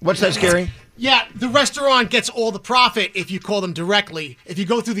 Right. What's that, Scary? Yeah, the restaurant gets all the profit if you call them directly. If you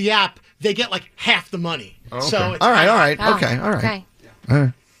go through the app, they get like half the money. Okay. So it's all right. Oh, Okay, all right.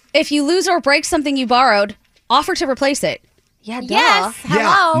 okay. If you lose or break something you borrowed, offer to replace it. Yeah, duh. Yes.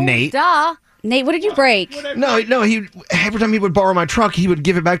 Yeah, Hello. Nate. Duh. Nate, what did you break? No. He every time he would borrow my truck, he would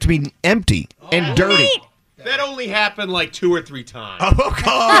give it back to me empty and dirty. That only happened like 2 or 3 times.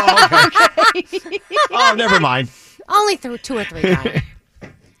 Oh, never mind. Only through 2 or 3 times.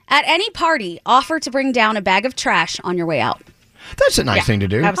 At any party, offer to bring down a bag of trash on your way out. That's a nice thing to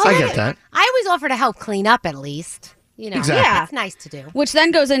do. Absolutely. I get that. I always offer to help clean up at least. Exactly. Yeah. It's nice to do. Which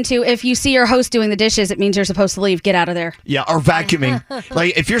then goes into, if you see your host doing the dishes, it means you're supposed to leave. Get out of there. Yeah, or vacuuming.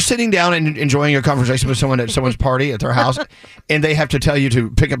 Like if you're sitting down and enjoying a conversation with someone at someone's party at their house, and they have to tell you to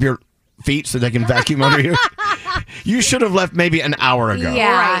pick up your feet so they can vacuum under you, you should have left maybe an hour ago.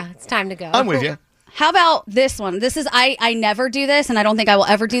 Yeah, it's time to go. I'm with you. How about this one? This is, I never do this, and I don't think I will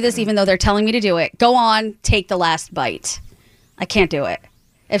ever do this, even though they're telling me to do it. Go on, take the last bite. I can't do it.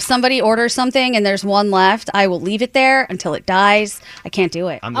 If somebody orders something and there's one left, I will leave it there until it dies. I can't do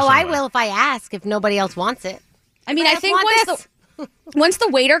it. I will if I ask, if nobody else wants it. I mean, I think once the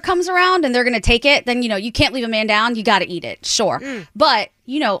waiter comes around and they're going to take it, then, you can't leave a man down. You got to eat it. Sure. But,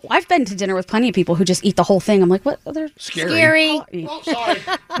 I've been to dinner with plenty of people who just eat the whole thing. I'm like, what? They're Scary. I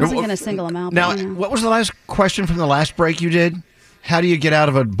wasn't going to single them out. Now, but, what was the last question from the last break you did? How do you get out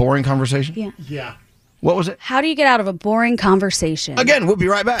of a boring conversation? Yeah. Yeah. What was it? How do you get out of a boring conversation? Again, we'll be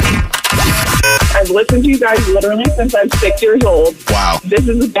right back. I've listened to you guys literally since I'm 6 years old. Wow. This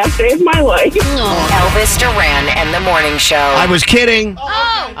is the best day of my life. Elvis Duran and the Morning Show. I was kidding.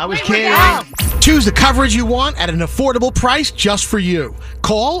 I was kidding. Choose the coverage you want at an affordable price just for you.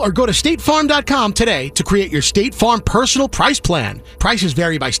 Call or go to statefarm.com today to create your State Farm personal price plan. Prices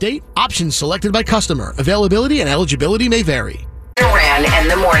vary by state, options selected by customer. Availability and eligibility may vary. Duran and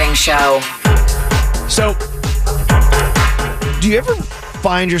the Morning Show. So, do you ever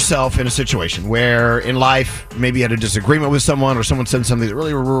find yourself in a situation where in life maybe you had a disagreement with someone or someone said something that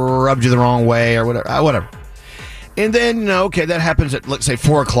really rubbed you the wrong way or whatever? And then, okay, that happens at, let's say,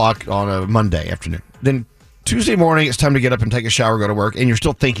 4 o'clock on a Monday afternoon. Then Tuesday morning, it's time to get up and take a shower, go to work, and you're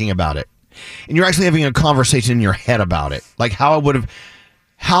still thinking about it. And you're actually having a conversation in your head about it. Like how I would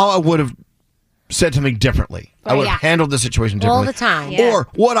have said something differently. I would have handled the situation differently. All the time. Or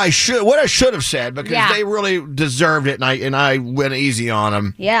what I should have said because they really deserved it and I went easy on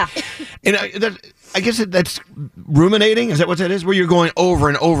them. Yeah. And I guess that's ruminating. Is that what that is? Where you're going over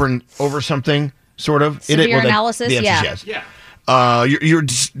and over and over something, sort of. Severe analysis, the answer is yes. Yeah. You're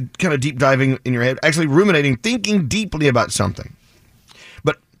just kind of deep diving in your head, actually ruminating, thinking deeply about something.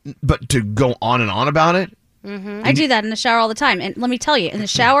 But but to go on and on about it. I do that in the shower all the time. And let me tell you, in the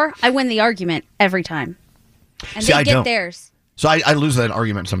shower, I win the argument every time. And See, they I get don't. theirs. So I lose that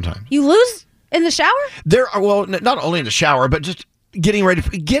argument sometimes. You lose in the shower? There are, well, not only in the shower, but just getting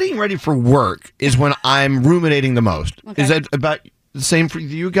ready for work is when I'm ruminating the most. Okay. Is that about the same for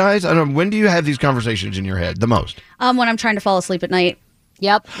you guys? I don't know. When do you have these conversations in your head the most? When I'm trying to fall asleep at night.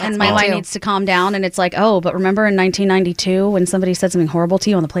 Yep. And my mind needs to calm down. And it's like, oh, but remember in 1992 when somebody said something horrible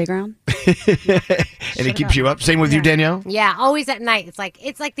to you on the playground? And it keeps you up. Same with you, Danielle? Yeah, always at night. It's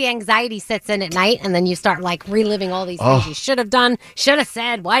like the anxiety sets in at night, and then you start like reliving all these Oh. things you should have done, should have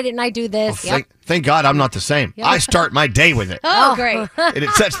said. Why didn't I do this? Thank God I'm not the same. Yep. I start my day with it. Oh, great. And it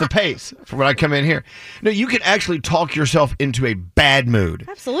sets the pace for when I come in here. No, you can actually talk yourself into a bad mood.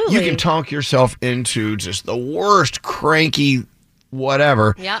 Absolutely. You can talk yourself into just the worst cranky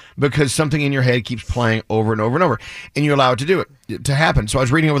whatever Yep. because something in your head keeps playing over and over and over, and you allow it to happen. So I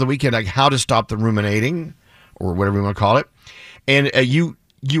was reading over the weekend like how to stop the ruminating or whatever you want to call it, and you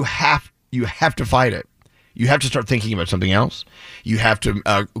have to fight it. You have to start thinking about something else. You have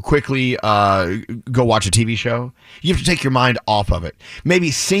to quickly go watch a TV show. You have to take your mind off of it.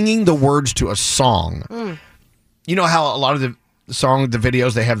 Maybe singing the words to a song. You know how a lot of the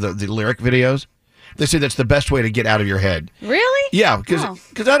videos, they have the lyric videos? They say that's the best way to get out of your head. Really? Yeah,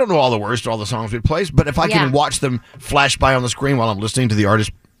 because I don't know all the words to all the songs we play, but if I can watch them flash by on the screen while I'm listening to the artist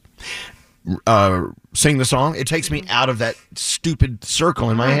sing the song, it takes me out of that stupid circle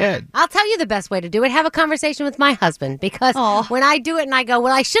in my head. I'll tell you the best way to do it. Have a conversation with my husband, because when I do it and I go,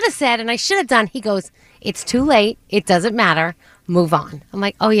 well, I should have said and I should have done, he goes, it's too late. It doesn't matter. Move on. I'm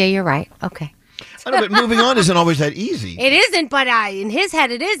like, oh, yeah, you're right. Okay. I know, but moving on isn't always that easy. It isn't, but in his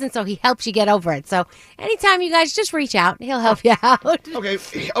head it is, and so he helps you get over it. So anytime you guys just reach out, he'll help you out. Okay.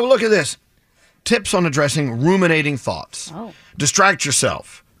 Oh, look at this. Tips on addressing ruminating thoughts. Distract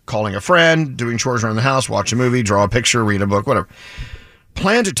yourself. Calling a friend, doing chores around the house, watch a movie, draw a picture, read a book, whatever.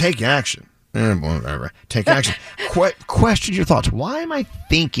 Plan to take action. Whatever. Take action. Question your thoughts. Why am I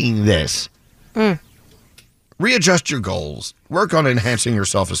thinking this? Readjust your goals. Work on enhancing your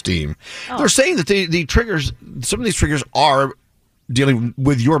self-esteem. They're saying that the triggers, some of these triggers are dealing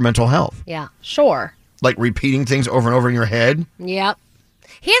with your mental health. Yeah. Sure. Like repeating things over and over in your head. Yep.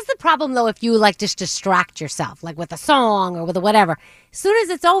 Here's the problem, though, if you like just distract yourself, like with a song or with a whatever. As soon as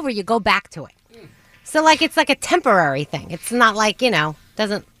it's over, you go back to it. So, like, it's like a temporary thing. It's not like,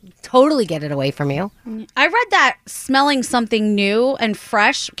 doesn't totally get it away from you. I read that smelling something new and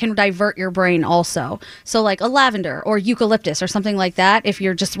fresh can divert your brain also. So like a lavender or eucalyptus or something like that, if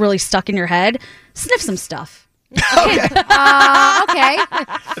you're just really stuck in your head, sniff some stuff. Okay.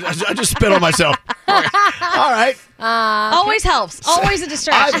 I just spit on myself. All right. Always helps. Always a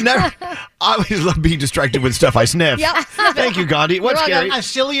distraction. I always love being distracted with stuff I sniff. Yep. Thank you, Gandhi. What's scary? As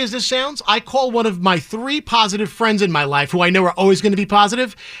silly as this sounds, I call one of my 3 positive friends in my life who I know are always going to be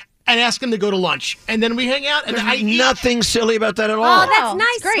positive and ask them to go to lunch. And then we hang out. And There's nothing silly about that at all. Oh, that's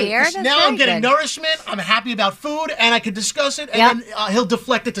nice, great. dear. That's now very I'm getting good. nourishment. I'm happy about food, and I can discuss it, and then he'll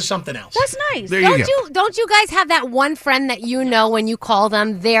deflect it to something else. That's nice. There you go. Don't you guys have that one friend that when you call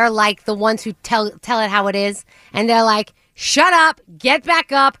them, they're like the ones who tell it how it is, and they're like, shut up, get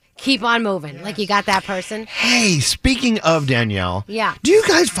back up, keep on moving. Yes. Like you got that person. Hey, speaking of Danielle, yeah, do you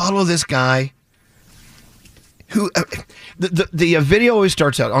guys follow this guy? Who the video always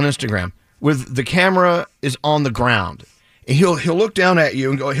starts out on Instagram with the camera is on the ground. And he'll look down at you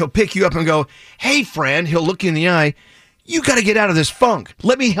and go, he'll pick you up and go, hey, friend, he'll look you in the eye. You got to get out of this funk.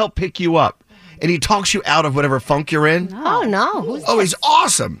 Let me help pick you up. And he talks you out of whatever funk you're in. Oh, no. Who's this? He's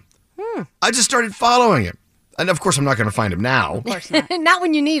awesome. I just started following him. And of course, I'm not going to find him now. Of course not. Not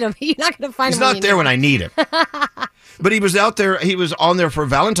when you need him. You're not going to find He's him. not there when I need him. But he was out there. He was on there for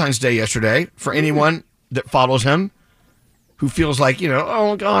Valentine's Day yesterday for anyone that follows him who feels like,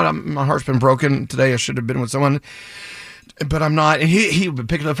 oh, God, my heart's been broken today. I should have been with someone, but I'm not. And he would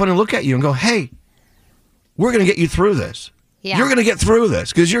pick up the phone and look at you and go, hey, we're going to get you through this. Yeah. You're going to get through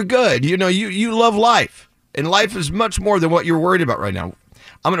this because you're good. You love life. And life is much more than what you're worried about right now.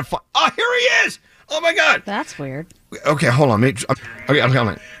 I'm going to oh, here he is. Oh, my God. That's weird. Okay, hold on. Okay, I'm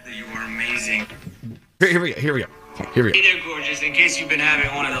coming. You are amazing. Here we go. Here we go. Hey there, gorgeous. In case you've been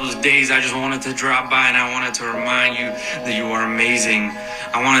having one of those days, I just wanted to drop by and I wanted to remind you that you are amazing.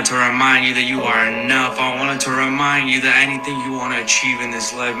 I wanted to remind you that you are enough. I wanted to remind you that anything you want to achieve in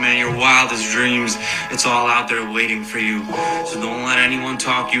this life, man, your wildest dreams, it's all out there waiting for you. So don't let anyone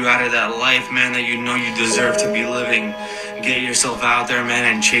talk you out of that life, man, that you know you deserve to be living. Get yourself out there, man,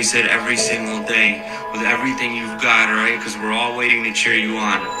 and chase it every single day with everything you've got, all right? Because we're all waiting to cheer you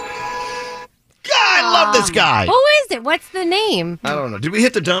on. God I love this guy. Who is it? What's the name? I don't know. Did we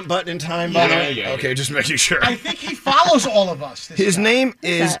hit the dump button in time? by the way? Yeah. Okay, just making sure. I think he follows all of us. His name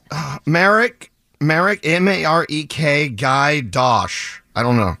is Marek, M-A-R-E-K, Guy Dosh. I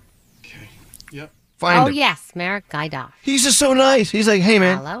don't know. Yep. Find him. Yes, Merrick Gaidoff. He's just so nice. He's like, hey,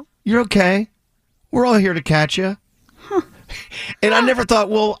 man, Hello? you're okay. We're all here to catch you. And I never thought,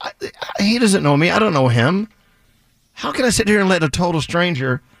 well, he doesn't know me. I don't know him. How can I sit here and let a total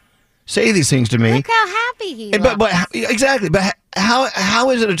stranger say these things to me? Look how happy he And- looks. but exactly. But how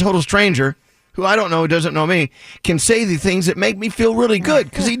is it a total stranger who I don't know, who doesn't know me, can say the things that make me feel really good?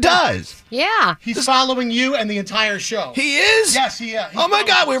 Because he does. Yeah. He's following you and the entire show. He is? Yes, he is. Oh my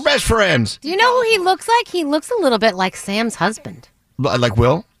God, we're best friends. Do you know who he looks like? He looks a little bit like Sam's husband. Like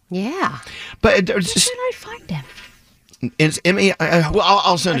Will? Yeah. But it's just. Where did I find him? It's M-E. Well,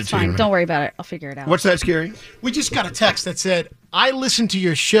 I'll send That's it to fine. you. Don't worry about it. I'll figure it out. What's that, Scary? We just got a text that said, I listen to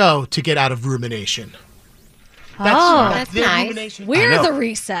your show to get out of rumination. That's their nice. rumination. We're I know. the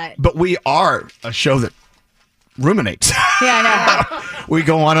reset. But we are a show that ruminates. Yeah, I know. We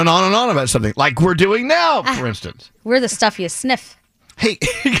go on and on and on about something, like we're doing now, for instance. We're the stuff you sniff. Hey,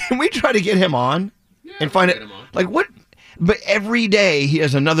 can we try to get him on and find it? Like what? But every day he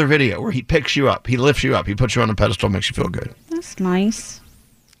has another video where he picks you up, he lifts you up, he puts you on a pedestal, makes you feel good. That's nice.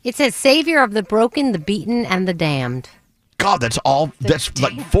 It says Savior of the broken, the beaten, and the damned. God, that's all. That's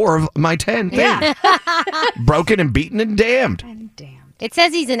like 4 of my 10 things. Yeah. Broken and beaten and damned. It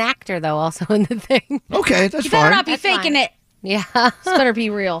says he's an actor, though, also in the thing. Okay, that's You better fine. not be faking it. Yeah. This better be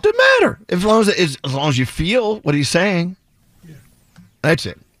real. Doesn't matter as long as you feel what he's saying. That's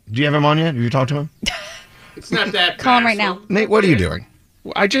it. Do you have him on yet? Have you talked to him? It's not that Call him right now. Nate, what are you doing?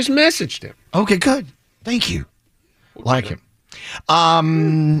 Well, I just messaged him. Okay, good. Thank you. Like him.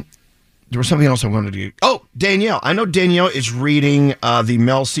 There was something else I wanted to do. Oh, Danielle. I know Danielle is reading the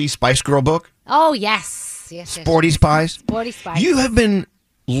Mel C. Spice Girl book, Oh, yes. Yes. Sporty Spice. Sporty Spice. You have been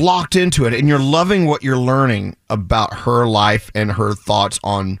locked into it, and you're loving what you're learning about her life and her thoughts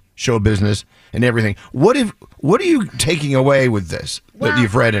on show business and everything. What are you taking away with this that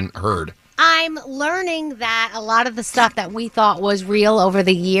you've read and heard? I'm learning that a lot of the stuff that we thought was real over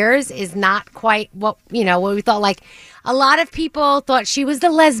the years is not quite what we thought. Like, a lot of people thought she was the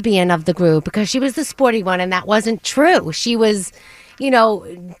lesbian of the group because she was the sporty one, and that wasn't true. She was,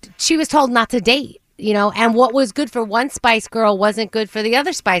 she was told not to date. And what was good for one Spice Girl wasn't good for the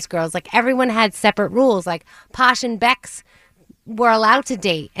other Spice Girls. Like, everyone had separate rules. Like, Posh and Bex were allowed to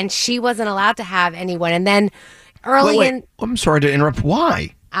date, and she wasn't allowed to have anyone. And then Wait, I'm sorry to interrupt.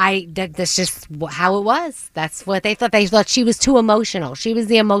 Why? That's just how it was. That's what they thought. They thought she was too emotional. She was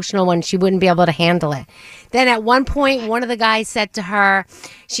the emotional one. She wouldn't be able to handle it. Then at one point, one of the guys said to her,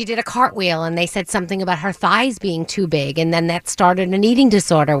 she did a cartwheel, and they said something about her thighs being too big, and then that started an eating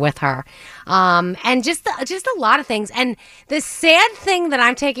disorder with her, and just a lot of things. And the sad thing that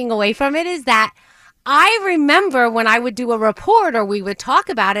I'm taking away from it is that I remember when I would do a report or we would talk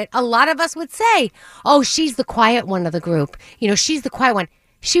about it, a lot of us would say, "Oh, she's the quiet one of the group. She's the quiet one."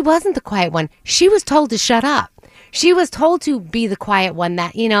 She wasn't the quiet one. She was told to shut up. She was told to be the quiet one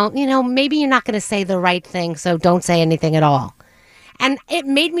that, maybe you're not going to say the right thing, so don't say anything at all. And it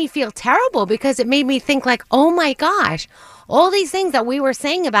made me feel terrible because it made me think like, oh my gosh, all these things that we were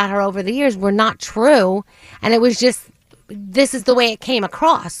saying about her over the years were not true. And it was just, this is the way it came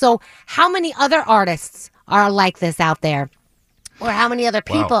across. So how many other artists are like this out there? Or how many other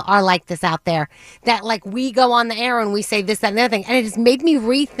people are like this out there that like we go on the air and we say this, that, and the other thing. And it has made me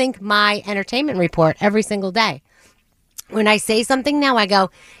rethink my entertainment report every single day. When I say something now, I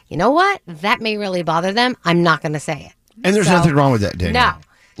go, you know what? That may really bother them. I'm not going to say it. And there's nothing wrong with that, Daniel. No.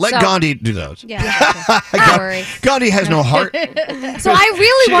 Let Gandhi do those. Yeah. Gandhi has no heart. So I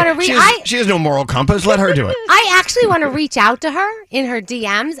really want to reach. She has no moral compass. Let her do it. I actually want to reach out to her in her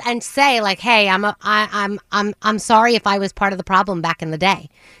DMs and say like, "Hey, I'm sorry if I was part of the problem back in the day,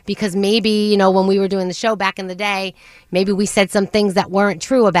 because maybe when we were doing the show back in the day, maybe we said some things that weren't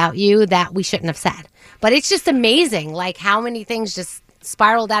true about you that we shouldn't have said." But it's just amazing, like how many things just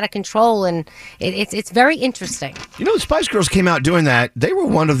spiraled out of control, and it's very interesting. The Spice Girls came out doing that. They were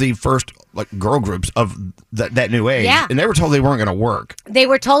one of the first girl groups of that new age, Yeah. and they were told they weren't going to work. They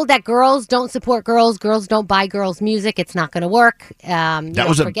were told that girls don't support girls don't buy girls' music. It's not going to work.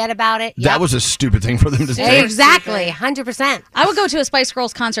 Forget about it. That was a stupid thing for them to say. Exactly, 100%. I would go to a Spice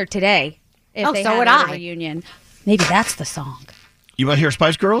Girls concert today if they so had would a I. reunion. Maybe that's the song. You want to hear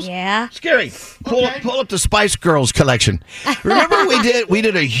Spice Girls? Yeah. Scary. Pull up the Spice Girls collection. Remember we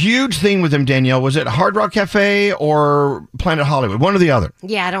did a huge thing with them, Danielle. Was it Hard Rock Cafe or Planet Hollywood? One or the other.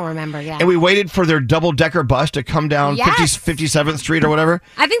 Yeah, I don't remember. Yeah. And we waited for their double-decker bus to come down Yes. 57th Street or whatever.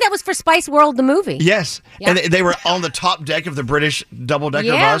 I think that was for Spice World, the movie. Yes. Yeah. And they were on the top deck of the British double-decker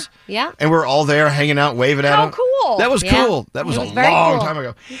Yeah, bus. yeah. And we were all there hanging out, waving at them. cool. That was Yeah. cool. That was It a was very long cool. time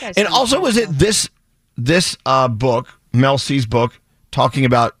ago. You guys And sound also, was it this book, Mel C's book, talking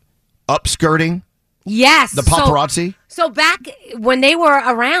about upskirting? Yes. The paparazzi? So back when they were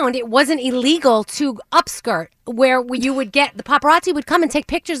around, it wasn't illegal to upskirt, where you would get, the paparazzi would come and take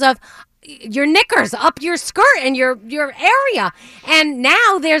pictures of your knickers up your skirt and your area. And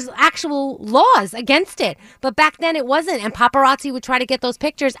now there's actual laws against it. But back then it wasn't. And paparazzi would try to get those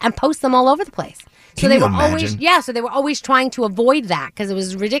pictures and post them all over the place. So Can they you were always, imagine? so they were always trying to avoid that because it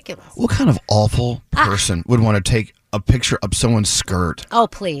was ridiculous. What kind of awful person would want to take a picture of someone's skirt? Oh,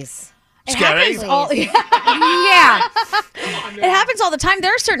 please. It Scary. happens all, Yeah. It happens all the time.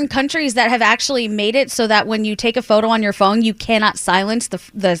 There are certain countries that have actually made it so that when you take a photo on your phone, you cannot silence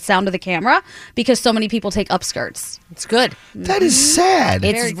the sound of the camera because so many people take upskirts. It's good. That is sad.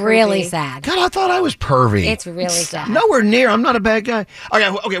 It's really sad. God, I thought I was pervy. It's really sad. Nowhere near. I'm not a bad guy.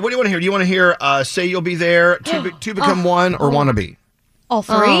 Okay, what do you want to hear? Do you want to hear Say You'll Be There, Two Become One, or Wanna Be? All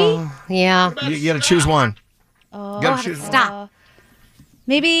three? Oh, yeah. You got to choose one. You gotta choose one. Stop.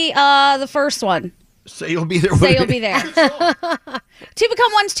 Maybe the first one. Say You'll Be There. Say You'll Be There. To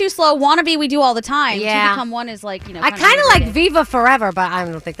Become One's too slow. Wanna Be we do all the time. Yeah. To Become One is like, I kind of like Viva Forever, but I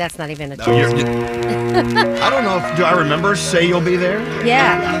don't think that's not even a choice. I don't know. Do I remember Say You'll Be There?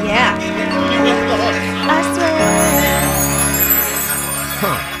 Yeah, yeah. I swear.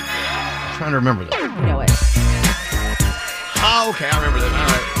 Huh. I'm trying to remember that. You know it. Oh, okay. I remember that. All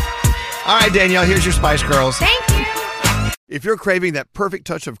right. All right, Danielle, here's your Spice Girls. Thank you. If you're craving that perfect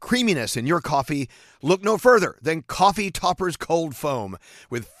touch of creaminess in your coffee, look no further than Coffee Topper's Cold Foam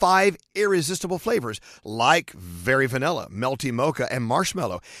with 5 irresistible flavors like Very Vanilla, Melty Mocha, and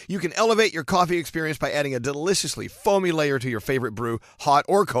Marshmallow. You can elevate your coffee experience by adding a deliciously foamy layer to your favorite brew, hot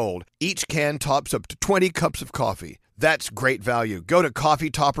or cold. Each can tops up to 20 cups of coffee. That's great value. Go to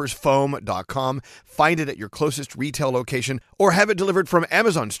coffeetoppersfoam.com, find it at your closest retail location, or have it delivered from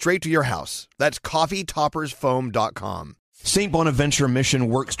Amazon straight to your house. That's coffeetoppersfoam.com. St. Bonaventure Mission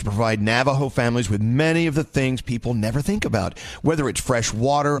works to provide Navajo families with many of the things people never think about. Whether it's fresh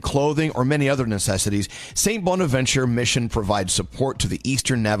water, clothing, or many other necessities, St. Bonaventure Mission provides support to the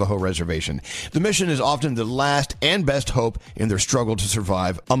Eastern Navajo Reservation. The mission is often the last and best hope in their struggle to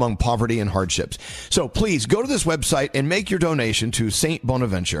survive among poverty and hardships. So please go to this website and make your donation to St.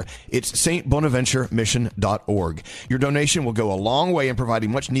 Bonaventure. It's stbonaventuremission.org. Your donation will go a long way in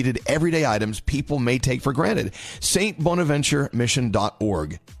providing much needed everyday items people may take for granted. stbonaventuremission.org.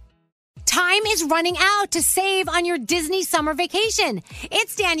 Time is running out to save on your Disney summer vacation.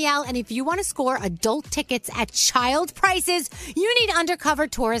 It's Danielle, and if you want to score adult tickets at child prices, you need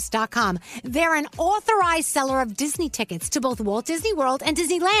UndercoverTourist.com. They're an authorized seller of Disney tickets to both Walt Disney World and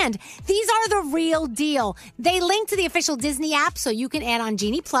Disneyland. These are the real deal. They link to the official Disney app so you can add on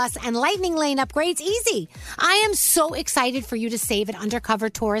Genie Plus and Lightning Lane upgrades easy. I am so excited for you to save at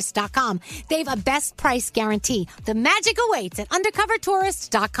UndercoverTourist.com. They have a best price guarantee. The magic awaits at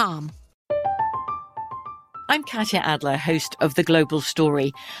UndercoverTourist.com. I'm Katya Adler, host of The Global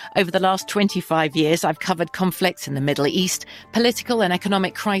Story. Over the last 25 years, I've covered conflicts in the Middle East, political and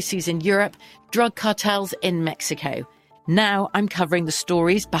economic crises in Europe, drug cartels in Mexico. Now I'm covering the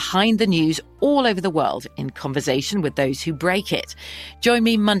stories behind the news all over the world in conversation with those who break it. Join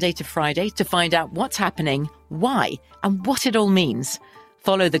me Monday to Friday to find out what's happening, why, and what it all means.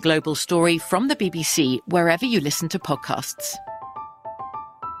 Follow The Global Story from the BBC wherever you listen to podcasts.